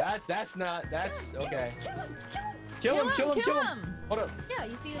 That's not. That's okay. Kill him! Kill him! Kill him! Hold up. Yeah,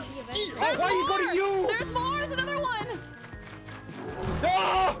 you see the event. Oh, why you go to you? There's more! There's another one!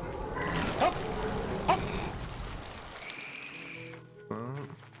 No! Up! Up!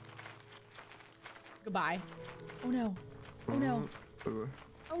 Goodbye. Oh no. Oh no. Oh no.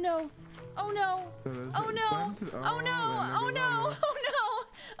 Oh no. Oh no. Oh no. Oh no. Oh no. Oh no.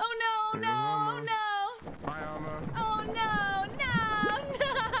 Oh no. No. Oh no. Hi, Alma. Oh no. No.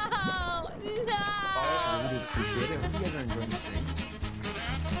 No. I really appreciate it. I hope you guys are enjoying the stream.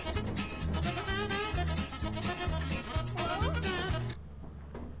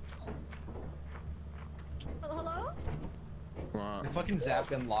 Hello? Wow. The fucking zap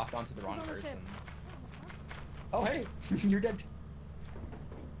gun locked onto the wrong Who's on the person. ship? Oh hey, you're dead.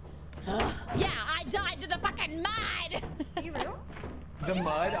 Yeah, I died to the fucking mud. You real? The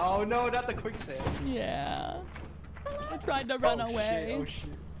mud? Oh no, not the quicksand. Yeah. I tried to run away. Oh shit.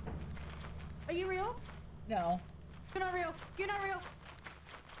 Are you real? No. You're not real. You're not real.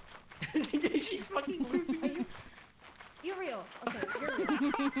 She's fucking losing it. You're real. Okay, you're real.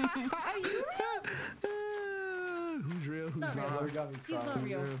 Are you real? Who's real? Who's Not real. not? He's not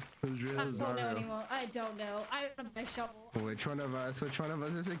real. Who's real? I Who's don't not know real? anymore. I don't know. I don't have my shovel. Which one of us? Which one of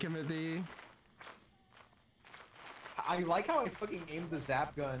us is it, Timothy? I like how I fucking aimed the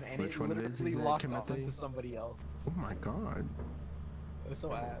zap gun and Which it one is literally it, locked off Timothy? into somebody else. Oh my god. It was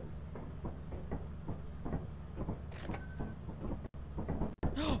so ass.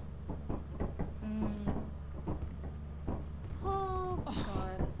 Oh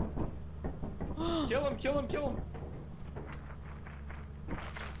god. Kill him! Kill him! Kill him!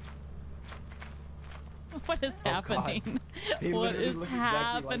 What is happening? They What literally is look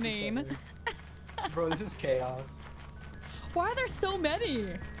exactly like each happening? other. Bro, this is chaos. Why are there so many?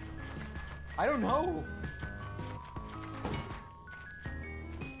 I don't know.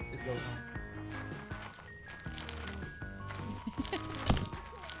 Let's go.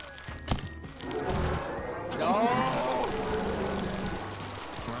 No!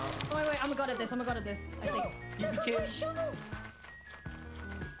 Oh, wait, I'm a god at this. I'm a god at this. I think. He became. Shovel!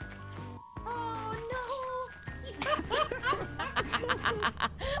 Oh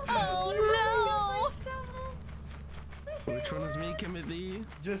Oh no! Which one is me, Timothy?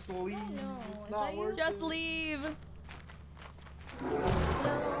 Just leave. no. It's Is not that you? working. Just leave. I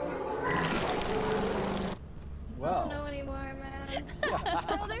Well. don't know anymore, man.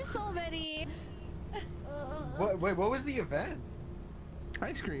 Oh, there's so many. Wait, what was the event?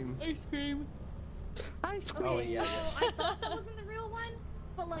 Ice cream. Ice cream. Ice cream. Oh yeah. So I thought that wasn't the real one,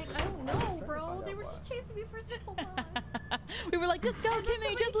 but like I don't know, bro. They were just chasing me for so long. We were like, just go, And then Kimmy,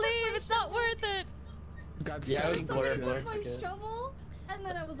 somebody just took leave. my It's not shovel. worth it. Got Yeah, it was stabbed. Blur, Somebody Blur. took my It's okay. shovel, and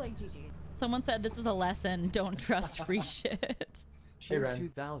then I was like, GG. Someone said this is a lesson. Don't trust free shit. Hey, Cheer Ren.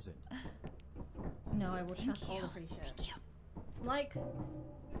 2000. No, I will trust all you. the free shit. Thank you. Like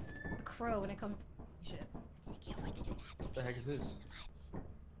a crow when it comes to shit. Thank you for the 2000. What the heck is this? So much.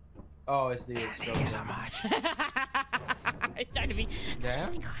 Oh, it's the Thank you so much. I was trying to be Yeah?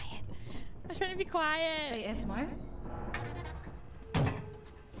 quiet. I was trying to be quiet. Wait, ASMR?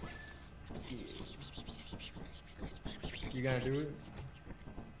 You gonna do it?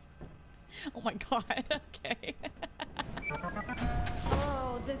 Oh my god. Okay.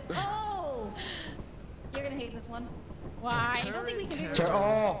 Oh, this. Oh! You're gonna hate this one. Why? I don't think we can do this Turn- one.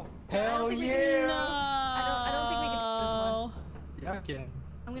 Oh, hell yeah! No. I don't think we can do this one. Yeah, I can.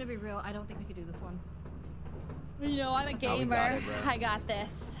 I'm gonna be real. I don't think we could do this one. You know, I'm a we gamer. got it, bro. I got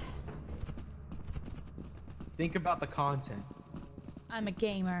this. Think about the content. I'm a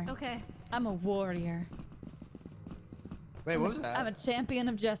gamer. Okay. I'm a warrior. Wait, what was that? I'm a champion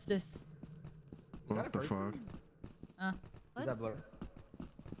of justice. Is that a What the person? fuck? Is that Blur?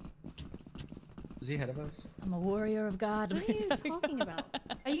 Is he ahead of us? I'm a warrior of God. What are you talking about?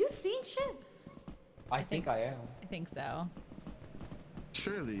 Are you seeing shit? I think I am. I think so.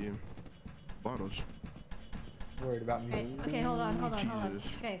 Surely. Bottles. Worried about me? Okay, okay, hold on.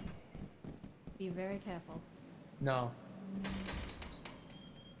 Jesus. Okay. Be very careful. No.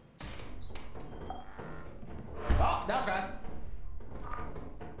 Oh, that was fast.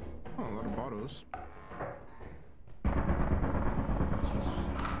 Oh, a lot of bottles.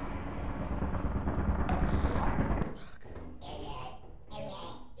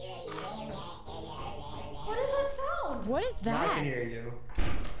 What is that sound? What is Now I that? can hear you.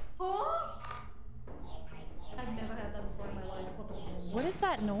 Huh? I've never had that before in my life. What the? What is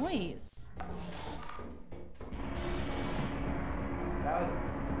that noise?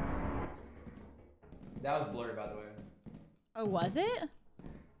 That was blurry, by the way. Oh, was it?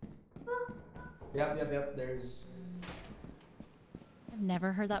 Yep. There's. I've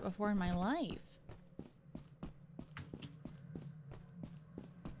never heard that before in my life.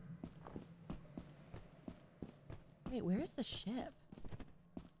 Wait, where's the ship?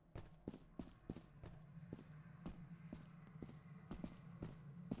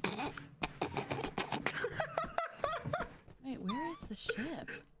 Wait, where is the ship?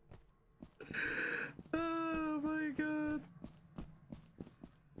 Oh my god.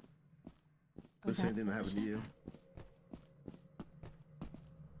 Oh, The same that's thing that happened to ship? you.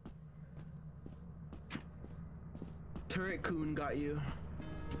 Turret Coon got you.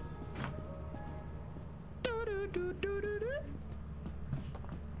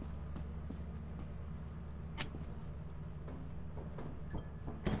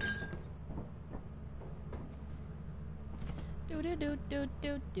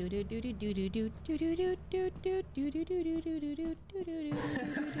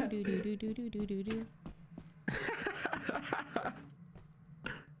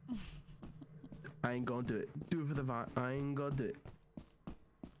 I ain't gonna do it. Do it for the vibe. I ain't gonna do it.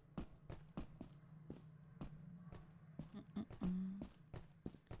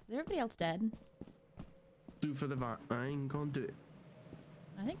 Is everybody else dead? Do it for the vibe. I ain't gonna do it.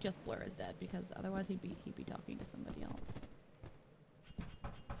 I think just Blur is dead because otherwise he'd be talking to somebody else.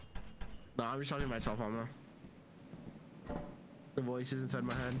 No, I'm just talking to myself, Alma. The voice is inside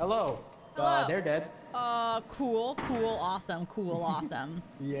my head. Hello. Hello. They're dead. Cool, awesome, awesome.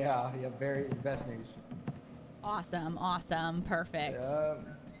 Yeah, very best news. Awesome, perfect. Yeah.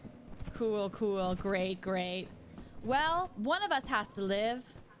 Cool, great. Well, one of us has to live.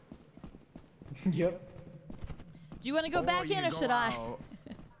 Yep. Do you want to go back you in or go should I? out.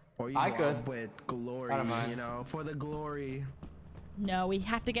 Or you I go could. out with glory, I don't mind. you know, for the glory. No, we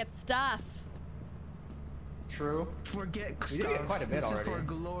have to get stuff. True. Forget We did stuff. get quite a bit this already. is for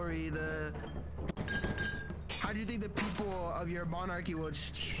glory. How do you think the people of your monarchy would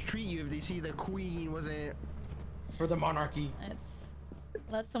treat you if they see the queen wasn't? For the monarchy.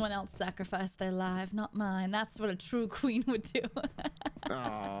 Let someone else sacrifice their life, not mine. That's what a true queen would do.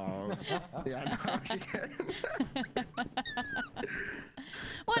 Oh, yeah, no, she did.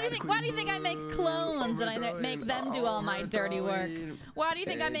 Why do you think I make clones and I make them do all my dirty work? Why do you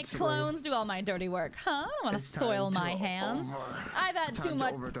think I make clones do all my dirty work? Huh? I don't want to soil my hands. I've had too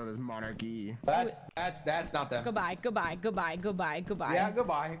much. Overthrow this monarchy. That's not them. Goodbye. Yeah, goodbye.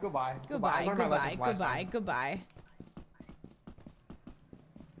 I learned my lesson last time.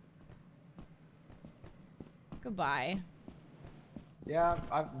 Goodbye. Yeah,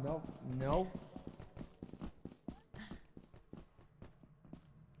 no.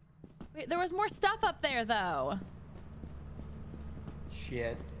 Wait, there was more stuff up there though.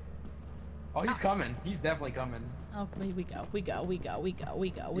 Shit. Oh, he's coming. He's definitely coming. Oh, we go.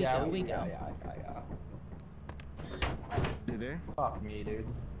 Yeah. You there? Fuck me, dude.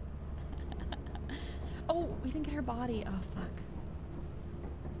 Oh, we didn't get her body. Oh, fuck.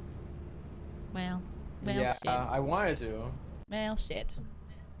 Well, Yeah, shit. I wanted to. Well, shit.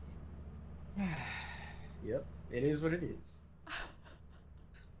 Yep, it is what it is.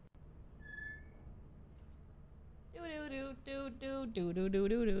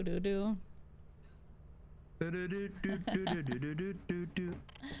 Do.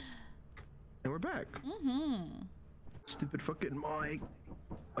 And we're back. Mm-hmm. Stupid fucking mic.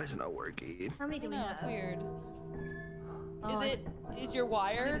 Why is it not working? How many do we No, have? it's weird. Oh, Is your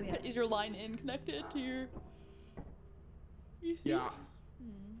wire, Yeah. is your line in connected to your PC? Yeah.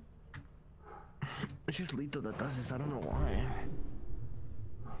 It's just lethal that does this. I don't know why.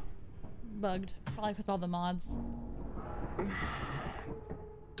 Bugged. Probably because of all the mods.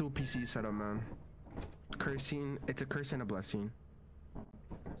 Dual PC setup, man. Cursing. It's a curse and a blessing.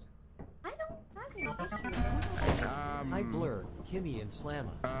 I don't have an issue. Hi Blur, Kimmy, and Slamma.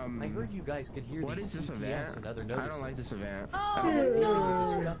 I heard you guys could hear What these is this CTS event? and other I notices. don't like this event. Oh The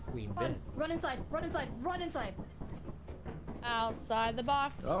no! Stuff Queen Ben. Run inside! Run inside! Run inside! Outside the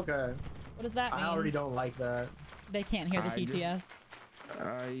box. Okay. What does that mean? I already don't like that. They can't hear the I just- TTS.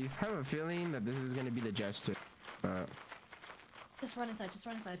 I have a feeling that this is gonna be the jester. Just run inside. Just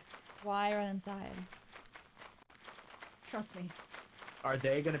run inside. Why run inside? Trust me. Are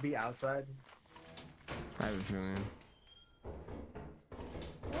they gonna be outside? I have a feeling.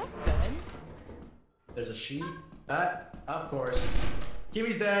 Well, that's good. There's a sheep. Of course.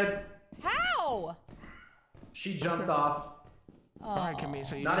 Kimmy's dead. How? She jumped off. Oh. Alright, Kimmy,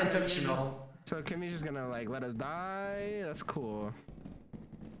 so you Not just- intentional. So Kimmy's just gonna like let us die? That's cool.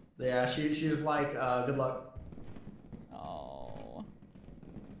 Yeah, she was like, good luck. Oh.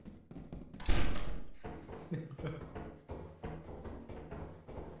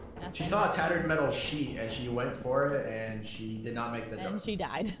 She saw a tattered metal sheet and she went for it and she did not make the jump. And she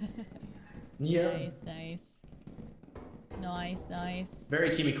died. Yeah. Nice, nice. Nice, nice. Very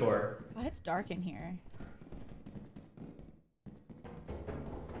Kimmy core. God, it's dark in here.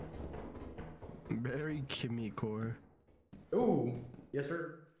 Very Kimmy core. Ooh. Yes,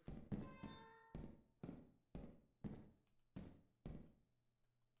 sir.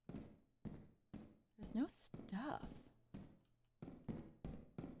 There's no stuff.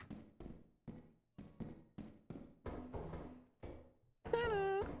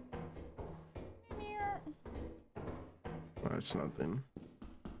 Oh, it's nothing.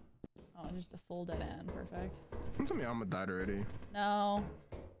 Oh, just a full dead end. Perfect. Don't tell me Alma died already. No.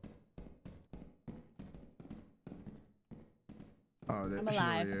 Oh, I'm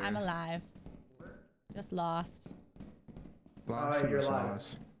alive. I'm alive. Just lost. Lost you're and alive.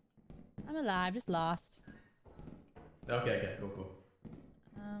 lost. I'm alive. Just lost. Okay, cool.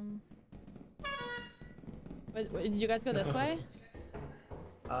 Did you guys go this way?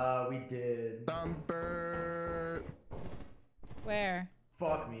 We did. Thumper. Where?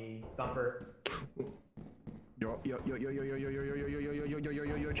 Fuck me. Thumper. Yo.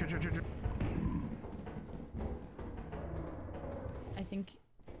 I think.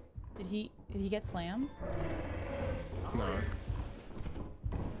 Did he get slammed? No.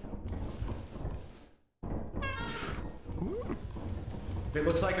 It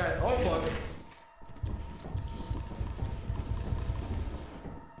looks like I. Oh fuck.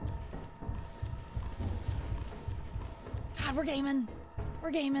 God, we're gaming.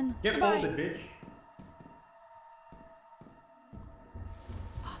 We're gaming. Get Goodbye. folded, bitch.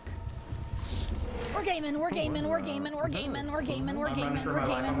 We're gaming. We're gaming. We're gaming. We're gaming. We're gaming. We're gaming. We're I'm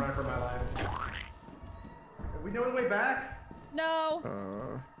gaming. running for my life. We know the way back?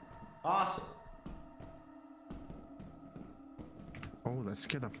 No. Awesome. Oh, that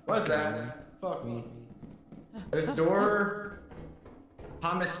scared the fuck What's out of me. that? Fuck me. There's a door.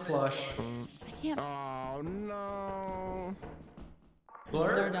 Thomas plush. I can't. Oh no.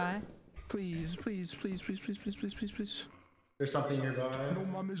 Blur? Or die. Please. There's something nearby. No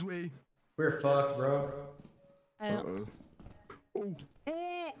mama's way. We're fucked, bro. I don't. Oh.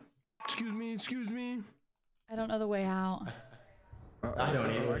 Excuse me. I don't know the way out. I don't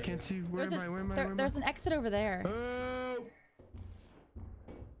either. I can't see. Where am I? Where am I? There's an exit over there. Oh!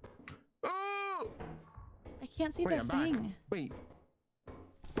 I can't see Wait, the I'm back. thing. Wait.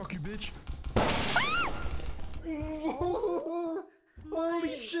 Fuck you, bitch.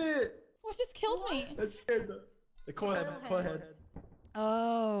 Holy shit! What just killed me? That scared the coil head.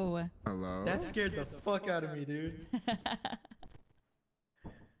 Oh. Hello? That scared the fuck out of me, dude.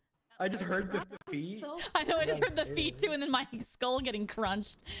 I just heard the feet. I know, I just heard the feet too, and then my skull getting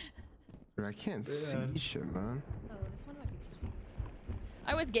crunched. Dude, I can't see shit, man. Oh, this one might be GG.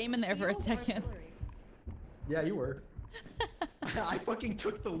 I was gaming there for a second. Yeah, you were. I fucking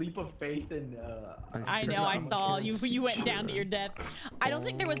took the leap of faith and I know, I saw you. You went down to your death. I don't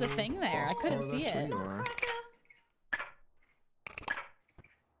think there was a thing there. I couldn't see it.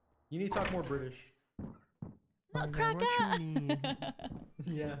 You need to talk more British. Nutcracker!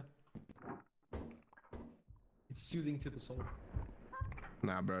 Yeah. It's soothing to the soul.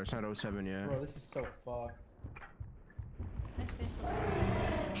 Nah, bro, it's not 07 yet. Bro, this is so fucked. My face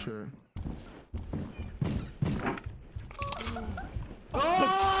looks- Sure.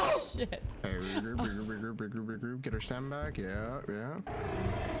 Oh! Shit. Hey, regroup. Get her stand back. Yeah.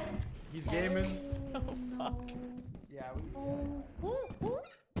 He's gaming. Oh, fuck. Yeah, we.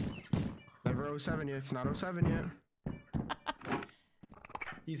 Never 07 yet. It's not 07 yet.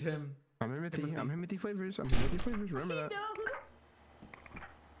 He's him. I'm Himothy Flavors. Remember that.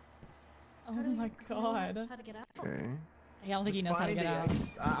 Oh my god. How to get out? Okay. I don't think he knows how to get out.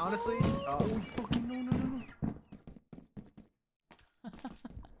 Honestly, Oh, fucking no.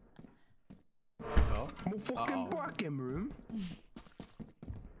 Oh. I'm a fucking bracken room.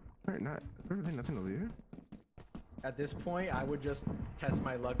 Alright, there's really nothing over here. At this point, I would just test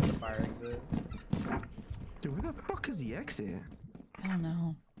my luck with the fire exit. Dude, where the fuck is the exit? I don't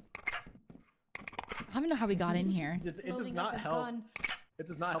know. I don't know how we got in here. It does Loading not up his help. gun. It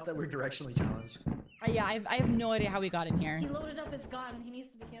does not help that we're directionally challenged. Yeah, I have no idea how we got in here. He loaded up his gun. He needs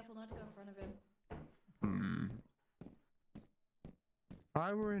to be careful not to go in front of him. If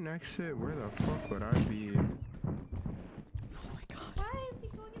I were an exit, where the fuck would I be? Oh my god. Why is he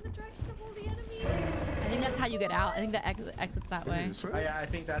going in the direction of all the enemies? I think that's how you get out. I think the exit's that way. This way? Oh, yeah, I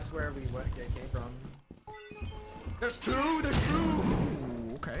think that's where we came from. There's two! There's two!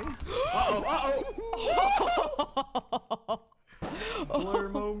 Ooh, okay. Uh-oh! Uh-oh! Blur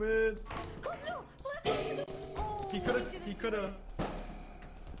moment! He could've...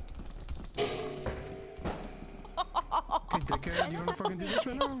 Okay, dickhead, you wanna fucking do this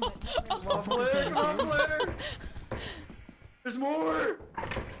right now? Come on, Blair! Come on, Blair! There's more!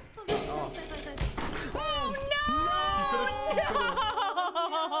 Oh. Oh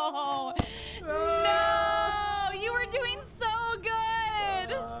no! No! You were doing so good!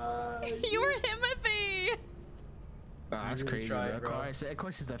 You were Himothy! Oh, that's really crazy, tried, bro. bro. Of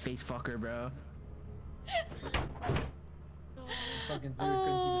course it's a face fucker, bro. Fucking dude couldn't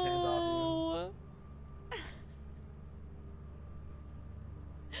keep his hands off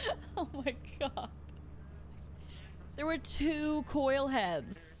Oh my god. There were 2 coil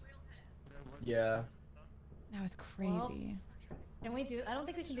heads. you. Yeah. That was crazy. Can we do? I don't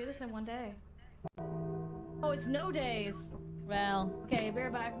think we can do this in one day. Oh, it's no days. Well, Okay, we're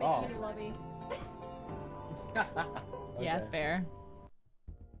back. Make Oh. a new lobby. yeah, it's fair.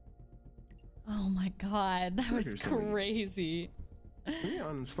 Oh my god, that was Seriously. crazy. Let me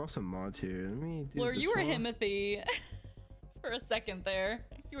uninstall some mods here. Let me do Blur, this you were one. Himothy for a second there.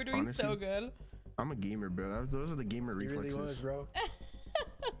 You were doing so Honestly, good. I'm a gamer, bro. Those are the gamer He really reflexes. was, bro.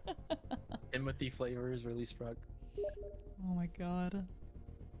 Timothy Flavors really struck. Oh my god.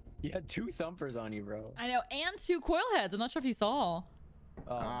 You had 2 thumpers on you, bro. I know, and 2 coil heads. I'm not sure if you saw.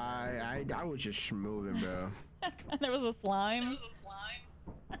 I was just moving, bro. There was a slime.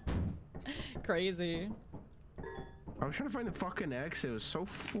 Crazy. I was trying to find the fucking exit. It was so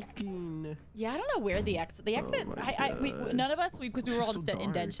fucking. Yeah, I don't know where the exit. The exit. my we God. none of us, because we were all So just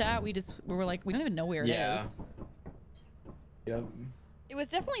in dead dark. chat. We were like, we don't even know where it Yeah. is. Yep. It was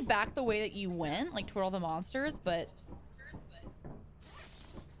definitely back the way that you went, like toward all the monsters, but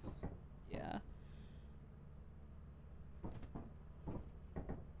yeah.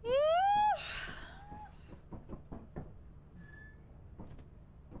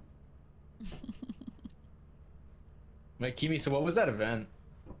 Wait, Kimi, so what was that event?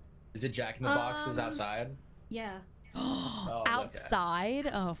 Is it Jack in the Boxes Um, outside? Yeah, okay. Outside?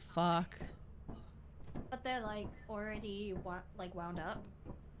 Oh fuck. but they're like already wound up.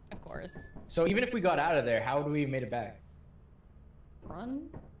 Of course. So even if we got out of there, how would we have made it back? Run.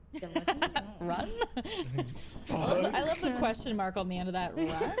 Get lucky? Run? I love the question mark on the end of that.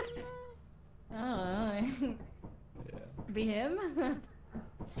 Run? Oh. Yeah. Be him.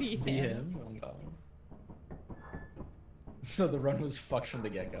 Be Be him. Oh god. So the run was fucked from the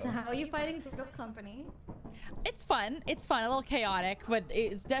get-go. So how are you fighting Brutal Company? It's fun. It's fun. A little chaotic, but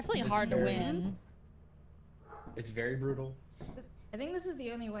it's definitely It's hard to very- win. It's very brutal. I think this is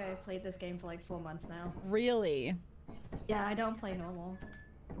the only way I've played this game for like 4 months now. Really? Yeah, I don't play normal.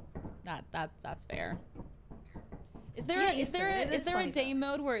 That's fair. Is there Yeah, is there so a, it is is there a funny, day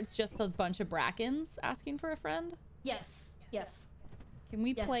mode where it's just a bunch of brackens asking for a friend? Yes. Yes. Can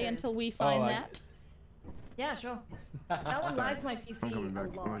we Yes, play there until is. we find I- that? Yeah, sure. That one lags my PC I'm coming a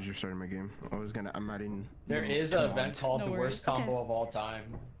back. I lot. was just starting my game. I'm adding. There new is an event mods. called No the worries. worst combo Okay. of all time.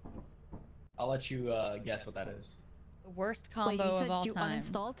 I'll let you guess what that is. The worst Wait, combo you said of all you time.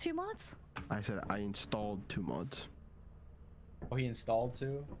 uninstalled 2 mods? I said I installed 2 mods. Oh, he installed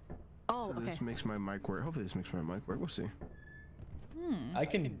 2? Oh, So okay. this makes my mic work. Hopefully this makes my mic work. We'll see. I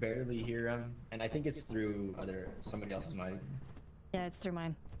can barely hear him, and I think it's through somebody else's mic. Yeah, it's through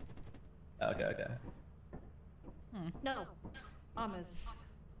mine. Okay, okay. No, Ama's.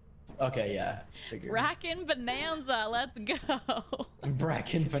 Okay, yeah. Figured. Bracken Bonanza, let's go.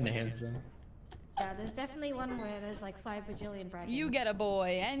 Bracken Bonanza. Yeah, there's definitely one where there's like 5 bajillion brackets. You get a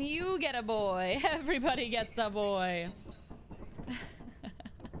boy, and you get a boy. Everybody gets a boy.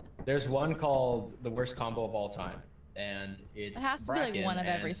 There's one called the worst combo of all time, and it's It has to be, like, Bracken one of and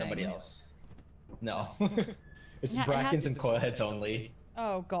everything. somebody else. No, it's It has Brackens to- and coilheads only.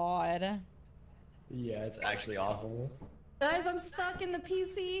 Oh God. Yeah, it's actually awful. Guys, I'm stuck in the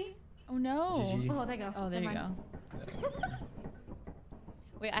PC. Oh no. GG. Oh, there you go. Oh, there you Never go.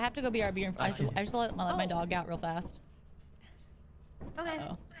 Wait, I have to go BRB. I just let my Oh. dog out real fast. Okay.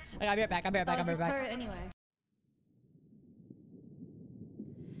 Oh. Okay, I'll be right back. I'll be right back. I'll be right back. Turret anyway.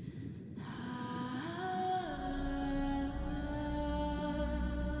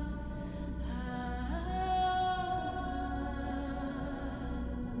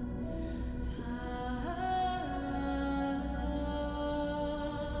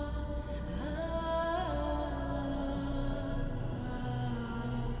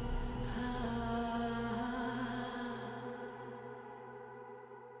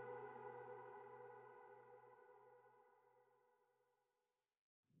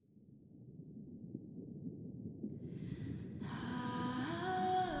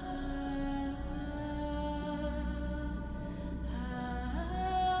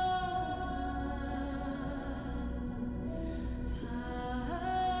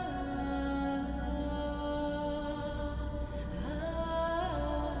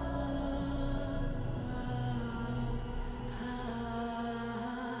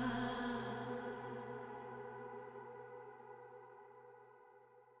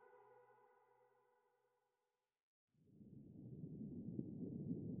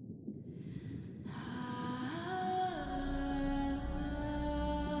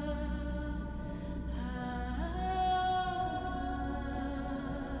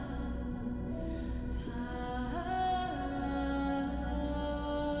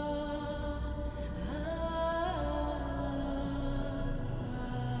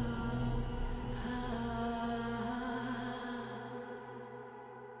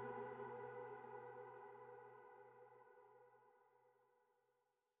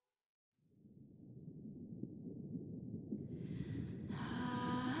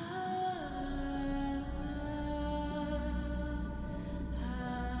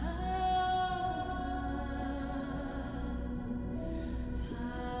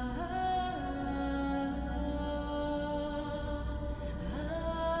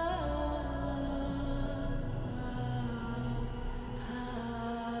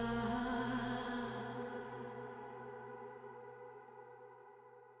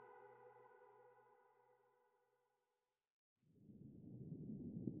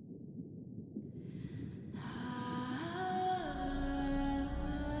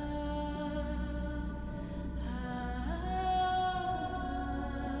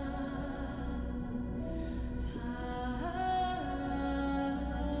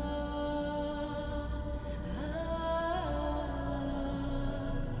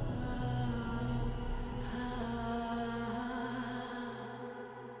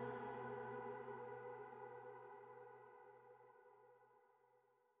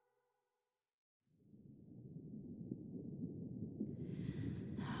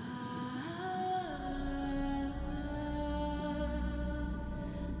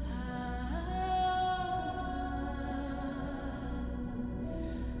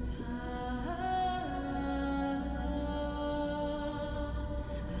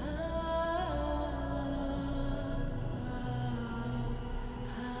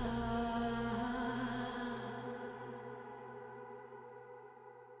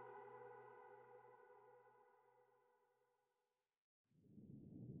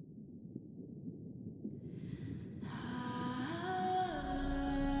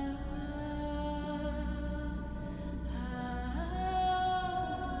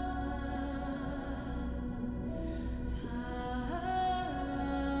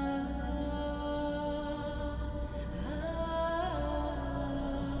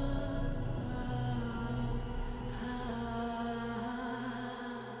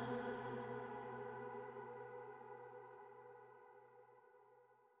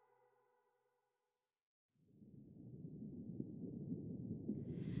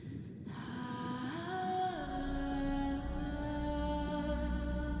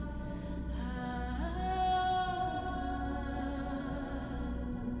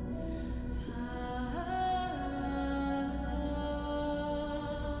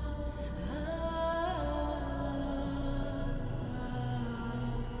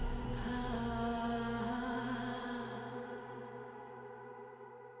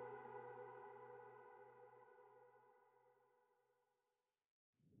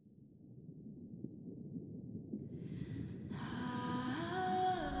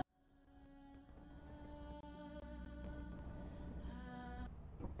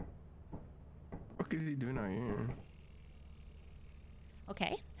 fuck is he doing out here?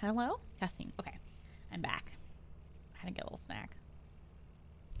 Okay. Hello? Testing. Okay. I'm back. I had to get a little snack.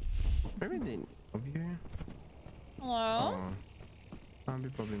 Maybe they over here. Hello? Zombie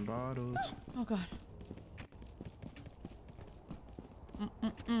popping bottles. Oh god.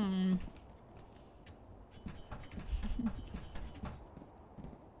 Mm-mm-mm.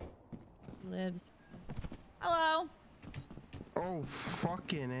 Lives. Hello. Oh,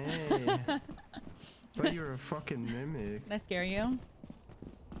 fucking A. Thought you were a fucking mimic. Did I scare you?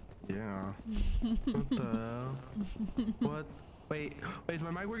 Yeah. What the hell? What? Wait, is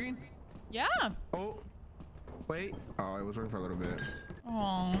my mic working? Yeah. Oh. Wait. Oh, it was working for a little bit.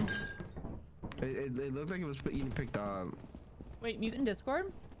 Oh. It looked like it was getting picked up. Wait, mute in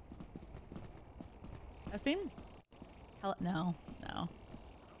Discord? Testing? Hello? No. No.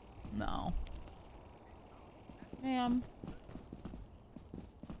 No. Ma'am.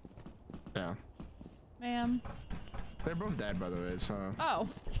 Yeah. Ma'am. They're both dead, by the way, so. Oh.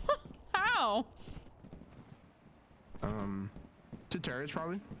 How? Two terrorists,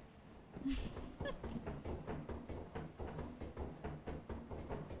 probably.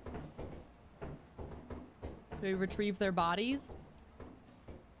 Should we retrieve their bodies?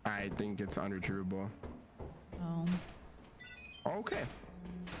 I think it's unretrievable. Oh. Okay.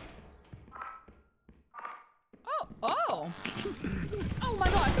 Oh. Oh. Oh my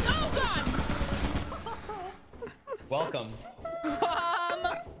god. Oh god. Welcome.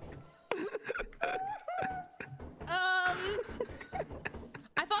 I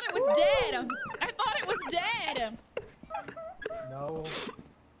thought it was dead. I thought it was dead. No.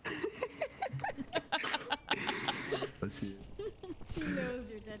 Let's see. He knows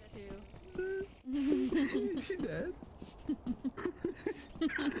you're dead too. Is she dead?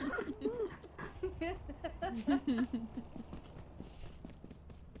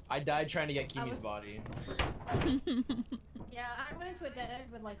 I died trying to get Kimi's body. Yeah, I went into a dead end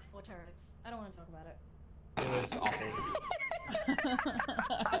with like 4 turrets. I don't want to talk about it. It was awful.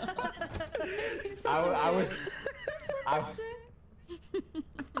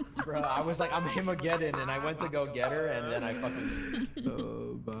 Bro, I was like, I'm Hamageddon, and I went to go get her, and then I fucking.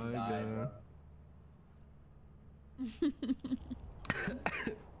 Oh my god.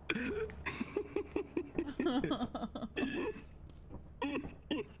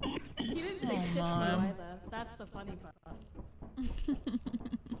 He didn't say shit to you either. That's the funny part.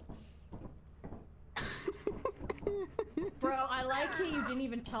 Bro, I like how you didn't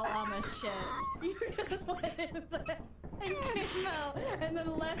even tell Amma shit. You just went in there and came out and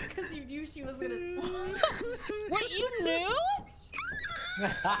then left because you knew she was gonna. Wait, you knew?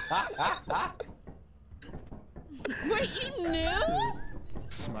 Wait, you knew?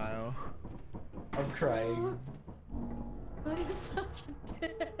 Smile. I'm crying. That is such a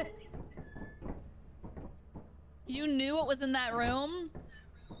dick. You knew what was in that room?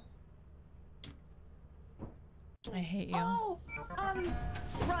 I hate you. Oh! Run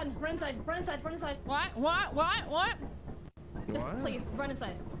inside, run inside, run inside. What? Just What? please, run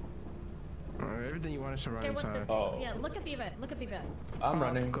inside. Everything you want us to run Okay, inside. Yeah, look at the event, look at the event. I'm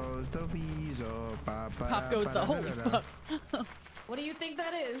running. Pop goes the weasel. Pop goes the holy fuck. What do you think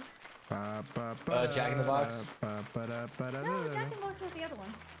that is? Jack in the Box? No, Jack in the Box was the other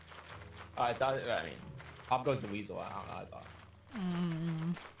one. I mean, Pop goes the weasel. I don't know, I thought.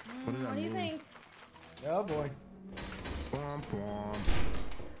 What does that What do you mean? think? Oh boy. Womp womp.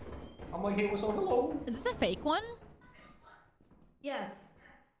 I'm like, hey, what's up? Hello. Is this a fake one? Yeah.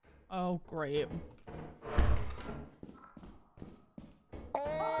 Oh, great.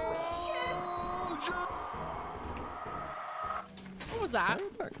 What was that?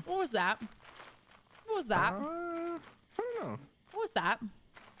 What was that? What was that? I don't know. What was that?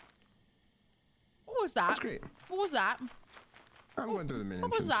 What was that? That's great. What was that? I'm going through the menu.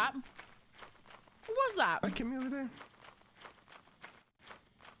 What was that? What was that? I came over there.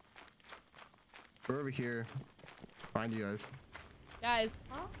 We're over here. Find you guys. Guys,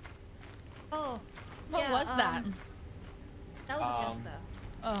 Huh? Oh. what yeah, was that? That was a Jester.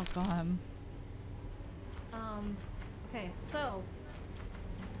 Oh, God. Okay, so.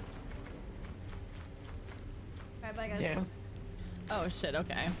 Alright, bye guys. Damn. Oh, shit,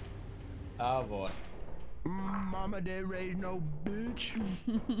 okay. Oh boy. Mama didn't raise no bitch.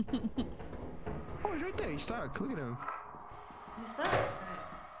 Oh, he's right there. He's stuck. Look at him. Is he stuck?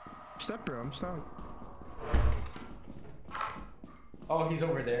 Step, bro. I'm stuck. Oh, he's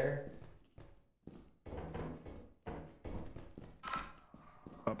over there.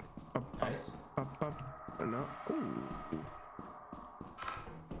 Up, up, Nice. up, up. No. Ooh.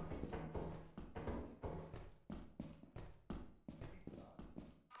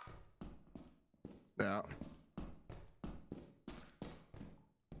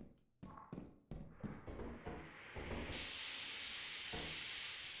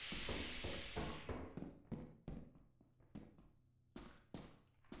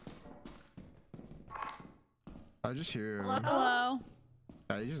 was just here. Hello.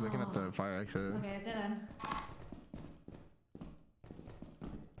 Yeah, you're just looking at the fire exit. Okay, it didn't.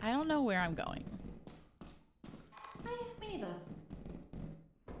 I don't know where I'm going. Me neither.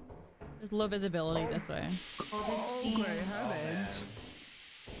 There's low visibility this way. Oh, great heavens.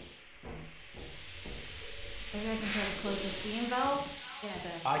 Maybe I can try to close the steam valve. Yeah,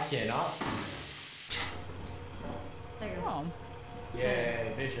 there. I cannot see. There you go. Oh.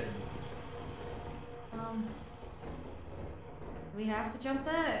 Yay, vision. We have to jump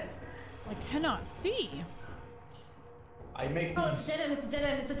that. I cannot see. I make Oh, these. it's dead end. It's a dead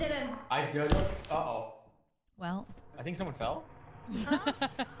end. It's a dead end. I do. Uh-oh. Well. I think someone fell. Huh?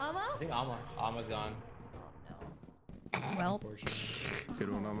 I Ama? think Ama's gone. Well. Unfortunately. Good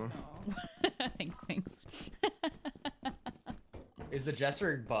one, Amma. Thanks. Is the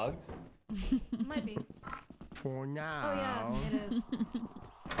jester bugged? Might be. For now. Oh yeah, it is.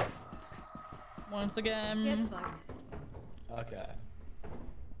 Once again. Yeah, it's bugged. Okay.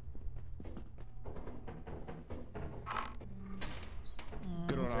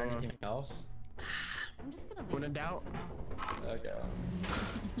 Good Is one, there Amma. anything else? I'm just gonna leave. When in doubt, Okay.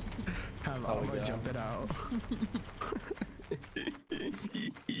 have Probably Amma go. jump it out.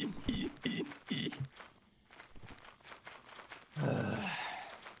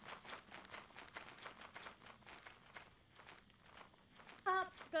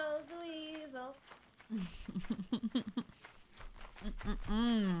 Up goes the weasel.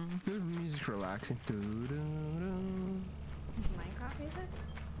 Good music's relaxing. Minecraft music?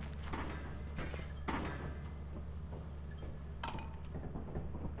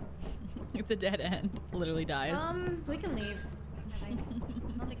 It's a dead end. Literally dies. We can leave. I think.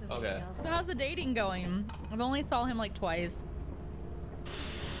 I don't think there's Okay. anything else. So how's the dating going? I've only saw him like twice.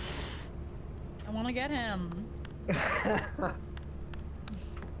 I want to get him.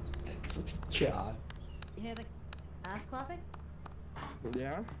 God. You hear the ass clapping?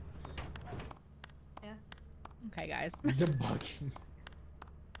 Yeah? Yeah. Okay, guys. Debugging.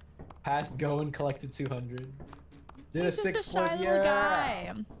 Past go and collected 200. Did He's a just a 6 shy flip, little yeah.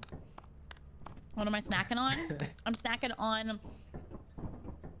 guy. What am I snacking on? I'm snacking on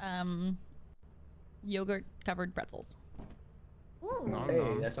yogurt covered pretzels. Ooh. Nom Hey,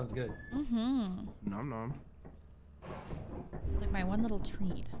 nom. that sounds good. Mm-hmm. Nom nom. It's like my one little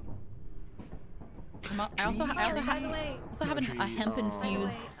treat. I also By the way, have a treat. hemp By the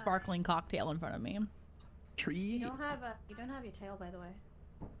infused way, sparkling cocktail in front of me. Tree. you don't have your tail, by the way.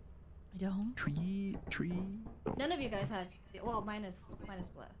 I don't. Tree. Oh. None of you guys had. Well, minus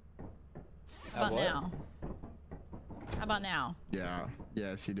Blair. How about what? now? How about now? Yeah.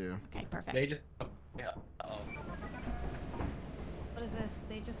 Yes, you do. Okay, perfect. They just. Yeah. Uh-oh. What is this?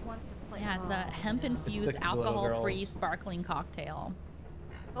 They just want to play. Yeah, it's a hemp It's infused the little alcohol-free girls. sparkling cocktail.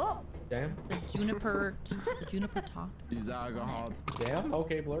 Oh. Damn. It's a juniper. It's a juniper top. Use alcohol. Damn.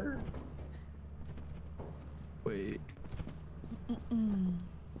 Okay, Blur. Wait. Mm-mm.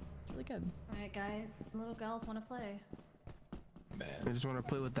 It's really good. All right, guys. Little girls want to play. I Man. just want to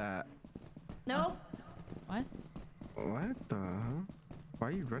play with that. No. What? What the? Why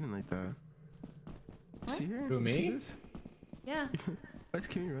are you running like that? What? See her? Who, You see me? this? Yeah. Why is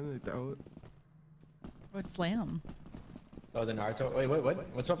Kimmy running like that? Oh, What's slam? Oh, the Naruto. Wait, what?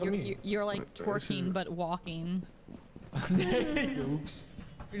 What's up with me? You're like twerking but walking. Oops.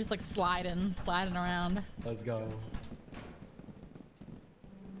 You're just like sliding around. Let's go.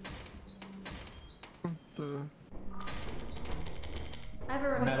 the. I have a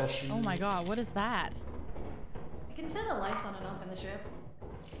remote. Metal shoes. Oh my god, what is that? You can turn the lights on and off in the ship.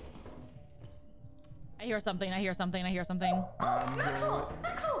 I hear something. Axel!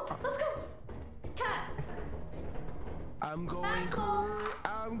 Axel! Let's go! Cat! I'm going. Axel!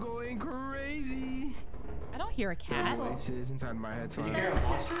 I'm going crazy. I don't hear a cat. Voices inside my head. Can you Son. hear a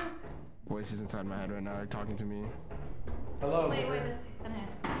monster? Voices inside my head right now are talking to me. Hello. Wait, Blur. this in here.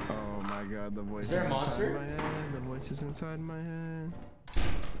 Oh my god, the voices there a inside monster? my head. The voices inside my head.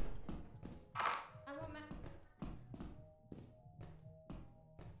 I want my...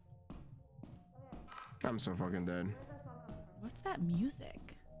 I'm so fucking dead. What's that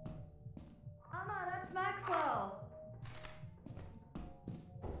music? Mama, that's Maxwell!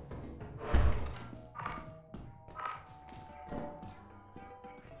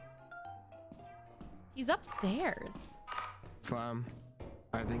 He's upstairs. Slam.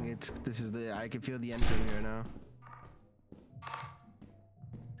 I think this is the. I can feel the end from here now.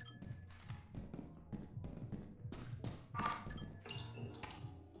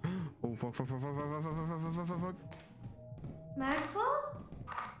 Oh fuck. Maxwell?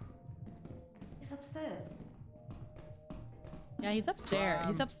 He's upstairs. Yeah, he's upstairs.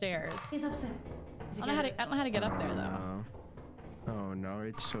 Slam. He's upstairs. He's upstairs. I don't know how to get up there though. Oh no,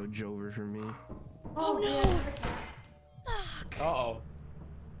 it's so Jover for me. Oh no! Fuck. Uh-oh.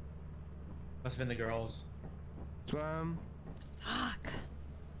 Must have been the girls. Slam. Fuck.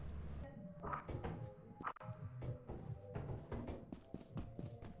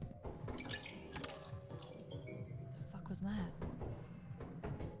 The fuck was that?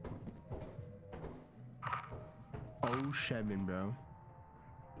 Oh, Shevin, bro.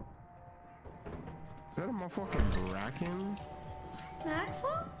 Is that a motherfucking Bracken?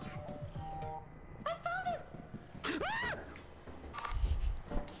 Maxwell? I found it!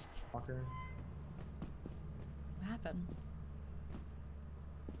 Fucker. What happened?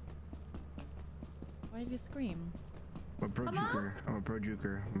 Why did you scream? I'm a pro juker. I'm a pro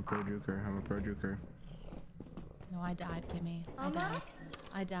juker. I'm a pro juker. I'm a pro juker. No, I died, Kimmy. I Mama? died.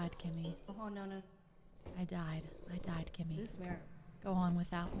 I died, Kimmy. Oh no no. I died. I died, Kimmy. This mirror. Go on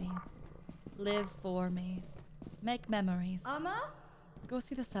without me. Live for me. Make memories. Go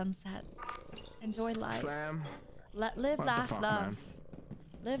see the sunset. Enjoy life. Slam. Live, What the laugh, fuck, love. man?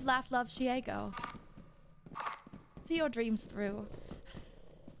 Live, laugh, love, Shiego. See your dreams through.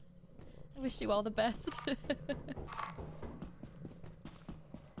 I wish you all the best.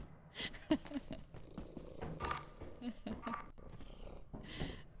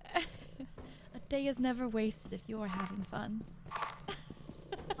 A day is never wasted if you are having fun.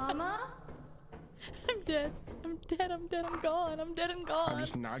 Mama? I'm dead. I'm dead. I'm dead. I'm gone. I'm dead and gone. I'm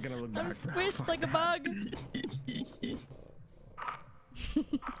just not gonna look I'm back. squished like a bug.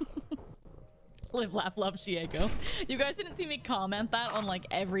 Live, laugh, love, Shiego. You guys didn't see me comment that on like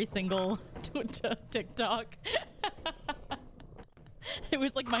every single TikTok. It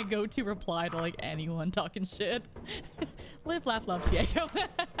was like my go-to reply to like anyone talking shit. Live, laugh, love, Shiego.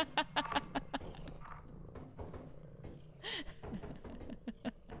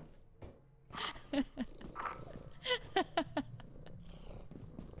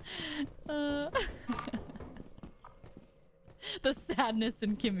 The sadness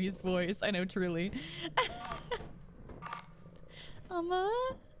in Kimmy's voice. I know, truly. Mama?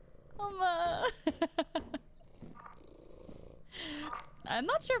 I'm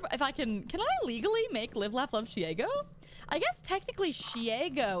not sure if I can I legally make Live, Laugh, Love, Shiego? I guess technically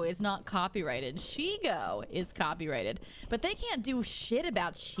Shiego is not copyrighted. Shigo is copyrighted. But they can't do shit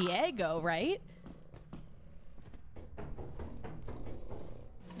about Shiego, right?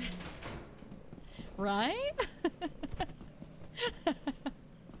 Right?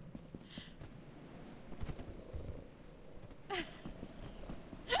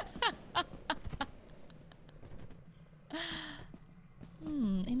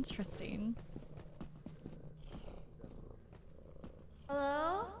 Interesting.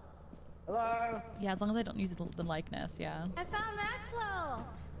 Hello? Hello. Yeah, as long as I don't use the likeness, yeah. I found Maxwell!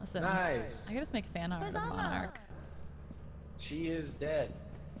 Listen, Nice. I gotta just make fan art Where's of Amma? Monarch. She is dead.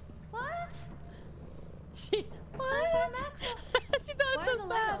 What? She what? I found Maxwell! She sounded Why so is the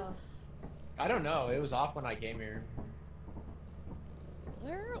sad. Lego? I don't know. It was off when I came here.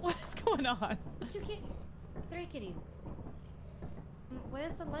 Where? What is going on? Two kitty. Three kitty.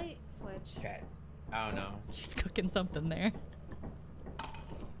 Where's the light switch? Okay. I don't know. She's cooking something there.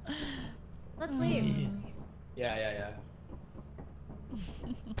 Let's leave. Yeah.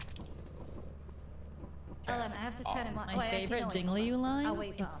 Hold on, I have to turn him on. My Oh, actually, favorite no, wait. Jingle You line. I'll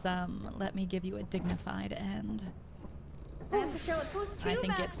wait for It's let me give you a dignified end. I have to show it. Who's two I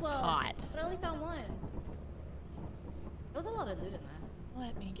think it's Maxwell? hot. But I only found one. There was a lot of loot in that.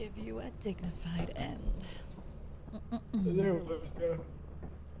 Let me give you a dignified end. I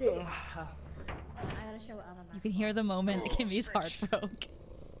gotta show it on a You can hear the moment Kimmy's heart broke.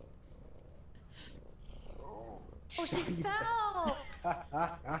 Oh, she fell!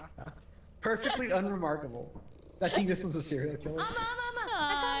 Perfectly unremarkable. I think this was a serial killer. Mama!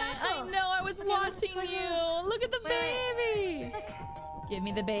 I found I Maxwell! know, I was watching look, you. Look at the Wait. baby. Give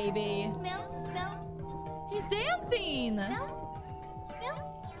me the baby. Smell. He's dancing.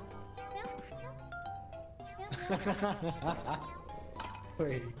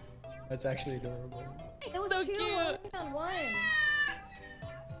 Wait, that's actually adorable. It was So two. cute. I only found one.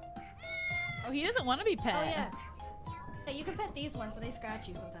 Oh, he doesn't want to be pet. Oh yeah. Hey, you can pet these ones, but they scratch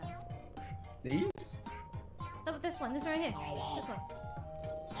you sometimes. These? Oh, this one right here. This one.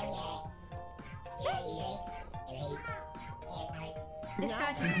 They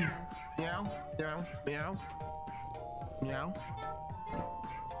scratch you sometimes. Meow.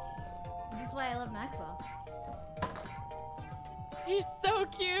 This is why I love Maxwell. He's so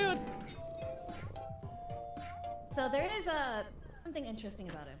cute. So there is something interesting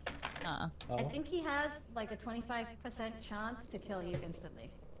about him. I think he has like a 25% chance to kill you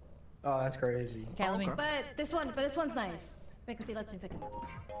instantly. Oh, that's crazy. Okay, let me. But this one's nice. Because he lets me pick him up.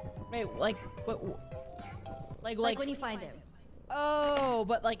 Wait, like what? Like when you find him. Oh,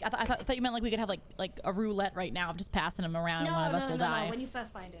 but like I thought you meant like we could have like a roulette right now of just passing him around and one of us will die. No, when you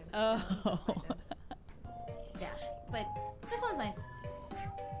first find him. Oh. Yeah, but this one's nice.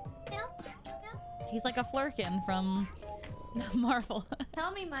 Yeah. He's like a Flurkin from Marvel.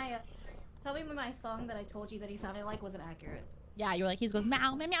 Tell me my song that I told you that he sounded like wasn't accurate. Yeah, you're like he goes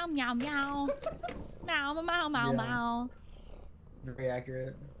meow meow meow meow meow meow meow meow meow. Very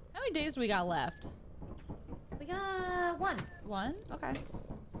accurate. How many days do we got left? We got one. One? Okay.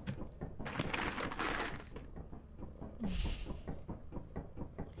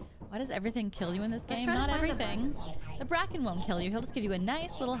 Why does everything kill you in this game? Not everything. The Bracken won't kill you. He'll just give you a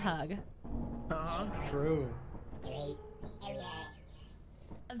nice little hug. True.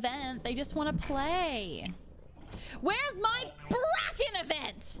 Event. They just want to play. Where's my Bracken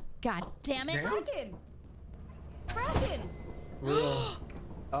event? God damn it. Bracken!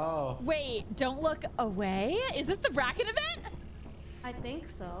 Oh. Wait, don't look away? Is this the Bracken event? I think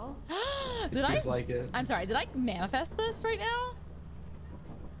so. It seems like it. I'm sorry, did I manifest this right now?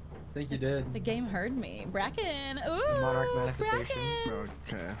 I think you did. The game heard me. Bracken. Ooh. Monarch manifestation. Bracken.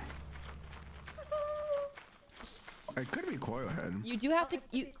 Okay. It could be Coilhead. You do have to.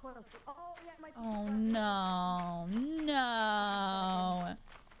 Oh no, no.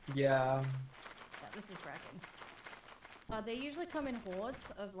 Yeah. This is Bracken. They usually come in hordes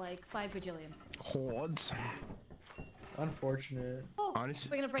of like 5 bajillion. Hordes. Unfortunate. Oh, Honestly,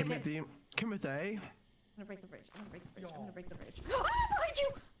 we're gonna break Timothy. it. Timothy. I'm gonna break the bridge. I'm gonna break the bridge. I'm gonna break the bridge. Ah, behind you!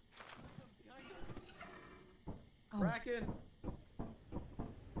 Oh. Bracken.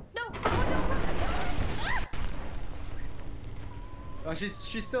 No! Oh, she's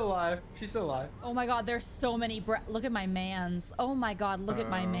still alive. She's still alive. Oh my God, there's so many. Look at my mans. Oh my God, look at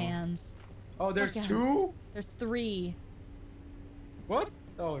my mans. Oh, there's Look at 2? There's 3. What?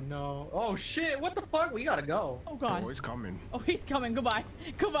 Oh no. Oh shit, what the fuck? We gotta go. Oh God. Oh, he's coming. Oh, he's coming. Goodbye.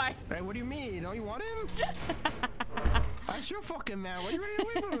 Goodbye. Hey, what do you mean? Don't you want him? That's your fucking man. Why are you running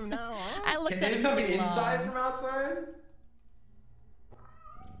away from him now, huh? I looked at him Can they too come inside long. from outside?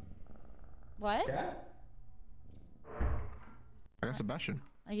 What? Yeah. I got Sebastian.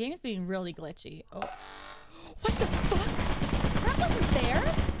 My game is being really glitchy. Oh. What the fuck? That wasn't there.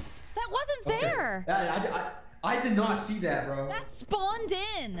 That wasn't there. I did not see that, bro. That spawned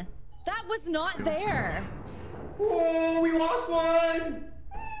in. That was not there. Whoa, we lost one.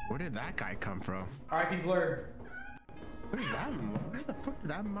 Where did that guy come from? RIP blurred. Where the fuck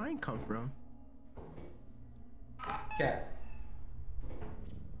did that mine come from? Okay.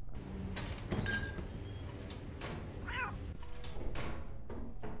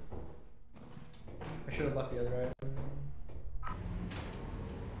 I should have left the other way.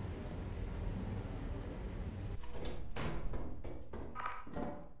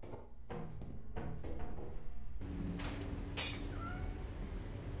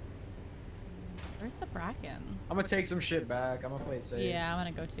 Where's the Bracken? I'm gonna take some shit back. I'm gonna play it safe. Yeah, I'm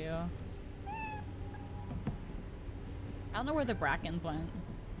gonna go too. I don't know where the Brackens went.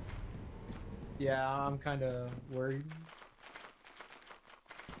 Yeah, I'm kind of worried.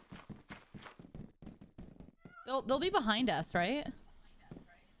 They'll be behind us, right?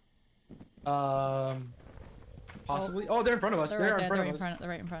 Possibly. Oh, they're in front of us. They're They're right in there. front They're of in us. front. They're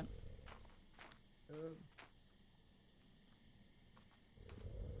right in front.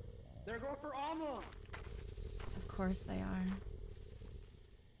 They're going for Alma. Of course they are.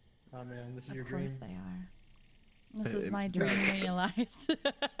 Oh man, this is Of your course dream. they are. This is my dream realized.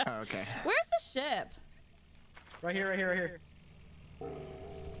 Oh, okay. Where's the ship? Right here, right here, right here.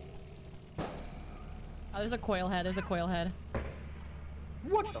 Oh, there's a coil head. There's a coil head.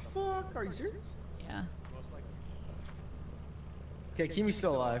 What the fuck? Are you serious? Yeah. Okay, Kimi's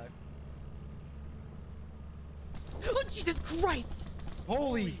still alive. Oh, Jesus Christ!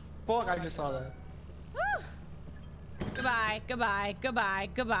 Holy fuck, I just saw that. Woo! Goodbye, goodbye, goodbye,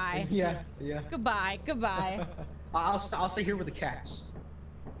 goodbye. Yeah, yeah. Goodbye, goodbye. I'll stay here with the cats.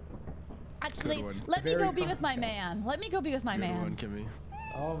 Actually, one. let me Very go be with my comfortable. man. Let me go be with my Good man. one, Kimmy.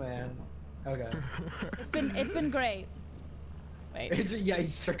 Oh man. Okay. It's been great. Wait, Yeah, he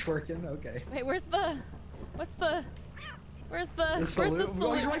starts working. Okay. wait, where's the the The where's salute. the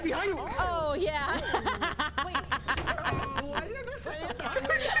Oh, he's salute? right behind you. Oh yeah. Oh, why did you say it that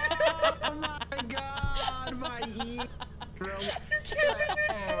way? Oh my god, my ear. Oh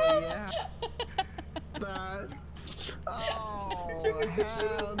yeah. That. Oh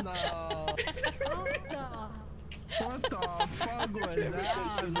hell no. What the fuck was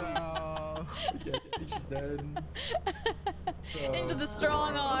that, bro? Yeah, she's dead. Into the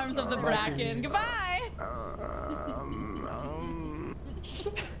strong arms of the Bracken. Goodbye.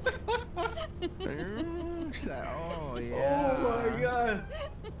 She's like, oh yeah. Oh my god.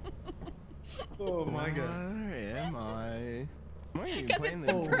 Oh my god. Where am I? Why are you Because playing it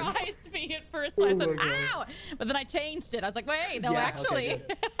this? surprised me at first, so I Oh said, my God. ow! But then I changed it. I was like, wait, no, Yeah, actually.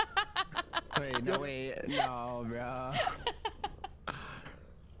 okay, Wait, no, bro.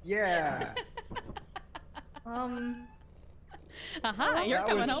 Yeah. Aha, you're That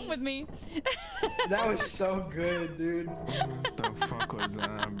coming was- home with me. That was so good, dude. What the fuck was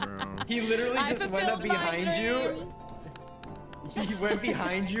that, bro? He literally I just went up fulfilled my behind you. dream. He went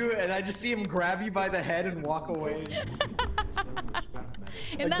behind you, and I just see him grab you by the head and walk away.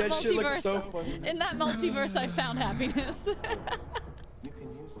 In Like, that shit looks multiverse, so funny. in that multiverse, I found happiness. You can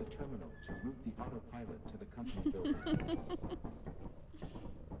use the terminal to route the autopilot to the company building.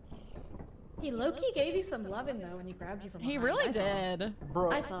 He low-key gave you some loving though when he grabbed you from He behind. really I saw it. did.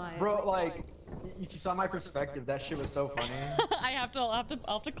 Bro, I saw it. Bro, like, if you saw my perspective, that shit was so funny. I'll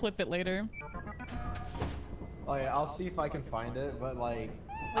have to clip it later. Oh yeah, I'll see if I can find it, but like,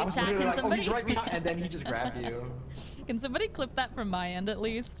 I Wait, was chat, literally can like, oh, somebody? he's right behind, and then he just grabbed you. Can somebody clip that from my end at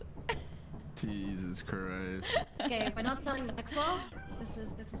least? Jesus Christ. Okay, if we're not selling Maxwell, this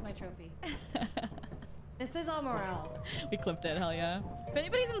is my trophy. This is all morale. We clipped it, hell yeah. If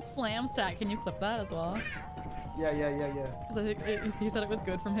anybody's in Slam's chat, can you clip that as well? Yeah. Because I think he said it was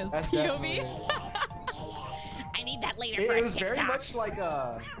good from his That's POV. definitely- I need that later It, for it a was very TikTok. much like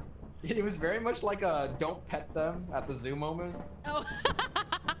a. It was very much like a don't pet them at the zoo moment. Oh.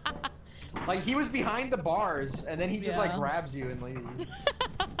 Like he was behind the bars, and then he just like Yeah. grabs you and leaves.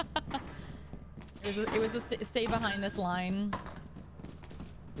 It was the stay behind this line.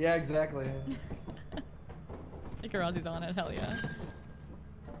 Yeah, exactly. Ikarazi's on it, hell yeah.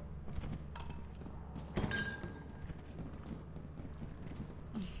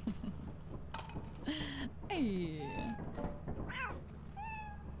 Hey.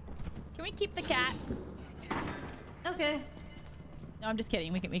 Can we keep the cat? Okay. No, I'm just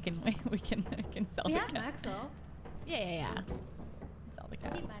kidding. We can sell We the have cat. Maxwell. Yeah. Sell the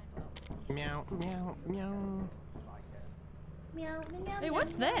cat. Keep Maxwell. Meow, meow, meow. Meow, meow, Hey, meow,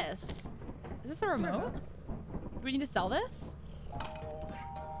 what's meow. this? Is this the It's a remote? remote. Do we need to sell this?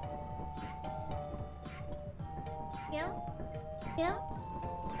 Meow. Meow.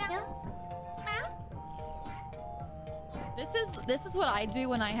 Meow. This is what I do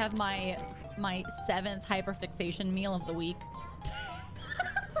when I have my 7th hyperfixation meal of the week.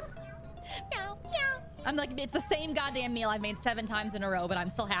 Meow, meow. I'm like, it's the same goddamn meal I've made 7 times in a row, but I'm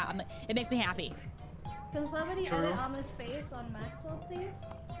still happy. It makes me happy. Can somebody True. edit Ama's face on Maxwell, please?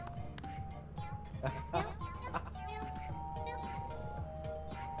 Meow, meow, meow,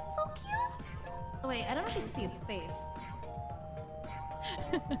 meow. So cute. Oh wait, I don't know if you can see his face.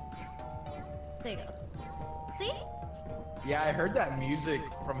 There you go. See? Yeah, I heard that music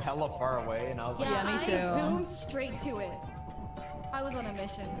from hella far away, and I was like, Yeah, me too. I zoomed straight to it. I was on a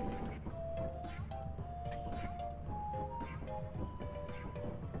mission.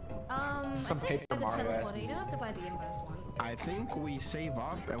 Some I think Paper buy the Mario teleporter. ass You don't have to buy the inverse one. I think we save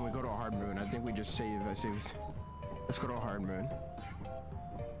up and we go to a hard moon. I think we just save. Let's go to a hard moon.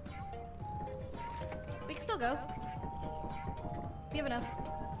 We can still go. We have enough.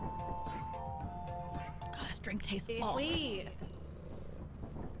 Oh, this drink tastes If awful. we...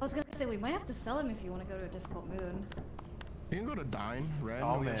 I was gonna say, we might have to sell him if you want to go to a difficult moon. You can go to Dine, Red.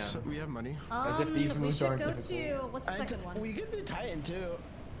 Oh, we, man. we have money. As if these we moons should aren't go difficult. to... What's the second one? We can do Titan too.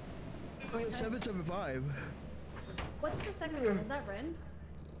 We have 775. What's the second one? Is that Ren?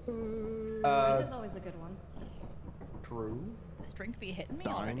 Ren is always a good one. True. This drink be hitting me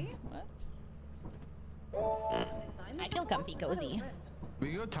Darn. already? What? Is Dine the I feel second one? comfy, I thought it was cozy. Ren. We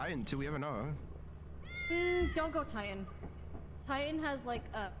can go Titan too. We have enough. Don't go Titan. Titan has like,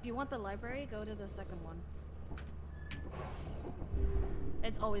 if you want the library, go to the second one.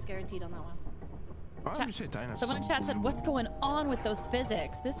 It's always guaranteed on that one. Oh, I'm just say Titan. has Someone in some- chat said, what's going on with those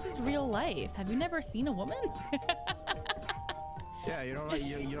physics? This is real life. Have you never seen a woman? Yeah, you don't like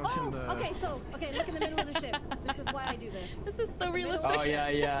you don't see the. Okay, look in the middle of the ship. This is why I do this. This is so The middle- realistic. Oh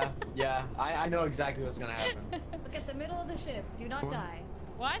yeah. I know exactly what's gonna happen. Look at the middle of the ship. Do not What? die.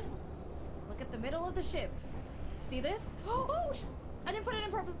 What? Look at the middle of the ship. See this? Oh, I didn't put it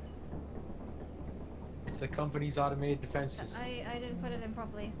in properly. It's the company's automated defense system. I didn't put it in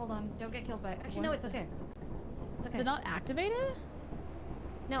properly. Hold on. Don't get killed by it. Actually, no, it's okay. It's okay. Is it not activated?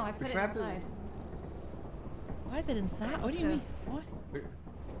 No, I put Which it map is it? inside. Why is it inside? What Let's do you go. mean? What?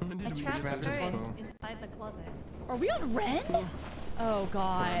 When I did we trapped get her this in, phone? inside the closet. Are we on Ren? Oh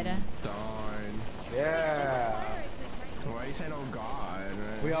God. Darn. Yeah. Why are you saying, oh God?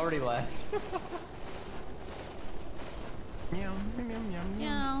 We already left. Meow, meow, meow, meow.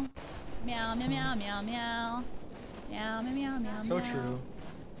 Meow. Meow, meow, meow, meow, meow. Meow, meow, meow, meow, So meow. true.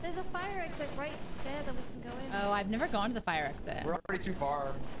 There's a fire exit right there that we can go in. Oh, I've never gone to the fire exit. We're already too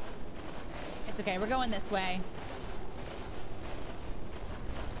far. It's okay, we're going this way.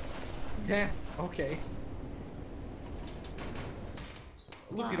 Damn. Okay.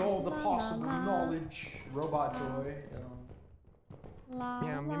 Look at all the possible knowledge. Robot toy. La,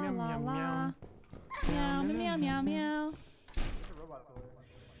 Meow, meow, meow, meow, meow. Meow, meow, meow, meow.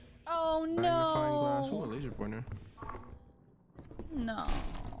 Oh Magnifying glass. Ooh, a no. laser pointer. No.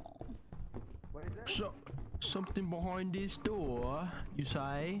 What is that? So, something behind this door, you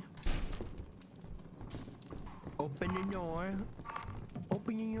say? Open the door.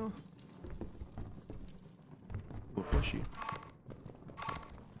 Open the door. We'll push you.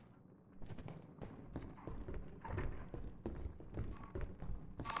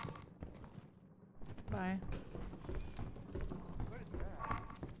 Bye.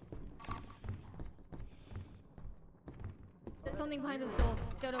 There's something behind this door.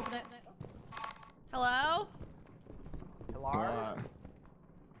 Don't open it. Hello? Hello?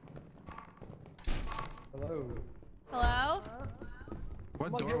 Hello. Hello?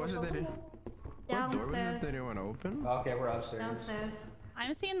 What door was it that it? What door was it Downstairs. that you want to open? Okay, we're upstairs. Downstairs.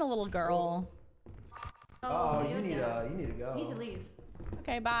 I'm seeing the little girl. Oh, you're you need dead. to go. You need to leave.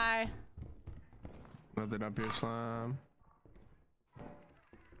 Okay, bye. Nothing up here, slime.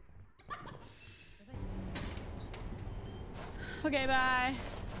 Okay, bye.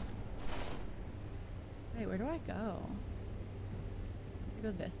 Wait, where do I go? I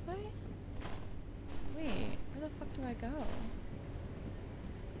go this way? Wait, where the fuck do I go?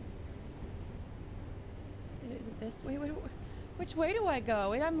 Is it this way? Wait, which way do I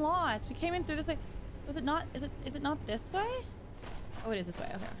go? Wait, I'm lost. We came in through this way. Was it not? Is it not this way? Oh, it is this way.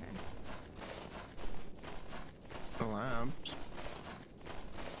 Okay, okay. The lamps.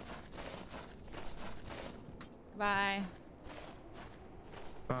 Bye.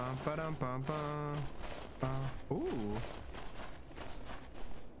 Bum, ba-dum, bum, bum. Ooh.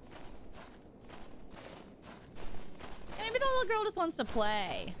 Maybe the little girl just wants to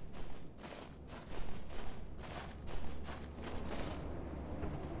play.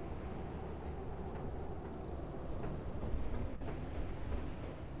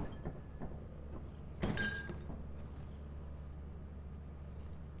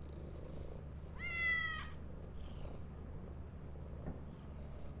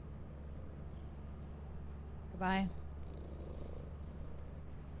 Goodbye.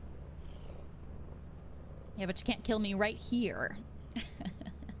 Yeah, but you can't kill me right here.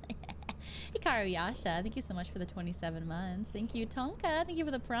 Hikaru Yasha, thank you so much for the 27 months. Thank you, Tonka. Thank you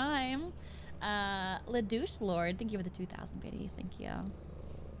for the prime. Ladouche Lord, thank you for the 2,000 biddies. Thank you.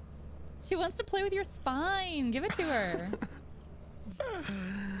 She wants to play with your spine. Give it to her.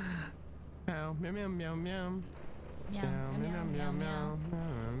 Meow, meow, meow, meow, meow. Meow, meow, meow,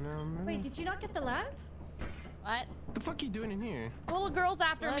 meow. Wait, did you not get the lamp? What? What the fuck are you doing in here? The little girl's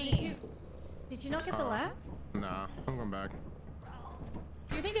after What, me. Did you not get the lamp? Nah, I'm going back.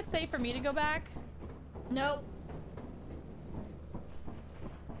 Do you think it's safe for me to go back? Nope.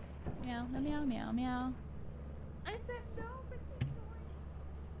 Meow, meow, meow, meow, meow. I said no, but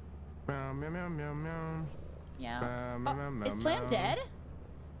Meow, meow, meow, meow, meow. Yeah. Meow, meow, meow, Is Slam meow. dead?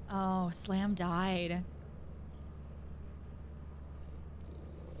 Oh, Slam died.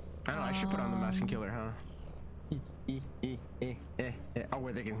 I know, I should put on the mask and kill her, huh? Oh,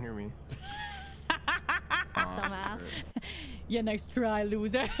 wait, they can hear me. dumbass. Yeah, nice try,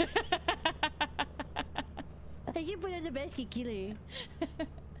 loser. I think you put in the best killer.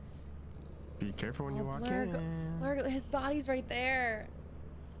 Be careful when you walk Blur, in. Blur, his body's right there.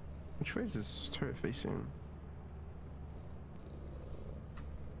 Which way is this turret facing?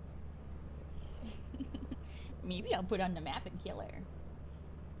 Maybe I'll put on the map and kill her.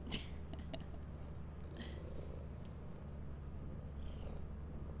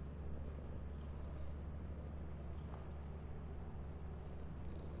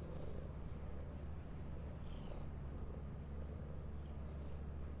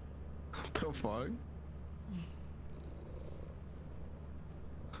 What the fuck?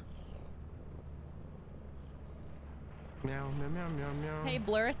 Meow, meow, meow, meow, meow. Hey,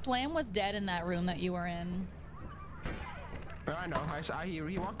 Blur, Slam was dead in that room that you were in. I know.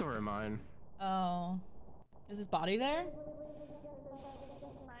 He walked over mine. Oh. Is his body there?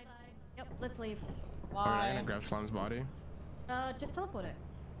 Yep, let's leave. Alright, I'm Why? gonna grab Slam's body. Just teleport it.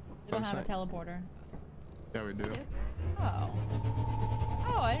 We don't have a teleporter. Yeah, we do. Oh.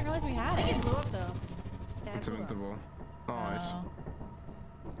 Oh, I didn't realize we had I think it. it blew up though. Yeah, It's it blew up. invincible. Oh, nice. Oh.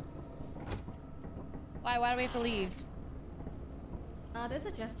 Why do we have to leave? There's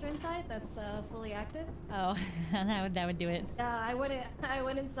a jester inside that's fully active. Oh, that would do it. I went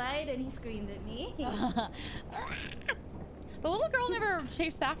inside and he screamed at me. The little girl never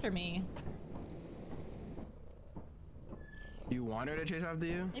chased after me. You want her to chase after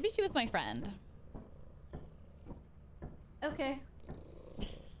you? Maybe she was my friend. Okay.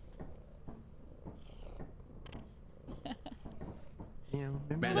 Yeah.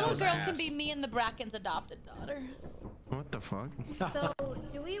 The Man, that little was girl ass. can be me and the Bracken's adopted daughter. What the fuck? So,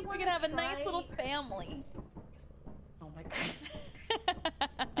 do we We want can have a nice little family. Oh my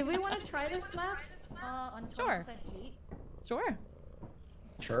god. Do we want to try this map on 20% Sure. heat? Sure.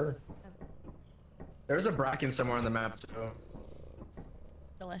 Sure. There's a bracken somewhere on the map too.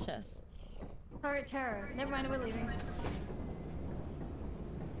 Delicious. Alright, Terror. Never mind, we're leaving.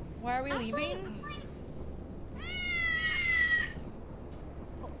 Why are we Actually- leaving? I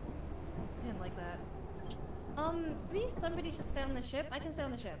didn't like that. Maybe somebody should stay on the ship. I can stay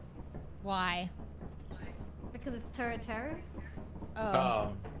on the ship. Why? Because it's Terror.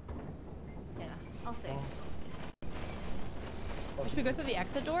 Oh. Yeah, I'll stay. Should we go through the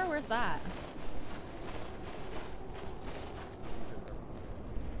exit door? Where's that?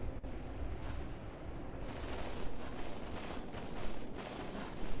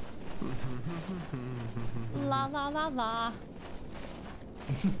 La la la la.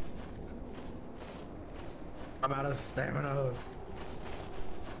 I'm out of stamina.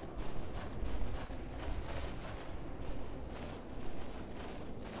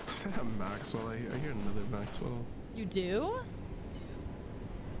 Is that a Maxwell? I hear another Maxwell. You do?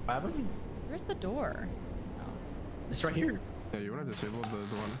 What happened? Where's the door? It's right here. Yeah, you want to disable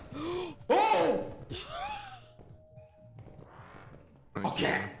the one? Oh!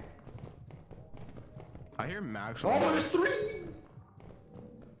 Okay. I hear Maxwell. Oh, there's 3!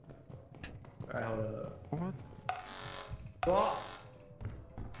 Alright, hold up. What? Oh!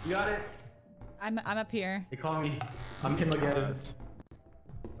 You got it? I'm up here. They call me. I'm gonna get it.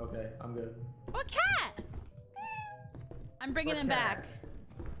 Okay, I'm good. What cat? I'm bringing What him cat? back.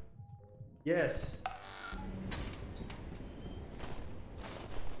 Yes.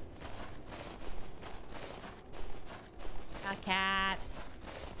 A cat.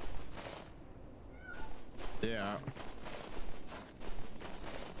 Yeah.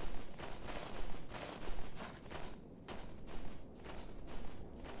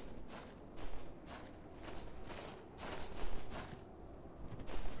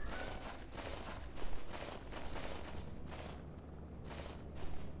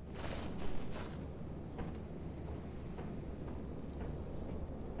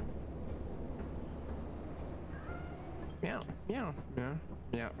 Meow, meow, meow,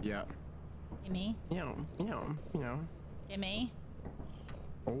 meow, yeah. Gimme. Meow, meow, meow. Gimme.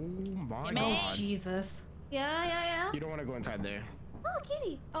 Oh my Gimme. god. Jesus. Yeah. You don't want to go inside there. Oh,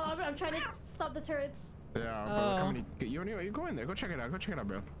 kitty. Oh, I'm trying to stop the turrets. Yeah, Oh. bro. Come on, you go in there. Go check it out. Go check it out,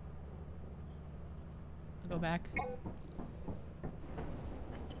 bro. I'll go back. I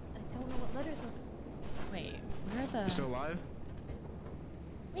don't know what letters are. Wait, where are the... You still alive?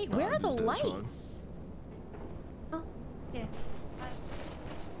 Wait, Oh, where are the just this lights? one. Oh, yeah.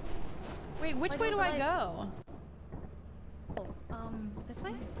 Wait, which Why way don't do the I go? This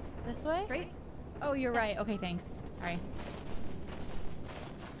way? This way? Straight? Oh, you're right. Okay, thanks. Sorry.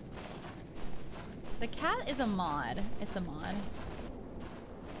 The cat is a mod. It's a mod.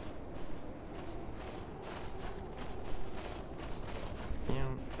 Meow,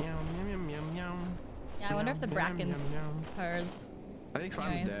 meow, meow, meow, meow. Yeah, I wonder if the Meow, Bracken meow, meow. hers. I think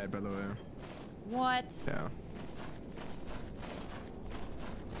Slime's Anyways. dead, by the way. What? Yeah.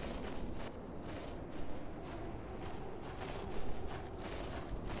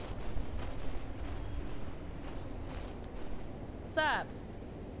 What's up?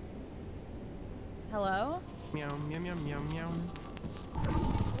 Hello? Meow, meow, meow, meow, meow.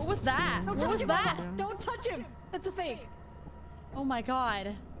 What was that? Don't What touch was him! that? Don't touch him! That's a fake. Oh my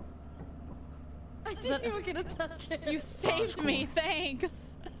god. I that- didn't even gonna touch him. You saved me,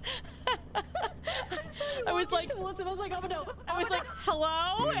 thanks. I was like, towards him. I was like, oh no. I was like, hello,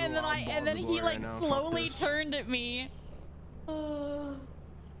 I'm gonna and then go I, on and then balls he right like now, fuck slowly this. turned at me.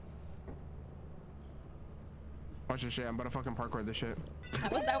 Watch this shit. I'm about to fucking parkour this shit.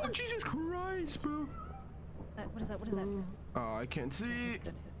 That was that. Oh, Jesus Christ, bro. What is that? What is that? Oh, I can't see.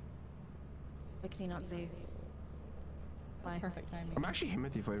 Why can you not see? That's perfect timing. I'm actually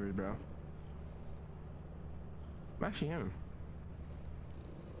Himothy flavored, bro. I'm actually him.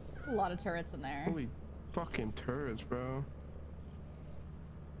 A lot of turrets in there. Holy fucking turrets, bro.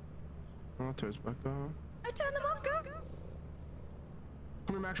 Oh, turrets back up. I turned them off, go!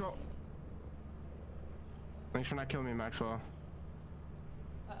 Come here, Maxwell. Thanks for not killing me, Maxwell.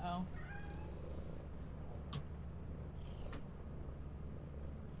 Uh-oh.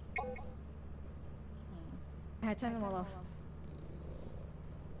 I turned them all off.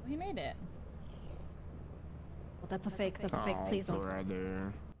 Well, he made it. Well, that's a fake. That's a fake. Oh, Please don't. right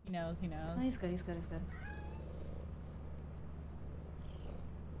there. He knows, he knows. No, he's good. He's good. He's good.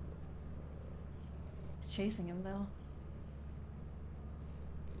 He's chasing him though.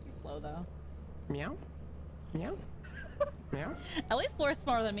 He's slow though. Meow? Meow? Meow? At least Floor's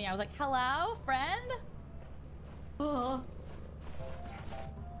smarter than me. I was like, hello, friend? Oh.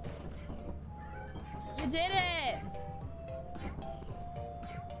 You did it!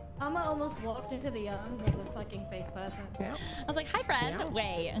 Amma almost walked into the arms of the fucking fake person. Meow? I was like, hi, friend. Meow.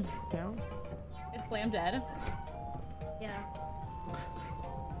 Wait. Meow? Is Slam dead? Yeah.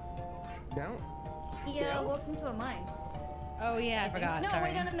 Meow? He walked into a mine. Oh, yeah, I forgot. No,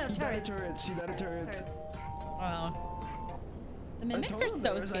 Sorry. wait, no, You died turrets. a turret. You died a turret. Oh. The mimics I are told him so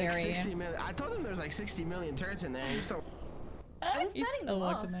there was like scary. 60 million. I told him there's like 60 million turrets in there. He's still. I was He's turning still them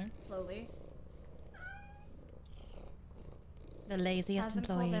locked off in there. slowly. The laziest Hasn't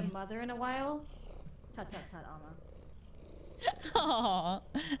called employee. their mother in a while. Tut tut tut, Amma.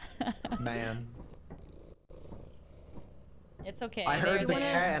 Aww. Man. It's okay. I heard the wanna-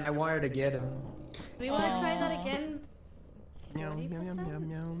 cat and I wanted to get him. Do we want to try that Aw. again? Meow, 40%? meow, meow, meow,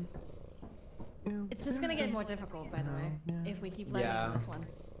 meow. Meow, It's just gonna get more difficult, by the way, if we keep learning Yeah. on this one.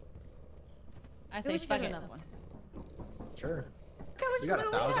 I Maybe say we should fuck go to it. another one. Sure. Look how much We got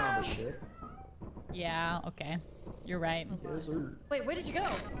loot 1,000 on have. this shit. Yeah, okay. You're right. Yes, sir. Wait, where did you go?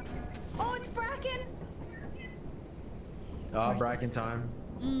 Oh, it's Bracken! Oh, bracken time.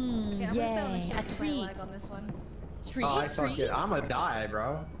 Okay, I'm gonna stay on the Yay. ship A 'cause I treat. lag on this one. Treat, Oh, I fuck treat, it. I'ma die,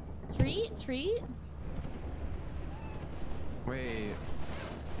 bro. treat, treat. Wait.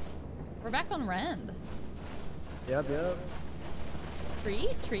 We're back on Rend. Yep.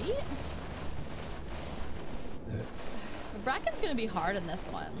 Treat, treat. Bracken's gonna be hard in this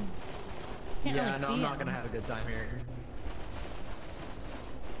one. Can't Yeah, really no, see I'm not him. gonna have a good time here.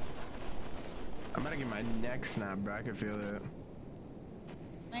 I'm gonna get my neck snapped, bro. I can feel it.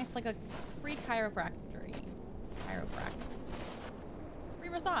 Nice, like a free chiropractic. Free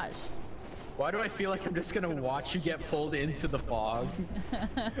massage. Why do I feel like I'm just gonna watch you get pulled into the fog?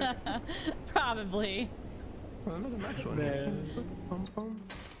 Probably. Oh, another max one. Man.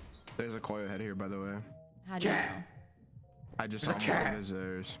 There's a coil head here, by the way. How do you know? I just saw more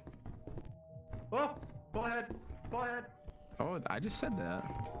visitors. Oh, go ahead. Go ahead. Oh, I just said that.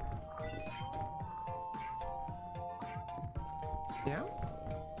 Yeah?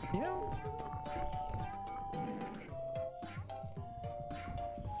 Yeah?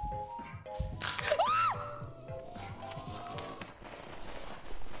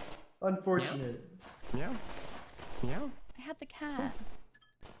 Unfortunate. Yeah? Yeah? I had the cat.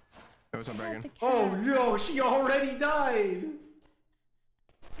 Hey, what's up, I had Bragan? the cat. Oh no, she already died.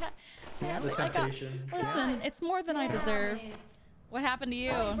 Yeah, The I got- temptation. Listen, it's more than I deserve. What happened to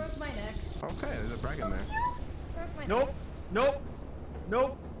you? Oh, you broke my neck. Okay, there's a Bragan there. Broke my Nope. Nope.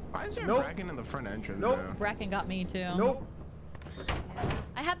 Nope. Why is there Nope. a Bragan in the front entrance, Nope. bro? Bracken got me too. Nope.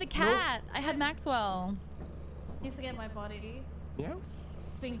 I had the cat. I had Maxwell. He used to get my body. Yeah?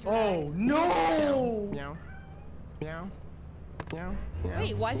 It's being dragged. Oh no! Meow. Meow. Meow. Meow.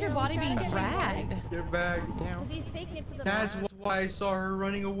 Wait, why is your Yeah, body I'm being trying to get my dragged? Get back. Meow. Because he's taking it to the That's back. why I saw her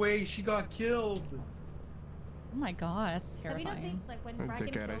running away. She got killed. Oh my god, that's Have you not seen, terrifying. like, when Oh, Bracken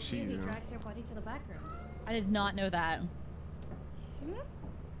dickhead, I kills see you, he you. drags your body to the back rooms. I did not know that.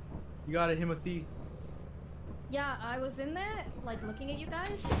 You got it, Timothy. Yeah, I was in there, like, looking at you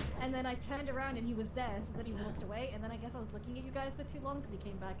guys, and then I turned around and he was there, so then he walked away, and then I guess I was looking at you guys for too long because he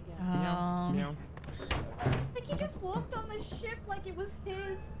came back again. Meow. Meow. Like, he just walked on the ship like it was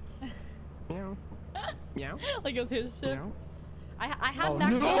his. Meow. Meow. Like it was his ship. Meow. I had Oh,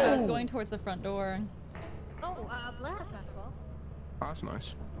 Maxwell. I was no! going towards the front door. Oh, Blair has Maxwell. Oh, that's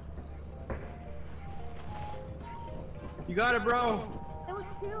nice. You got it, bro. There was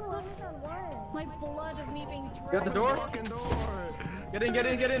two, I was on one. My blood of me being dragged. You got the door? Fucking door. Get in, get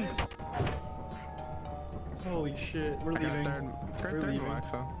in, get in. Holy shit, we're I got leaving. third We're leaving.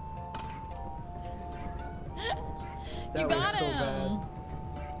 Maxwell. You That got was so him.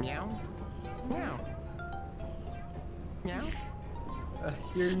 bad. Meow. Meow. Meow.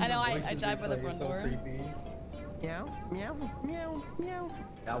 Hearing I know, your I voices died by the replay is front so door. creepy. Meow. Meow. Meow. Meow.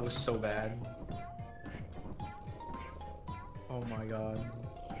 That was so bad. Oh my god.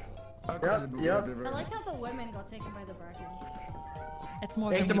 Yep. I like how the women got taken by the bracken. It's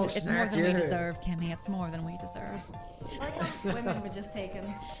more Ain't than the we, most it's more than we snatched, deserve, Kimmy. It's more than we deserve. I like how women were just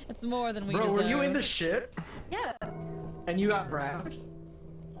taken. It's more than we Bro, deserve. were you in the ship Yeah. and you got grabbed?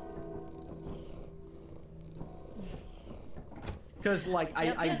 Because like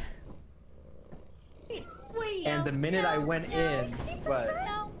I Wait. and the minute I went in, but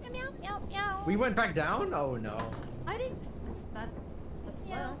Meow, meow, meow, meow. we went back down. Oh no. I didn't. That's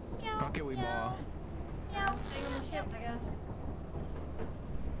well. Meow, Fuck it, we ball. meow, I'm staying on the ship, I guess.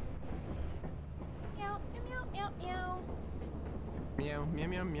 meow, meow, meow, meow. Meow, meow,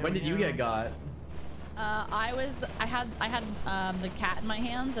 meow, meow. When did you get got? I had the cat in my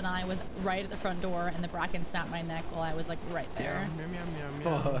hands, and I was right at the front door, and the bracken snapped my neck while I was like right there. Meow, meow,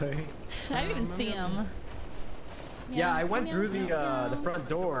 meow, meow. Boy. I didn't even see him. Yeah, I went meow, through meow, the meow. front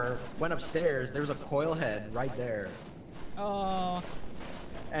door, went upstairs. There was a coil head right there. Oh,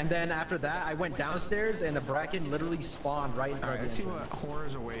 And then after that, I went downstairs, and the bracken literally spawned right in front Alright, of let's the see what entrance.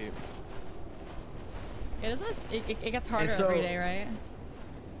 horrors await. it doesn't. It gets harder so- every day, right?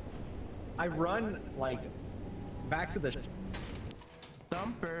 I run like back to the.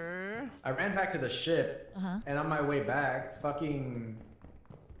 Thumper. I ran back to the ship, Uh-huh. and on my way back, fucking,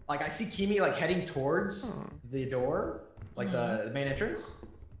 like I see Kimi like heading towards the door, like the main entrance.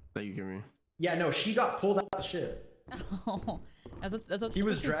 That you give me. Yeah, no, she got pulled out of the ship. Oh, that's what He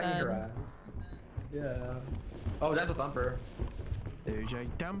was she dragging said. her ass. Yeah. Oh, that's a thumper. There's a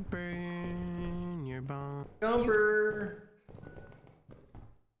thumper in your bum. Thumper.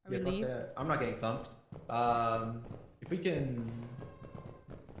 Are we fuck leave? that. I'm not getting thumped. If we can.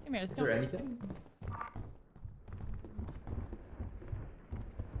 Come here, let's Is go. there anything?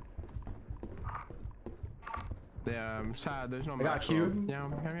 Yeah, I'm sad. There's no I got map, so- cube. Meow,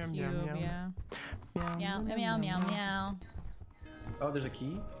 meow, meow, meow, Cube, meow. yeah. Meow, Meow, meow, meow, meow. Oh, there's a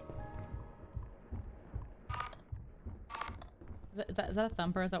key. Is that a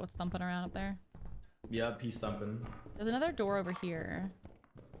thumper? Is that what's thumping around up there? Yep, he's thumping. There's another door over here.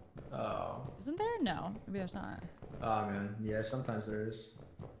 Oh. Isn't there? No, maybe there's not. Oh man, yeah, sometimes there is.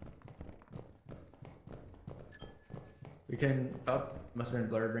 We can up. Must have been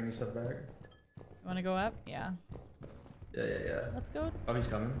blurred bringing stuff back. You want to go up? Yeah. Yeah. Let's go. Oh, he's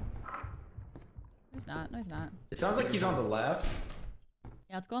coming. He's not. No, he's not. It sounds like he's on the left.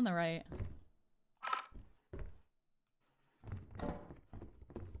 Yeah, let's go on the right.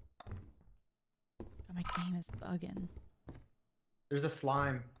 God, my game is bugging. There's a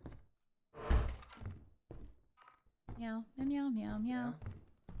slime. Meow, meow, meow, meow.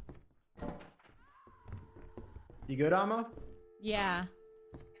 You good, Ama? Yeah.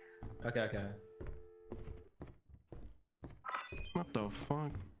 Okay. What the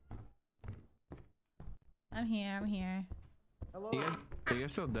fuck? I'm here. I'm here. Hello. Are you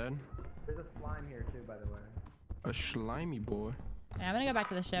guys still dead? There's a slime here too, by the way. A slimy boy. Yeah, I'm gonna go back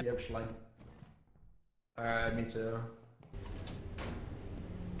to the ship. Yep, slime. Alright, me too.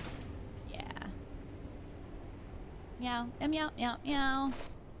 Yeah. Meow, meow, meow, meow.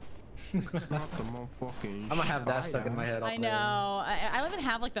 Not the motherfucking. I'm gonna have that stuck in my head all I know. I don't even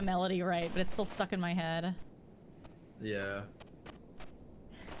have like the melody right, but it's still stuck in my head. Yeah.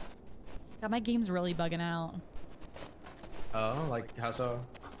 God, my game's really bugging out. Oh, like how so?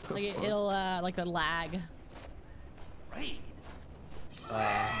 Like it'll like the lag. It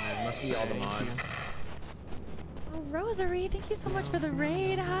must be all the mods. Oh, Rosary, thank you so much for the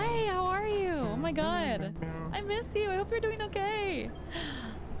raid. Hi, how are you? Oh my god. I miss you. I hope you're doing okay.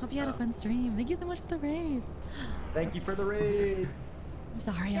 Hope you had a fun stream. Thank you so much for the raid. Thank you for the raid. I'm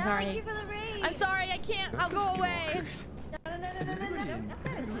sorry. Thank sorry. you for the raid. I'm sorry. I can't. I'll go away. Is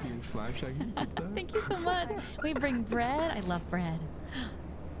everybody in Slack Shack? Thank you so much. We bring bread. I love bread.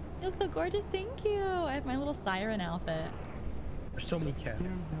 You look so gorgeous. Thank you. I have my little siren outfit. There's so many cats.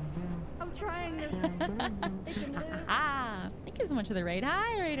 I'm trying this. Thank you so much for the raid.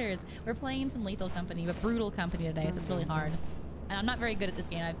 Hi, raiders. We're playing some Lethal Company, but Brutal Company today, so it's really hard. And I'm not very good at this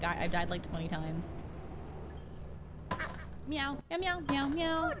game. I've died like 20 times. Meow, meow, meow, meow,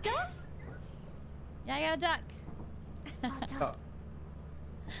 meow. Yeah, I got a duck. Oh.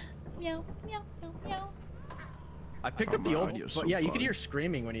 Meow, meow, meow, meow. I picked up the old. But yeah, you could hear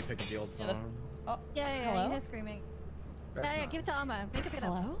screaming when you pick up the old phone. Oh, Yeah, hello? you hear screaming. That's Yeah, not- give it to Alma. Make it pick it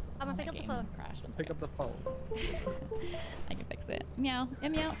up. Hello? Alma, Oh, pick my up the game phone. crashed. One Pick up the phone. I can fix it. Meow,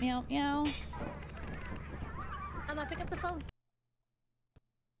 meow, meow, meow. Alma, pick up the phone.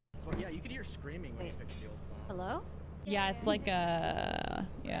 So, yeah, you could hear screaming when you pick up the old phone. Hello? Yeah, it's like Yeah,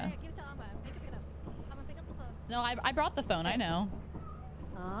 yeah. give it to Alma. Make it pick it up. Alma, pick up the phone. No, I brought the phone. I know.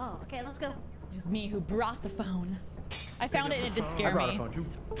 Oh, okay, let's go. It was me who brought the phone. I found it and it did I scare brought me. a phone too.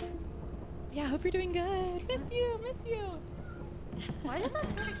 Yeah, hope you're doing good. Miss you, miss you. Why does that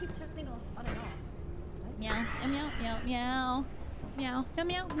phone keep turning on and off? Meow, meow, meow, meow. Meow, meow,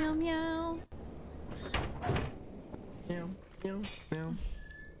 meow, meow, meow. Meow, meow, meow.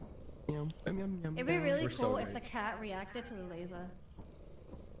 Meow, meow, meow, meow. It'd be really We're so cool if right. the cat reacted to the laser.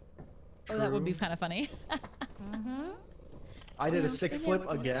 Oh, that would be kind of funny. Mm-hmm. I did a Meow, sick meow, flip meow,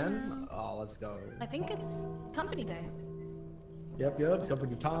 again. meow. Oh, let's go. I think it's company day. Yep,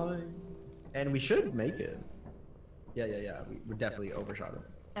 company time. And we should make it. Yeah. We definitely overshot it.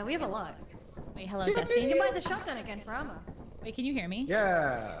 And we have a lot. Wait, hello, You Dusty. can buy the shotgun again for ammo. Wait, can you hear me?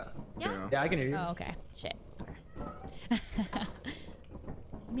 Yeah. Yeah. Yeah, I can hear you. Oh, okay. Shit. Okay.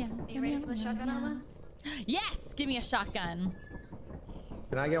 Meow. Are you ready for the shotgun ammo? Yes! Give me a shotgun.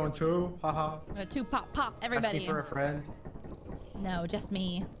 Can I get one too? Haha. Two pop, pop, everybody. Asking for a friend. No, just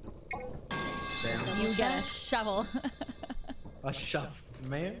me. Damn. You get a shovel. A shove,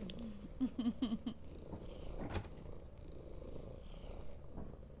 man.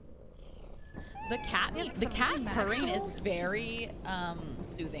 The cat purring is very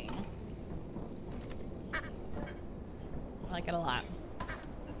soothing. I like it a lot.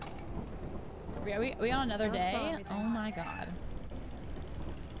 Are we on another I saw day? everything. Oh my god.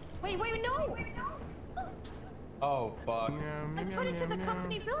 Wait, no! Oh fuck. I put it to the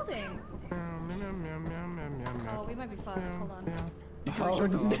company building. Oh, we might be fucked. Hold on. You can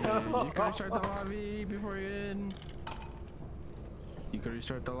restart the lobby. You can restart the lobby before you end. You can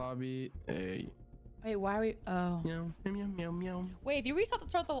restart the lobby. Hey. Wait, why are we? Oh. Meow, meow, meow, meow. Wait, if you restart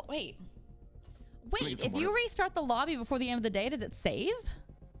the wait. Wait, Wait, it's if you water. restart the lobby before the end of the day, does it save?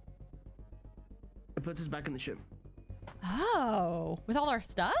 It puts us back in the ship. Oh, with all our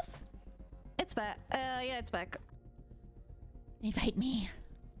stuff? It's back. Yeah, it's back. Invite me.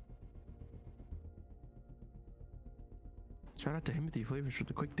 Shout out to Timothy Flavors for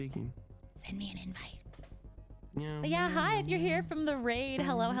the quick digging. Send me an invite. Yeah. But yeah, hi, if you're here from the raid.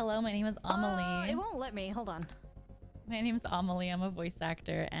 Hello, hello. My name is It AmaLee. won't let me. Hold on. My name is AmaLee. I'm a voice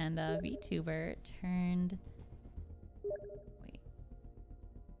actor and a VTuber turned. Wait.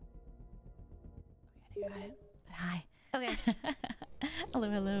 Okay, I think I got it. But hi. Okay. Hello,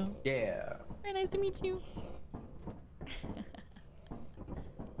 hello. Yeah. Very nice to meet you.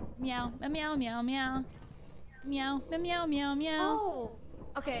 Meow, meow, meow, meow. Meow, meow, meow, meow. Oh.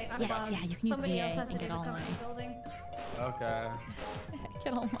 Okay. I'm Yes, bugged. yeah, you can use Somebody VA else has and to do get the all company my- building. Okay.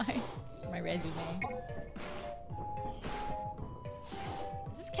 Get all my resume.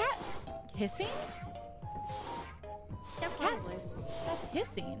 Is this cat hissing? Yeah, probably. That's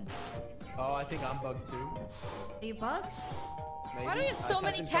hissing. Oh, I think I'm bugged too. Are you bugged? Maybe. Why do we have I so typed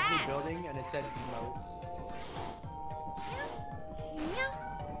many in company cats? building and it said emote. Meow.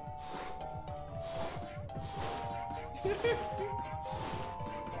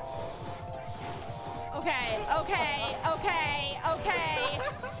 Okay.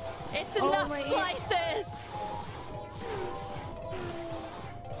 It's enough my slices.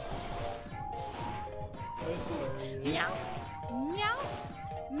 Meow. Meow.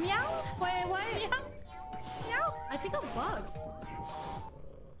 Meow. Wait. Meow. Meow. I think I'm bugged.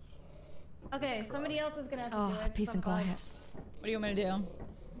 Okay, somebody else is gonna have to do Oh, it. peace I'm and quiet. bugged. What do you want me to do?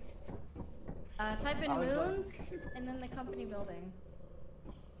 Type in I was like- moons and then the company building.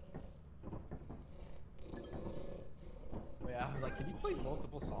 Wait, I was like, can you play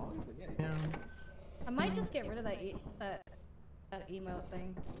multiple songs? Like, yeah. I might just get rid of that that emote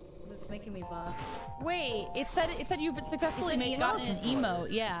thing, 'cause it's making me bug. Wait, it said you've successfully It's an gotten an emote?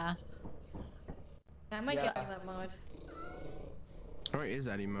 emote. Yeah. I might get Yeah. rid of that mod. Where is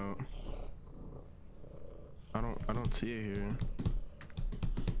that emote? I don't see it here.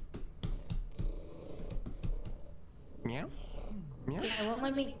 Meow? Meow? It won't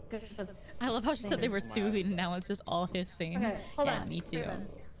let me go to the... I love how she said they were soothing. And now it's just all hissing. Okay, hold yeah, on. me too. Wait a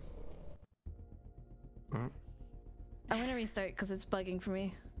minute. Huh? I'm gonna restart because it's bugging for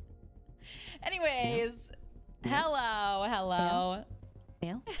me. Anyways, hello.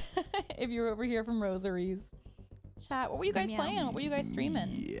 Yeah. If you're over here from Rosaries. Chat, what were you guys playing? What were you guys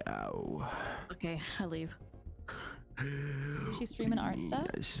streaming? Yow. Okay, I leave. She's streaming art stuff?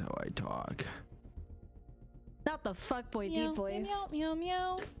 That's how I talk. Not the fuckboy Meow, deep voice. meow, meow,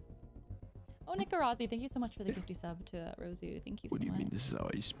 meow. Oh, Nicarazzi, thank you so much for the gifty sub to Rosu. Thank you so What do you much. mean this is how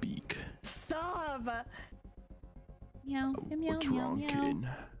I speak? Stop! Meow, meow, meow, What's meow, wrong, meow. kid?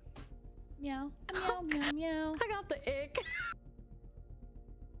 Meow, meow, meow, meow. I got the ick.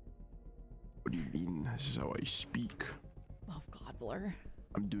 What do you mean this is how I speak? Oh, God, Blur.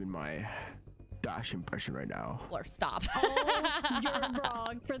 I'm doing my Dash impression right now. Blur, stop. Oh, you're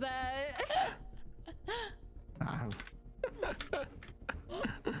wrong for that. Ah.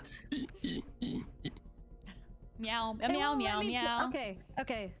 Meow, It meow, won't meow, let me meow.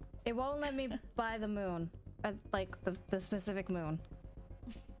 Okay. It won't let me buy the moon. Like the specific moon.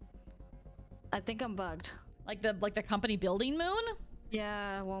 I think I'm bugged. Like the company building moon?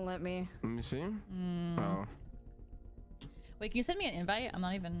 Yeah, it won't let me. Let me see. Oh. Wait, can you send me an invite? I'm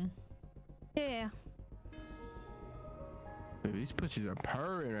not even... Yeah. Dude, these pussies are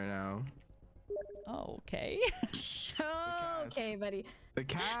purring right now. Okay. Okay, buddy. The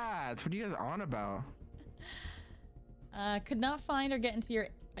cats. What are you guys on about? Could not find or get into your...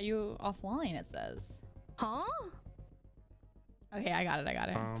 Are you offline, it says. Huh? Okay, I got it.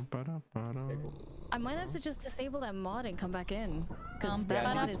 I might have to just disable that mod and come back in. Because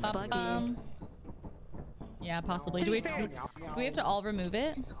that mod is buggy. Yeah, possibly. Do we have to all remove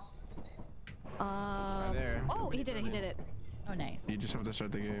it? Right there. Oh, he did it. Oh, nice. You just have to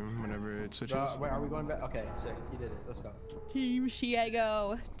start the game whenever it switches. Wait, are we going back? Okay, sick. You did it. Let's go. Team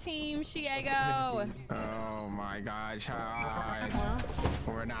Shiego. Team Shiego. Oh my gosh.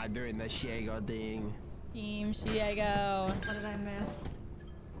 We're not doing the Shiego thing. Team Shiego. What did I miss?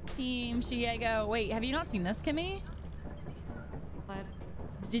 Team Shiego. Wait, have you not seen this, Kimmy? What?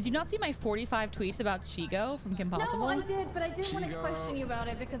 Did you not see my 45 tweets about Shigo from Kim Possible? No, I did, but I didn't want to question you about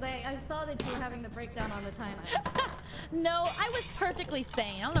it because I saw that you were having the breakdown on the timeline. No, I was perfectly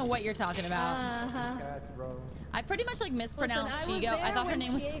sane. I don't know what you're talking about. I pretty much like mispronounced Shigo. I thought her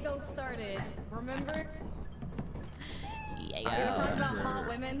name was Shigo started. Remember? Shigo. Talking about hot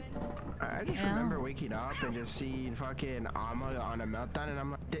women. I just remember waking up and just seeing fucking Ama on a meltdown, and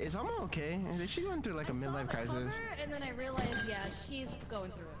I'm like, is Ama okay? Is she going through like a midlife crisis? And then I realized, yeah, she's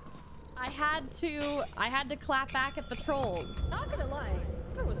going through it. I had to clap back at the trolls. Not gonna lie,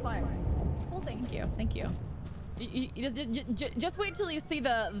 it was fire. Well, thank you. Just wait till you see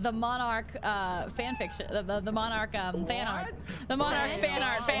the Monarch fanfiction, the Monarch fan art, the Monarch fan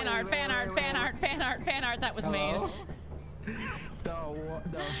art that was made. The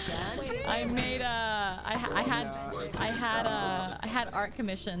fanfic? I made I had art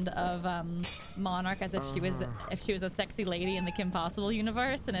commissioned of Monarch as if she was a sexy lady in the Kim Possible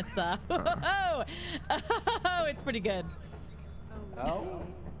universe, and it's it's pretty good. Oh.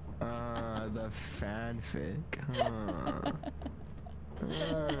 The fanfic.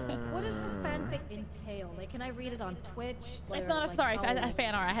 What does this fanfic entail? Like, can I read it on Twitch? It's not a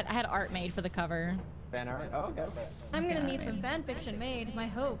fan art. I had art made for the cover. Fan art? Oh, okay. I'm gonna need some fan fiction made. My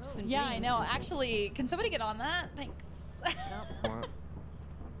hopes and yeah, dreams. I know. Actually, can somebody get on that? Thanks.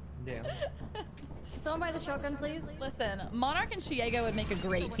 Damn. Someone buy the shotgun, please. Listen, Monarch and Shiego would make a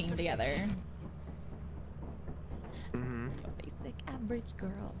great team together. Mm-hmm. A basic average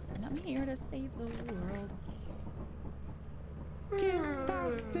girl, and I'm here to save the world.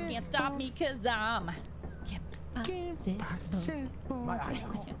 Can't stop me 'cause I'm impossible. My eyes.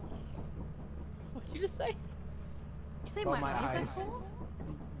 What'd you just say? Did you say my eyes?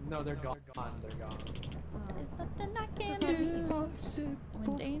 No, they're gone. They're gone. There's nothing I can do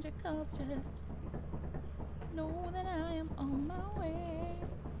when danger calls. Just know that I am on my way.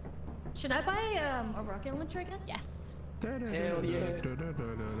 Should I buy a rocket launcher again? Yes. Hell yeah.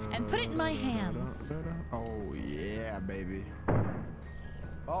 And put it in my hands. Oh yeah, baby.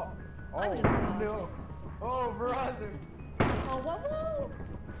 Oh no. Oh brother. Oh whoa.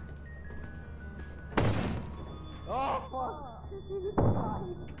 Oh fuck.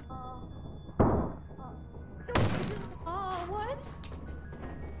 Oh what?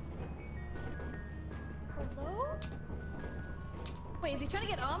 Hello? Wait, is he trying to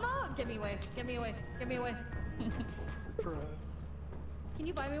get Alma? Get me away. Get me away. Get me away. Can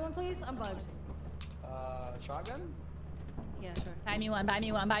you buy me one, please? I'm bugged. Shotgun? Yeah, sure. Buy me one, buy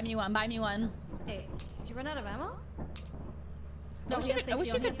me one, buy me one, buy me one. Hey, did you run out of ammo? No, I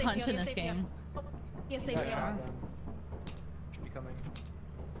wish you could punch in this game. He has safety on. Should be coming.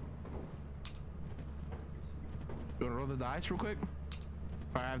 You wanna roll the dice real quick?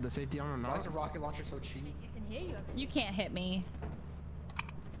 If I have the safety on or not? Why is a rocket launcher so cheap? I can hear you. You can't hit me.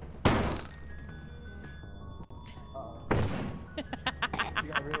 You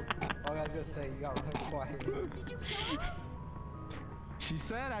got real. Oh, I was gonna say you got real quiet. She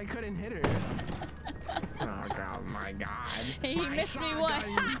said I couldn't hit her. Oh god, my god. Hey, he missed me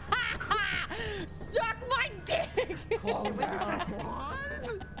one. Suck my dick!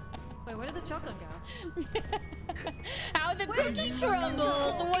 Wait, where did the chocolate go? How the cookie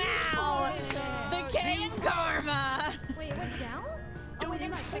crumbles! Wow! The K and karma! Wait, it went down? Oh, wait,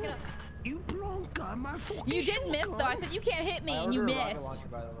 never mind. Pick it up. You broke my fucking You did miss though. I said you can't hit me and you missed. Launcher,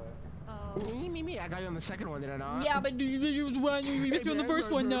 by the way. Me. I got you on the second one, did I not? Yeah, but you missed me on the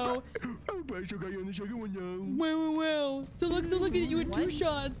first one though. I still got you on the second one, though. Wow. So look at you with 2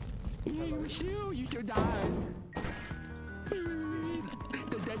 shots. You still died.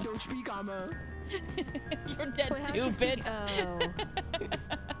 The dead don't speak, Ama. You're dead Wait, how too, does she speak? bitch.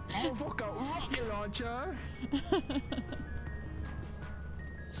 Oh, fuck a rocket launcher.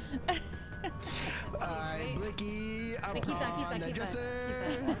 Blicky, Wait, keep that.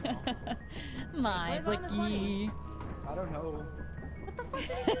 My Where's Ama's Blicky. money? I don't know. What the fuck did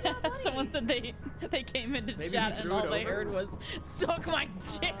he do to that money? Someone said they came into Maybe chat he and threw all it they over. heard was "suck my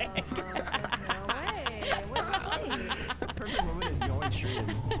dick." There's no way. Where's my money? Perfect moment to join stream.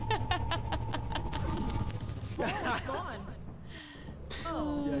 Oh, it's gone.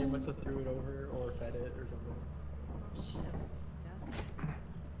 Oh. Yeah, you must have threw it over or fed it or something. Shit. Yes.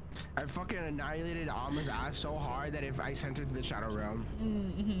 I fucking annihilated Ama's ass so hard that if I sent her to the Shadow Realm,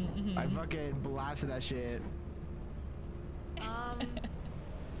 I fucking blasted that shit.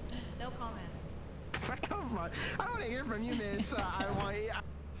 No comment. What the fuck? I don't want to hear from you, miss. I want.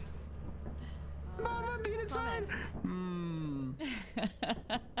 Mama being inside.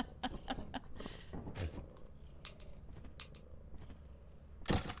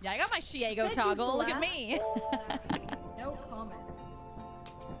 Yeah, I got my Shiego Said toggle. you Look at me. No comment.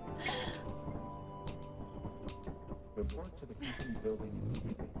 Report to the company building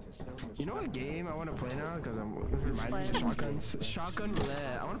immediately to sell your You know what game I want to play now? Because I'm reminded me of shotguns. Shotgun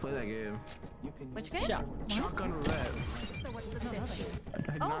roulette. I want to play that game. You can Which use game? Shotgun roulette. So what's the stitch?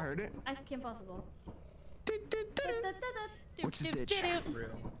 Have you not heard it? I can't possible. What's the stitch? Real.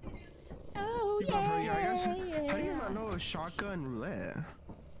 Oh People for you, I guess. yeah. How do you not know a shotgun roulette?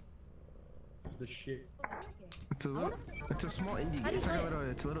 The shit. It's a small indie game. It's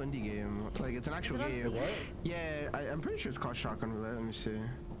a little indie game. Like it's an actual game. What? Yeah, I'm pretty sure it's called Shotgun Roulette. Let me see.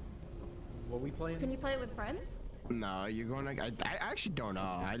 What we playing? Can you play it with friends? No, you're going to. I actually don't know.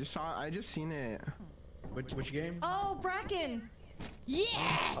 I just seen it. Which game? Oh, Bracken!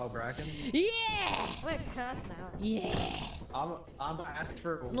 Yes. Oh, Bracken. Yes. I'm gonna cuss now. Yes. I'm gonna ask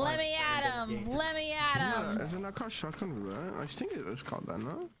for. Let me at him. Let me at him. Is it not called Shotgun Roulette? I think it was called that,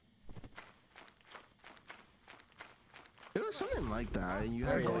 no? It was something like that. You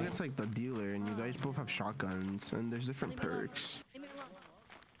gotta go against like the dealer, and you guys both have shotguns, and there's different perks. Leave me alone.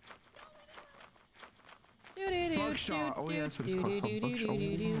 Buckshot. Oh yeah, that's what it's called. Buckshot.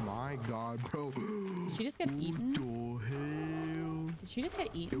 Oh my god, bro. Did she just get eaten? What the hell? Did she just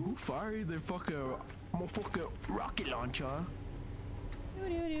get Yo, eaten? who fired the fucking motherfucking rocket launcher?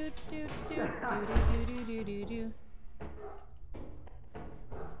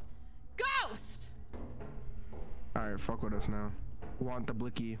 Ghost! Alright, fuck with us now. Want the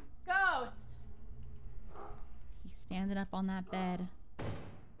blicky. Ghost! He's standing up on that bed.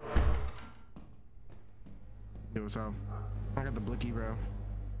 Yo, what's up? I got the blicky, bro.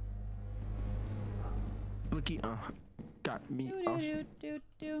 Blicky, got me.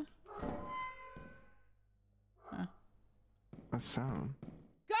 Huh. That sound.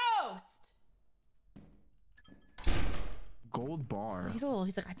 Ghost! Gold bar. He's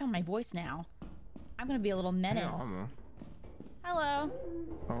like, I found my voice now. I'm gonna be a little menace. Yeah, I'm Hello.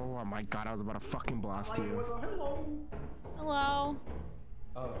 Oh my god, I was about to fucking blast you. Hello.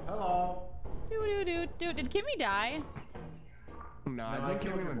 Oh, hello. Did Kimmy die? No, I think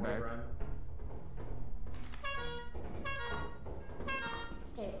Kimmy went back.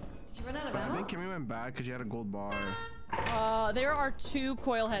 Okay. Did you run out of I ammo? think Kimmy went back because she had a gold bar. There are 2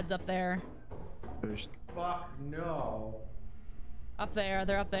 coil heads up there. There's Fuck no. Up there,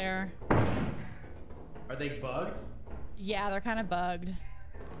 they're up there. Are they bugged? Yeah, they're kind of bugged.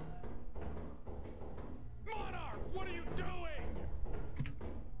 Monarch, what are you doing?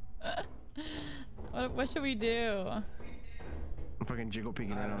 What should we do? I'm fucking jiggle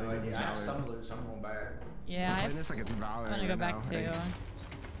peeking right now. I Like, it's have valid. some loot, so I'm going back. Yeah, I'm playing this like it's valid. I'm gonna go back too.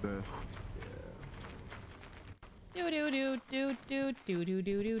 Do.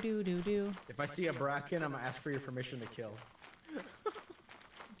 If I see a Bracken, I'm gonna ask for your permission to kill.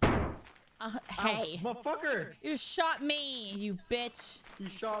 Hey, Motherfucker! you shot me, you bitch. He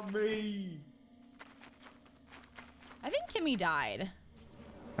shot me! I think Kimmy died.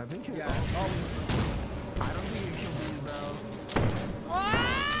 I think Yeah. I don't think you killed me, bro.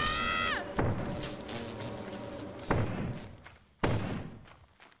 Ah!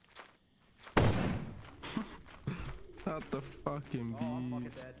 Not the fucking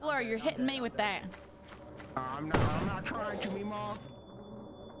beat. Fleur, you're hitting me with that. I'm not trying to be mom.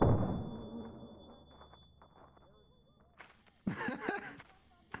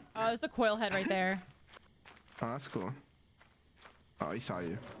 Oh, there's a coil head right there. Oh, that's cool. Oh, he saw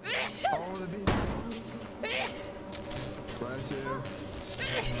you. Oh, the beat. Bless you.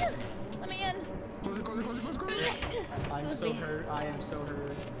 Let me in. Close it. I'm so hurt. I am so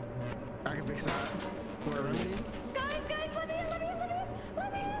hurt. I can fix that. What a remedy? Guys,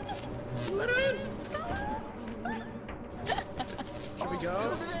 let me in. Let her in! Should we go?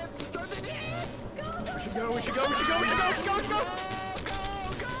 Start the dance! We should go. Go!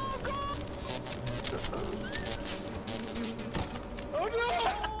 Oh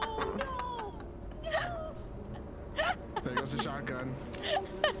no! There goes the shotgun.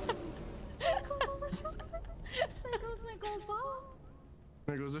 There goes my gold ball.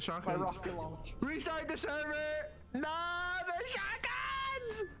 There goes the My shotgun. rocket launch. Restart the server! No, the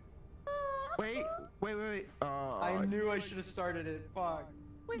shotguns! Wait. I knew I should have started it. Fuck.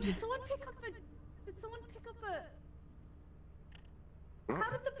 Wait, did someone pick up a... How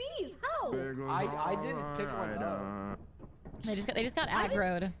did the bees? How? There goes I didn't pick one up. They just got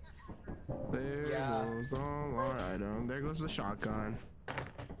aggroed. There goes all our item. There goes the shotgun.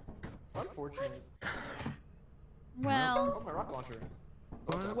 Unfortunate. Well. Oh, my rocket launcher.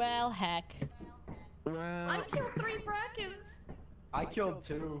 Well, heck. Well, I killed 3 Brackens. I killed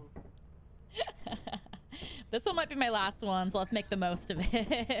 2. This one might be my last one, so let's make the most of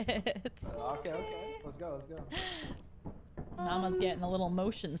it. Okay. Let's go. Mama's getting a little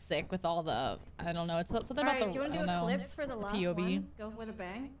motion sick with all the, I don't know, it's something about the, do you want I to don't do know, Eclipse for the last POV. one? Go with a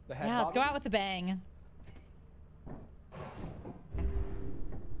bang? Yeah, let's go out with a bang.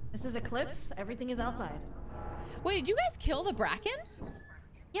 This is Eclipse. Everything is outside. Wait, did you guys kill the Bracken?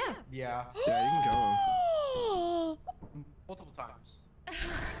 Yeah. Yeah. yeah, you can kill him. Multiple times.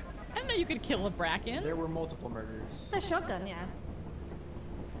 I didn't know you could kill a Bracken. There were multiple murders. The shotgun, yeah.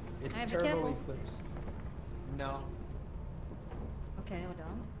 It's Alright, be turbo careful. eclipse. No. Okay, hold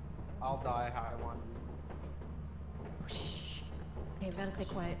on. I'll die how I want. Shh. Okay, we gotta stay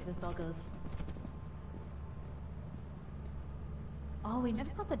quiet. This doggoes. Oh, we never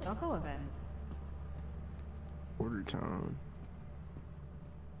got the doggo event. Order town.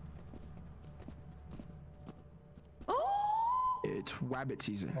 Oh! It's wabbit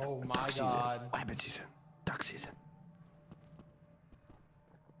season. Oh my Duck god. Season. Wabbit season. Duck season.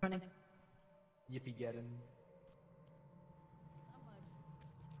 Running. Yippee getting.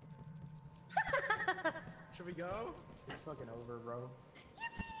 Should we go? It's fucking over, bro.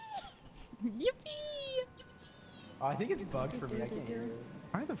 Yippee! Oh, I think it's bugged for me. I can't hear it.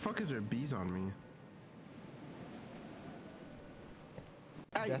 Why the fuck is there bees on me?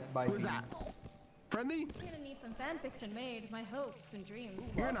 Hey, Death by who's bees. that? Friendly? I'm gonna need some fan fiction made. My hopes and dreams.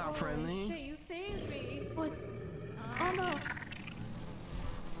 You're not friendly. Shit, you saved me. What? Oh no.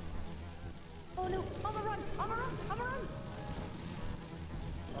 Oh no. I'm a run. Uh-oh.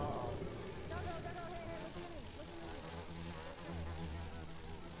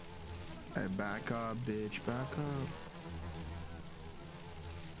 Hey, back up, bitch. Back up.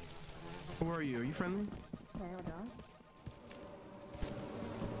 Who are you? Are you friendly? Okay, hold on.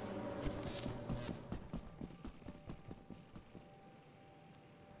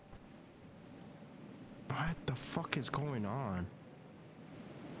 What the fuck is going on?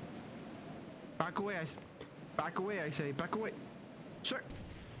 Back away, back away, I say. Back away. Sir.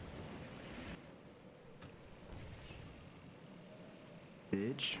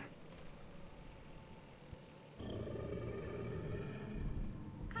 Bitch.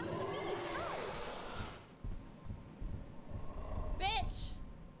 Bitch!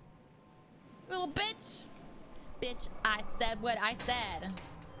 Little bitch! Bitch, I said what I said.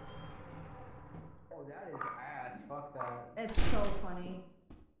 Oh, that is ass. Fuck that. It's so funny.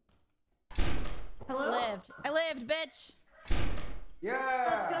 Hello? I lived, bitch! Yeah!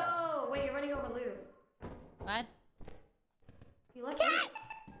 Let's go! Wait, you're running over loot. What? You left loot.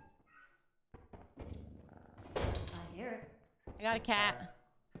 I hear it. I got a cat.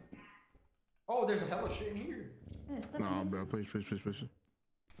 Oh, there's a hell of shit in here. Yeah, it's Nah, definitely- bro, please.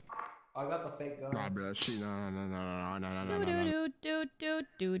 I got the fake gun. Nah, bro, that shit. No. Do do do do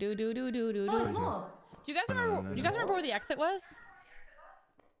do do do do do do Oh, do. it's small. Do you guys remember? Do you guys remember where the exit was?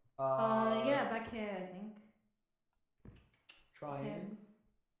 Yeah, back here, I think. Trying.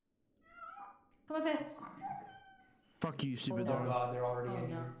 Come up here. Fuck you, stupid Oh dog. god, they're already Oh, in no.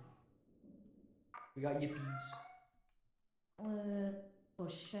 here. We got yippies. Oh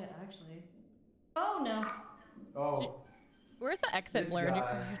shit, actually. Oh no. Oh. Where's the exit This blurred?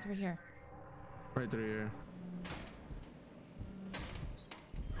 guy. It's right here. Right through here.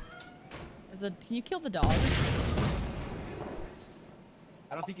 Can you kill the dog?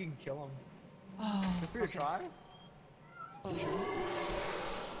 I don't think you can kill him. Oh. Feel free to try. Oh,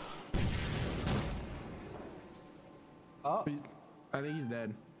 Oh. I think he's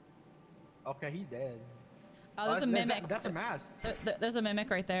dead. Okay, he's dead. Oh, there's a mimic. That's a mask. There's a mimic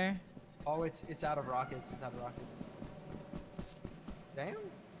right there. Oh, it's out of rockets. It's out of rockets. Damn.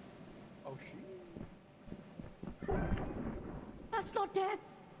 Oh shit. That's not dead.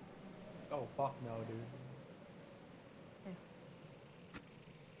 Oh fuck no, dude.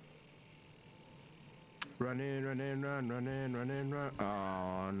 Run in, run in, run in, run in, run.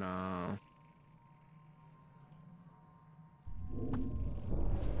 Oh no.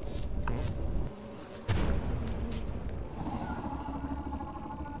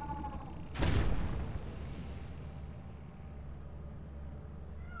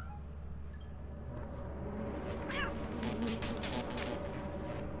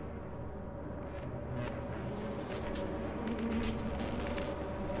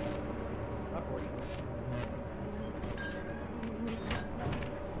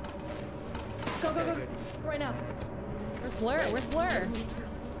 Go, go, go. Right now. Where's Blur? Where's Blur?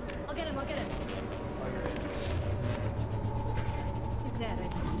 I'll get him, I'll get him. He's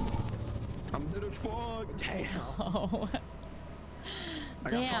dead. I'm dead as fuck. Damn. Oh. I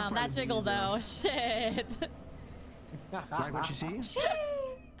got Damn, fucked by that the jiggle bee, bro. though. Shit. Like what you see?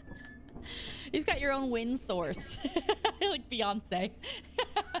 He's got your own wind source. Like Beyonce.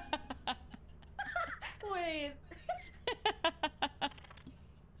 Wait.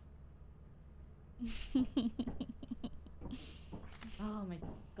 Oh my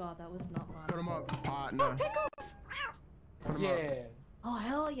god, that was not fun. Put him up, partner. Pickles! Put him Yeah. up. Oh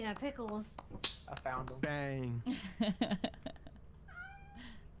hell yeah, pickles. I found him. Bang.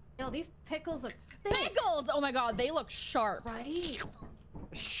 Yo, these pickles are Pickles! Oh my god, they look sharp. right.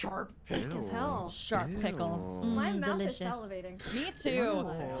 Sharp Thick as hell. Sharp pickle. My mouth delicious. is salivating. Me too.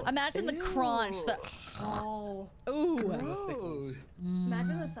 Imagine the crunch. The Oh. ooh. Gross.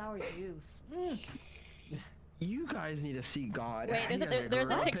 Imagine the sour juice. You guys need to see God. Wait, there's You guys a are there's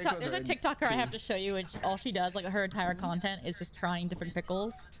a gross. TikTok Pickles there's a are TikToker I have too- to show you, and all she does, like her entire content, is just trying different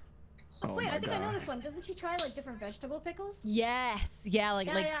pickles. Oh Wait, my I think I know God. this one. Doesn't she try like different vegetable pickles? Yes, yeah, like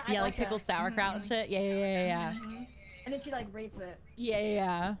Yeah, like yeah, I yeah, like watch that. pickled sauerkraut and shit. Yeah. And then she like rates it. Yeah.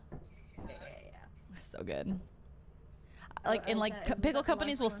 Yeah. So good. Like I and like like that. Is pickle that the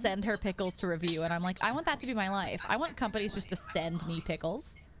companies will last one? send her pickles to review, and I'm like, I want that to be my life. I want companies just to send me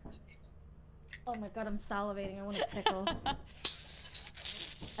pickles. Oh my god, I'm salivating. I want a pickle.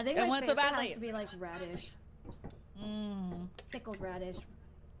 I think I my want it so favorite badly. has to be like radish. Mm. Pickled radish.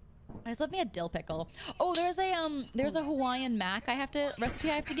 I just love me a dill pickle. Oh, there's a Hawaiian mac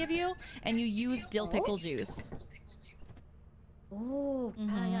recipe I have to give you, and you use dill pickle juice. Oh,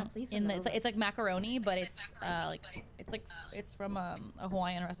 yeah, please. In send the, that it's, over. it's like macaroni, but it's from a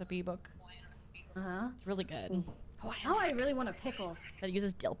Hawaiian recipe book. Uh-huh. It's really good. Hawaiian Oh, I mac. really want a pickle. That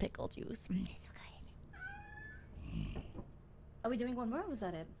uses dill pickle juice. It's so good. Are we doing one more or was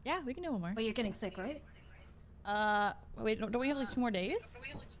that it? Yeah, we can do one more. But you're getting sick, right? Wait, don't we have like 2 more days?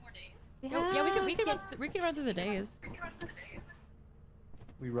 Yeah, Yeah, we can run through the days.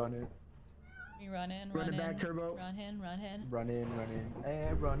 We run it. We run in, Run run it back, in, Turbo. run in, run in. Run in, run in.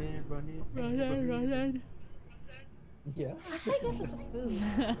 And run in, run in. Run in, run in. Yeah. Actually, I guess it's food.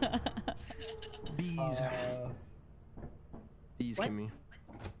 These. These What? Kimmy.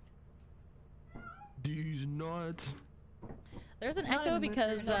 These nuts. There's an Not echo in the mood for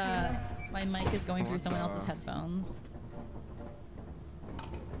because nothing. my mic is going through What someone the- else's headphones.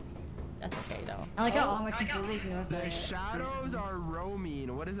 That's okay though. I like how Alma completely ignored The that. shadows are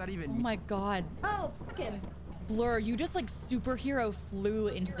roaming. What does that even Oh mean? my god. Oh, fucking Blur, you just like superhero flew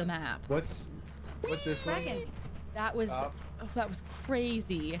into the map. What's this one? Kraken. That was Up. that was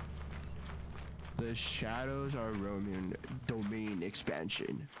crazy. The shadows are roaming. Domain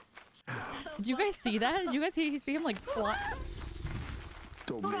expansion. Did you guys see that? Did you guys see him like fly?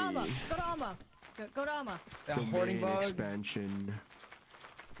 Go to Alma. Domain. Go to Alma. Go to Alma. That hoarding Domain bug. expansion.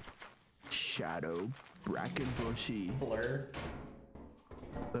 Shadow. Bracken Bussy. Blur.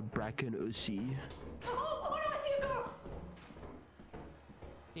 The Bracken Ussy. Oh, no, I see a girl.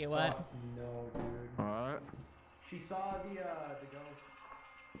 See what? Fuck no, dude. What? She saw the ghost.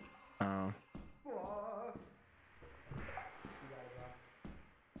 Oh. Fuck. You gotta go.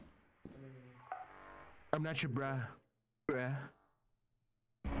 I mean, I'm not your bruh. Bruh.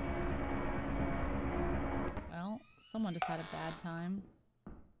 Well, someone just had a bad time.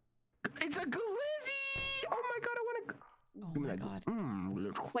 It's a glizzy! Oh my god, I wanna. Oh Give me my that.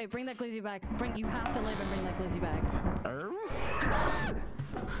 god. Wait, bring that glizzy back. You have to live and bring that glizzy back.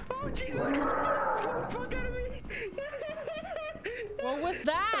 Oh Jesus Christ! Get the fuck out of me! What was I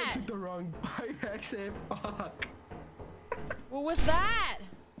that? took the wrong fire exit. Fuck. What was that?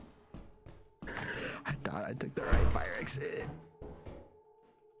 I thought I took the right fire exit.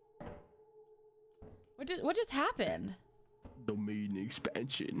 What just happened? Domain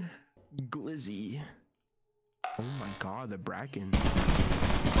expansion. Glizzy. Oh my god, the Bracken.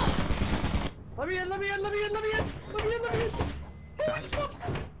 Let me in! Let me in! Let me in! Let me in! Let me in! Let me in! That's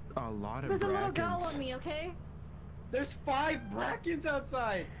a lot of There's a little girl brackets. on me, okay? There's 5 brackets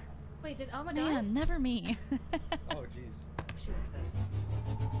outside. Wait, did Alma die? Man, never me. Oh jeez. She looks dead.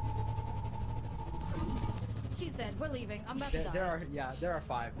 She's dead. We're leaving. I'm about to die. There are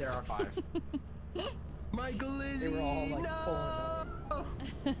 5. There are 5. Michael Lizzie, They were all like no! pulling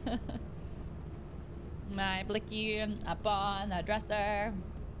up. My blicky up on the dresser.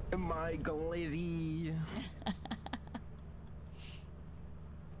 Michael Lizzie.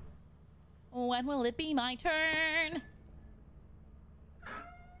 When will it be my turn?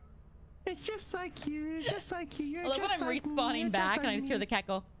 It's just like you, just like you. You're I love when just I'm like me, respawning you're back just and I like just hear the me. cat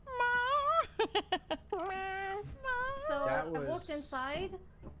go. So That I walked was- inside.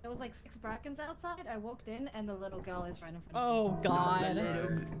 There was like 6 brackens outside. I walked in and the little girl is right in front Oh of me. God,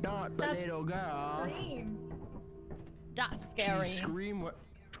 Not the That's little girl. Screamed. that's scary. She scream way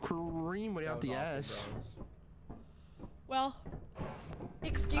That out was the awful, ass. bro. Well,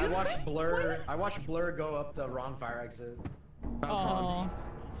 Excuse I me? watched Blur. I watched Blur go up the wrong fire exit. That was fun.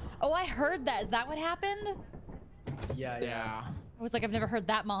 oh, I heard that. Is that what happened? Yeah. Yeah. I was like, I've never heard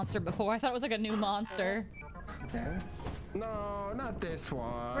that monster before. I thought it was like a new monster. Okay. No, not this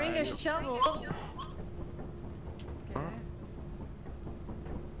one. Bring a shovel. Huh?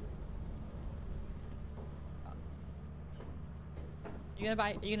 You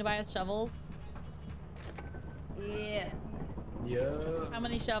gonna buy us shovels? Yeah. Yeah. How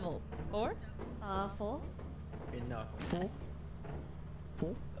many shovels? 4? 4. Enough. Four.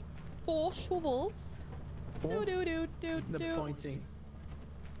 4 shovels. Four. Do. The pointing.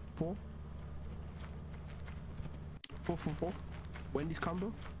 Four. Wendy's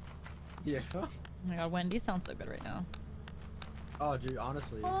combo. Yeah. Oh my God, Wendy sounds so good right now. Oh, dude.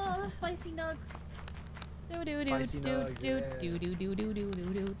 Honestly. Oh, the spicy nugs. Spicy nugs, yeah.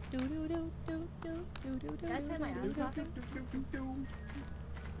 Guys, had my ass popping.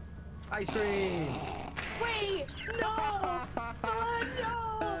 Ice cream. Wait, no! Oh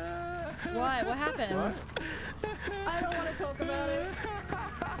no! What? What happened? What? I don't want to talk about it.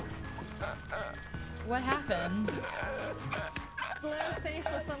 What happened? Blair's face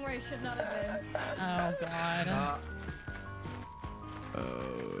was somewhere it should not have been. Oh God.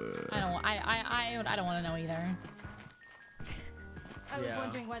 I don't want to know either. I was Yeah.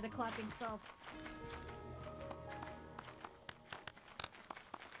 wondering why the clapping stopped.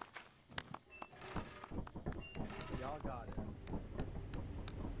 Y'all got it.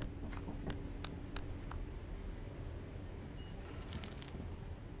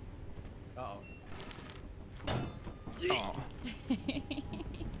 Uh-oh. Oh.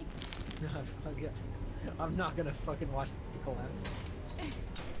 I'm not gonna fucking watch it collapse.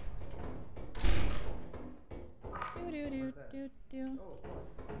 Do.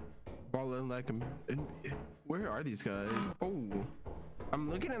 Balling like where are these guys? Oh. I'm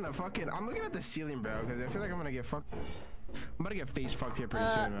looking at the ceiling, bro, because I feel like I'm gonna get fucked. I'm gonna get face fucked here pretty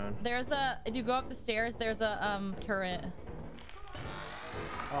soon, man. There's a. If you go up the stairs, there's a turret.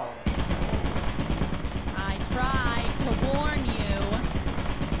 Oh. I tried to warn you.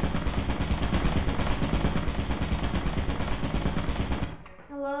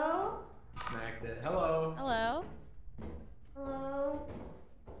 Hello? Smacked it. Hello. Hello. Hello?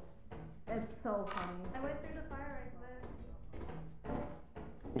 It's so funny. I went through the fire exit.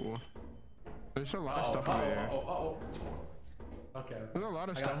 Cool. There's a lot of stuff over here. Okay. There's a lot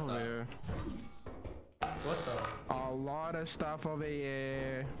of I got stuff over stuff. here. What the? A lot of stuff over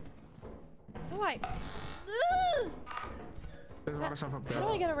here. How do I? Ugh! There's a lot of stuff up there. How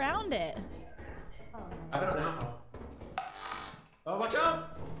do I get around it? I don't know. Oh, watch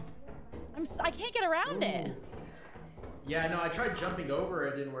out! I can't get around it. Yeah, no, I tried jumping over.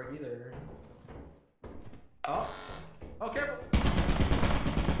 It didn't work either. Oh. Oh, careful.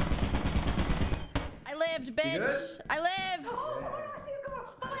 I lived, You bitch. good? I lived.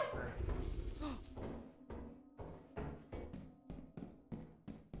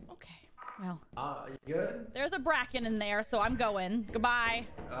 Okay. Well, You good? there's a bracken in there, so I'm going. Goodbye.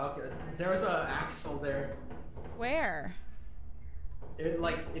 Okay. There was a axle there. Where? It,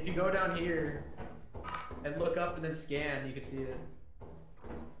 like, if you go down here and look up and then scan, you can see it.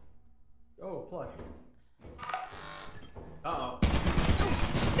 Oh, plush. Uh-oh.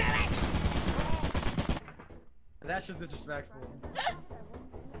 Damn it! That's just disrespectful.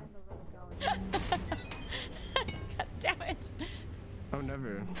 God damn it. Oh,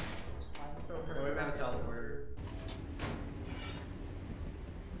 never. Oh, we gotta teleport.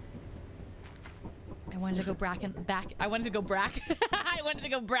 I wanted to go back. I wanted to go brack. I wanted to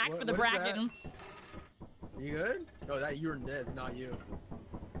go brack for the What is that? bracken. You good? Oh, that you're dead, it's not you.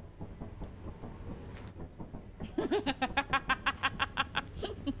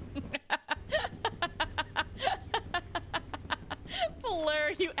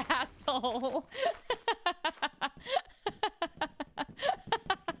 Blur, you asshole.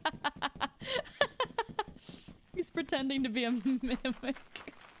 He's pretending to be a mimic.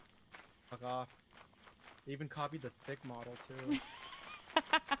 Fuck off. They even copied the thick model too.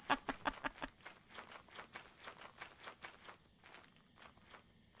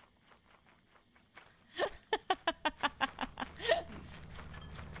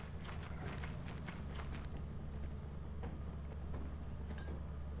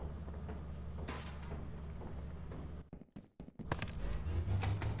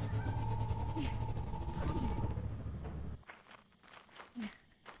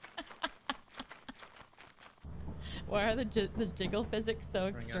 Why are the jiggle physics so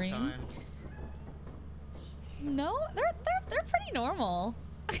Running out of extreme? time. No, they're pretty normal.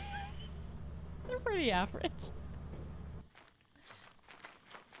 They're pretty average.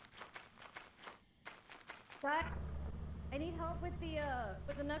 Zach, I need help with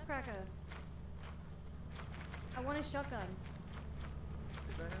the nutcracker. I want a shotgun.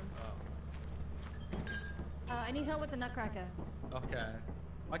 Is that him? Oh. I need help with the nutcracker. Okay.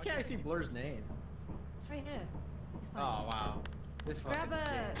 Why can't I see Blur's name? It's right here. It's fine. Oh wow. This fucking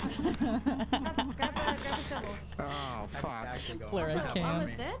Grab thing. grab a shovel. Oh, fuck. Actually go Blur, on. I Also, can't.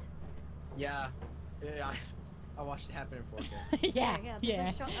 Mama's dead? Yeah. Yeah. I watched it happen in 4K. Yeah,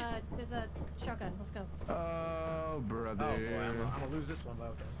 yeah. There's a shotgun. Let's go. Oh, brother. Oh boy, I'm gonna lose this one, but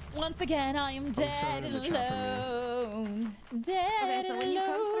okay. Once again, I am dead sorry, and the chat for alone. Dead Okay, so and when you come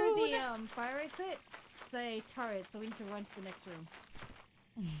alone. through the fire exit, it's a turret, so we need to run to the next room.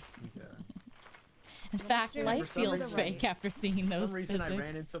 Okay. In fact, room life is on the feels right. fake after seeing For those some reason, physics. I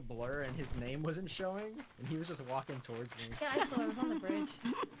ran into Blur and his name wasn't showing, and he was just walking towards me. Yeah, I saw it. It was on the bridge.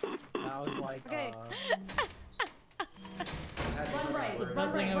 And I was like, Okay. Run right, Blur. run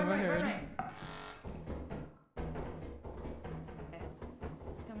Buzzing right, run right, overheard. run right.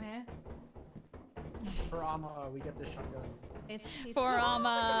 Come here. For Ama, we get the shotgun. It's For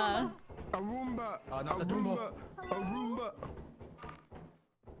Ama. A Roomba. Not a the Roomba. Roomba. A Roomba.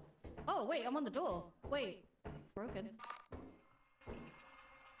 Oh wait, I'm on the door. Wait, broken.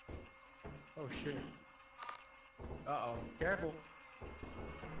 Oh shit. Uh-oh. Careful.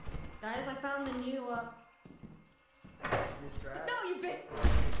 Guys, I found the new No, you bitch!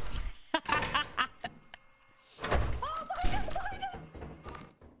 Oh, behind it!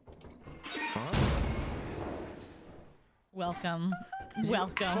 Welcome.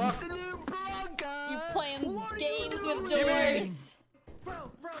 Welcome. Absolute Bronca. You playing What are games you with doing? doors. Bro.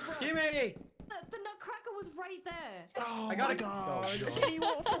 Gimme! The nutcracker was right there. Oh I gotta my god. go. Did you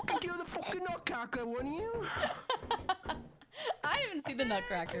want to fucking kill the fucking nutcracker, wouldn't you? I didn't even see the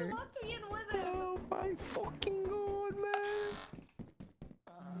nutcracker. You locked me in with him. Oh my fucking god, man.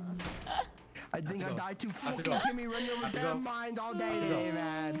 I think I go. died to to fucking go. Kimmy run your Have to damn go. mind all day to go. today,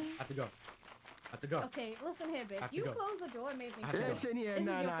 man. Have to go. Have to go. Okay, listen here, bitch. Have to You go. closed the door and made me. have to go. Listen here, This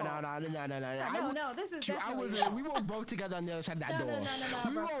no. is your fault. No, this is definitely. We were both together on the other side of that No, door.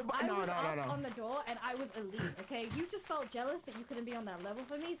 bro. We were, I no, was no, up no, no. on the door and I was elite, okay? You just felt jealous that you couldn't be on that level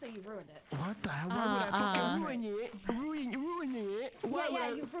for me, so you ruined it. What the hell? Why would I fucking ruin it? Ruin it? Why would Yeah, I-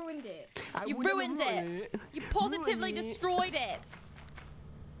 you ruined it. I You would never ruined ruin it. You positively Ruin it. destroyed it.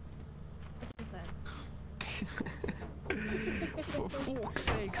 What you said. For fuck's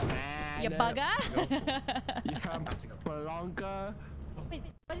sakes, man. You bugger. Yeah, Blanca. Wait,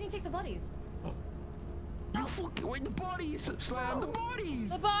 why didn't you take the bodies? You fucking wait, the bodies. Slam the bodies.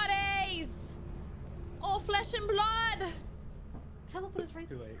 The bodies. All flesh and blood. Teleport is right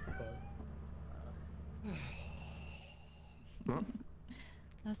Too late. Huh?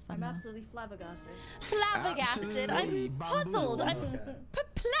 That was fun. I'm though. absolutely flabbergasted. Flabbergasted. Absolutely I'm puzzled. I'm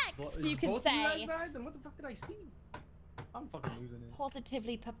perplexed, you could Both of you guys say. died? Then what the fuck did I see? I'm fucking losing it.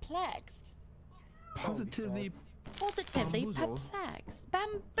 Positively perplexed. Positively. Positively Bamboozled. perplexed.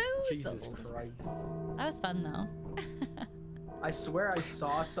 Jesus Bamboozled. Christ. That was fun though. I swear I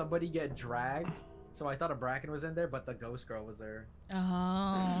saw somebody get dragged, so I thought a Bracken was in there, but the ghost girl was there.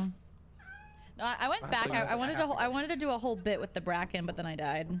 Oh. No, I went That's back. what I was I like, wanted I have to I go. wanted to do a whole bit with the Bracken, but then I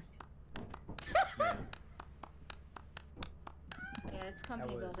died. Yeah. Yeah, it's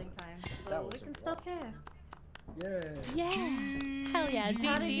company was- building time, that so was we can a stop here. Yeah. Yeah. Hell yeah,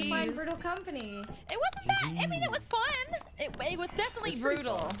 How did you find GGs. Brutal Company? It wasn't that. I mean, it was fun. It was definitely It's pretty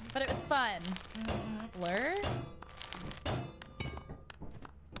brutal, fun. but it was fun. Blur.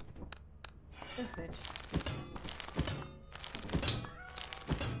 This bitch.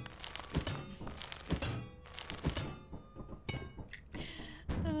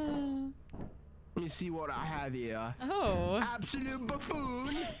 Let me see what I have here. Oh. Absolute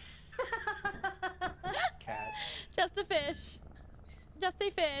buffoon. Cat. Just a fish. Just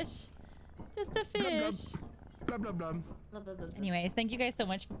a fish. Just a fish. Blah blah blah. Anyways, thank you guys so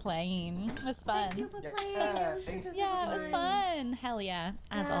much for playing. It was fun. Thank you for playing. Yeah, thanks. Yeah, it was fun. Hell yeah,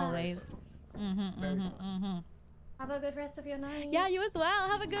 as Yeah. always. Have a good rest of your night. Yeah, you as well.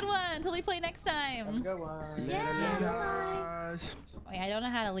 Have a good one. Until we play next Have a time. good one. Yeah. Wait, I don't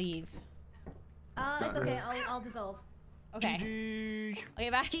know how to leave. It's okay. I'll dissolve. Okay. GG's. Okay,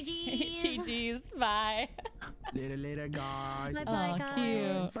 bye. GG's. GG's. Bye. Later, guys. Bye bye, Oh,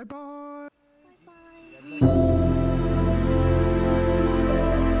 guys. cute. Bye bye. Bye bye.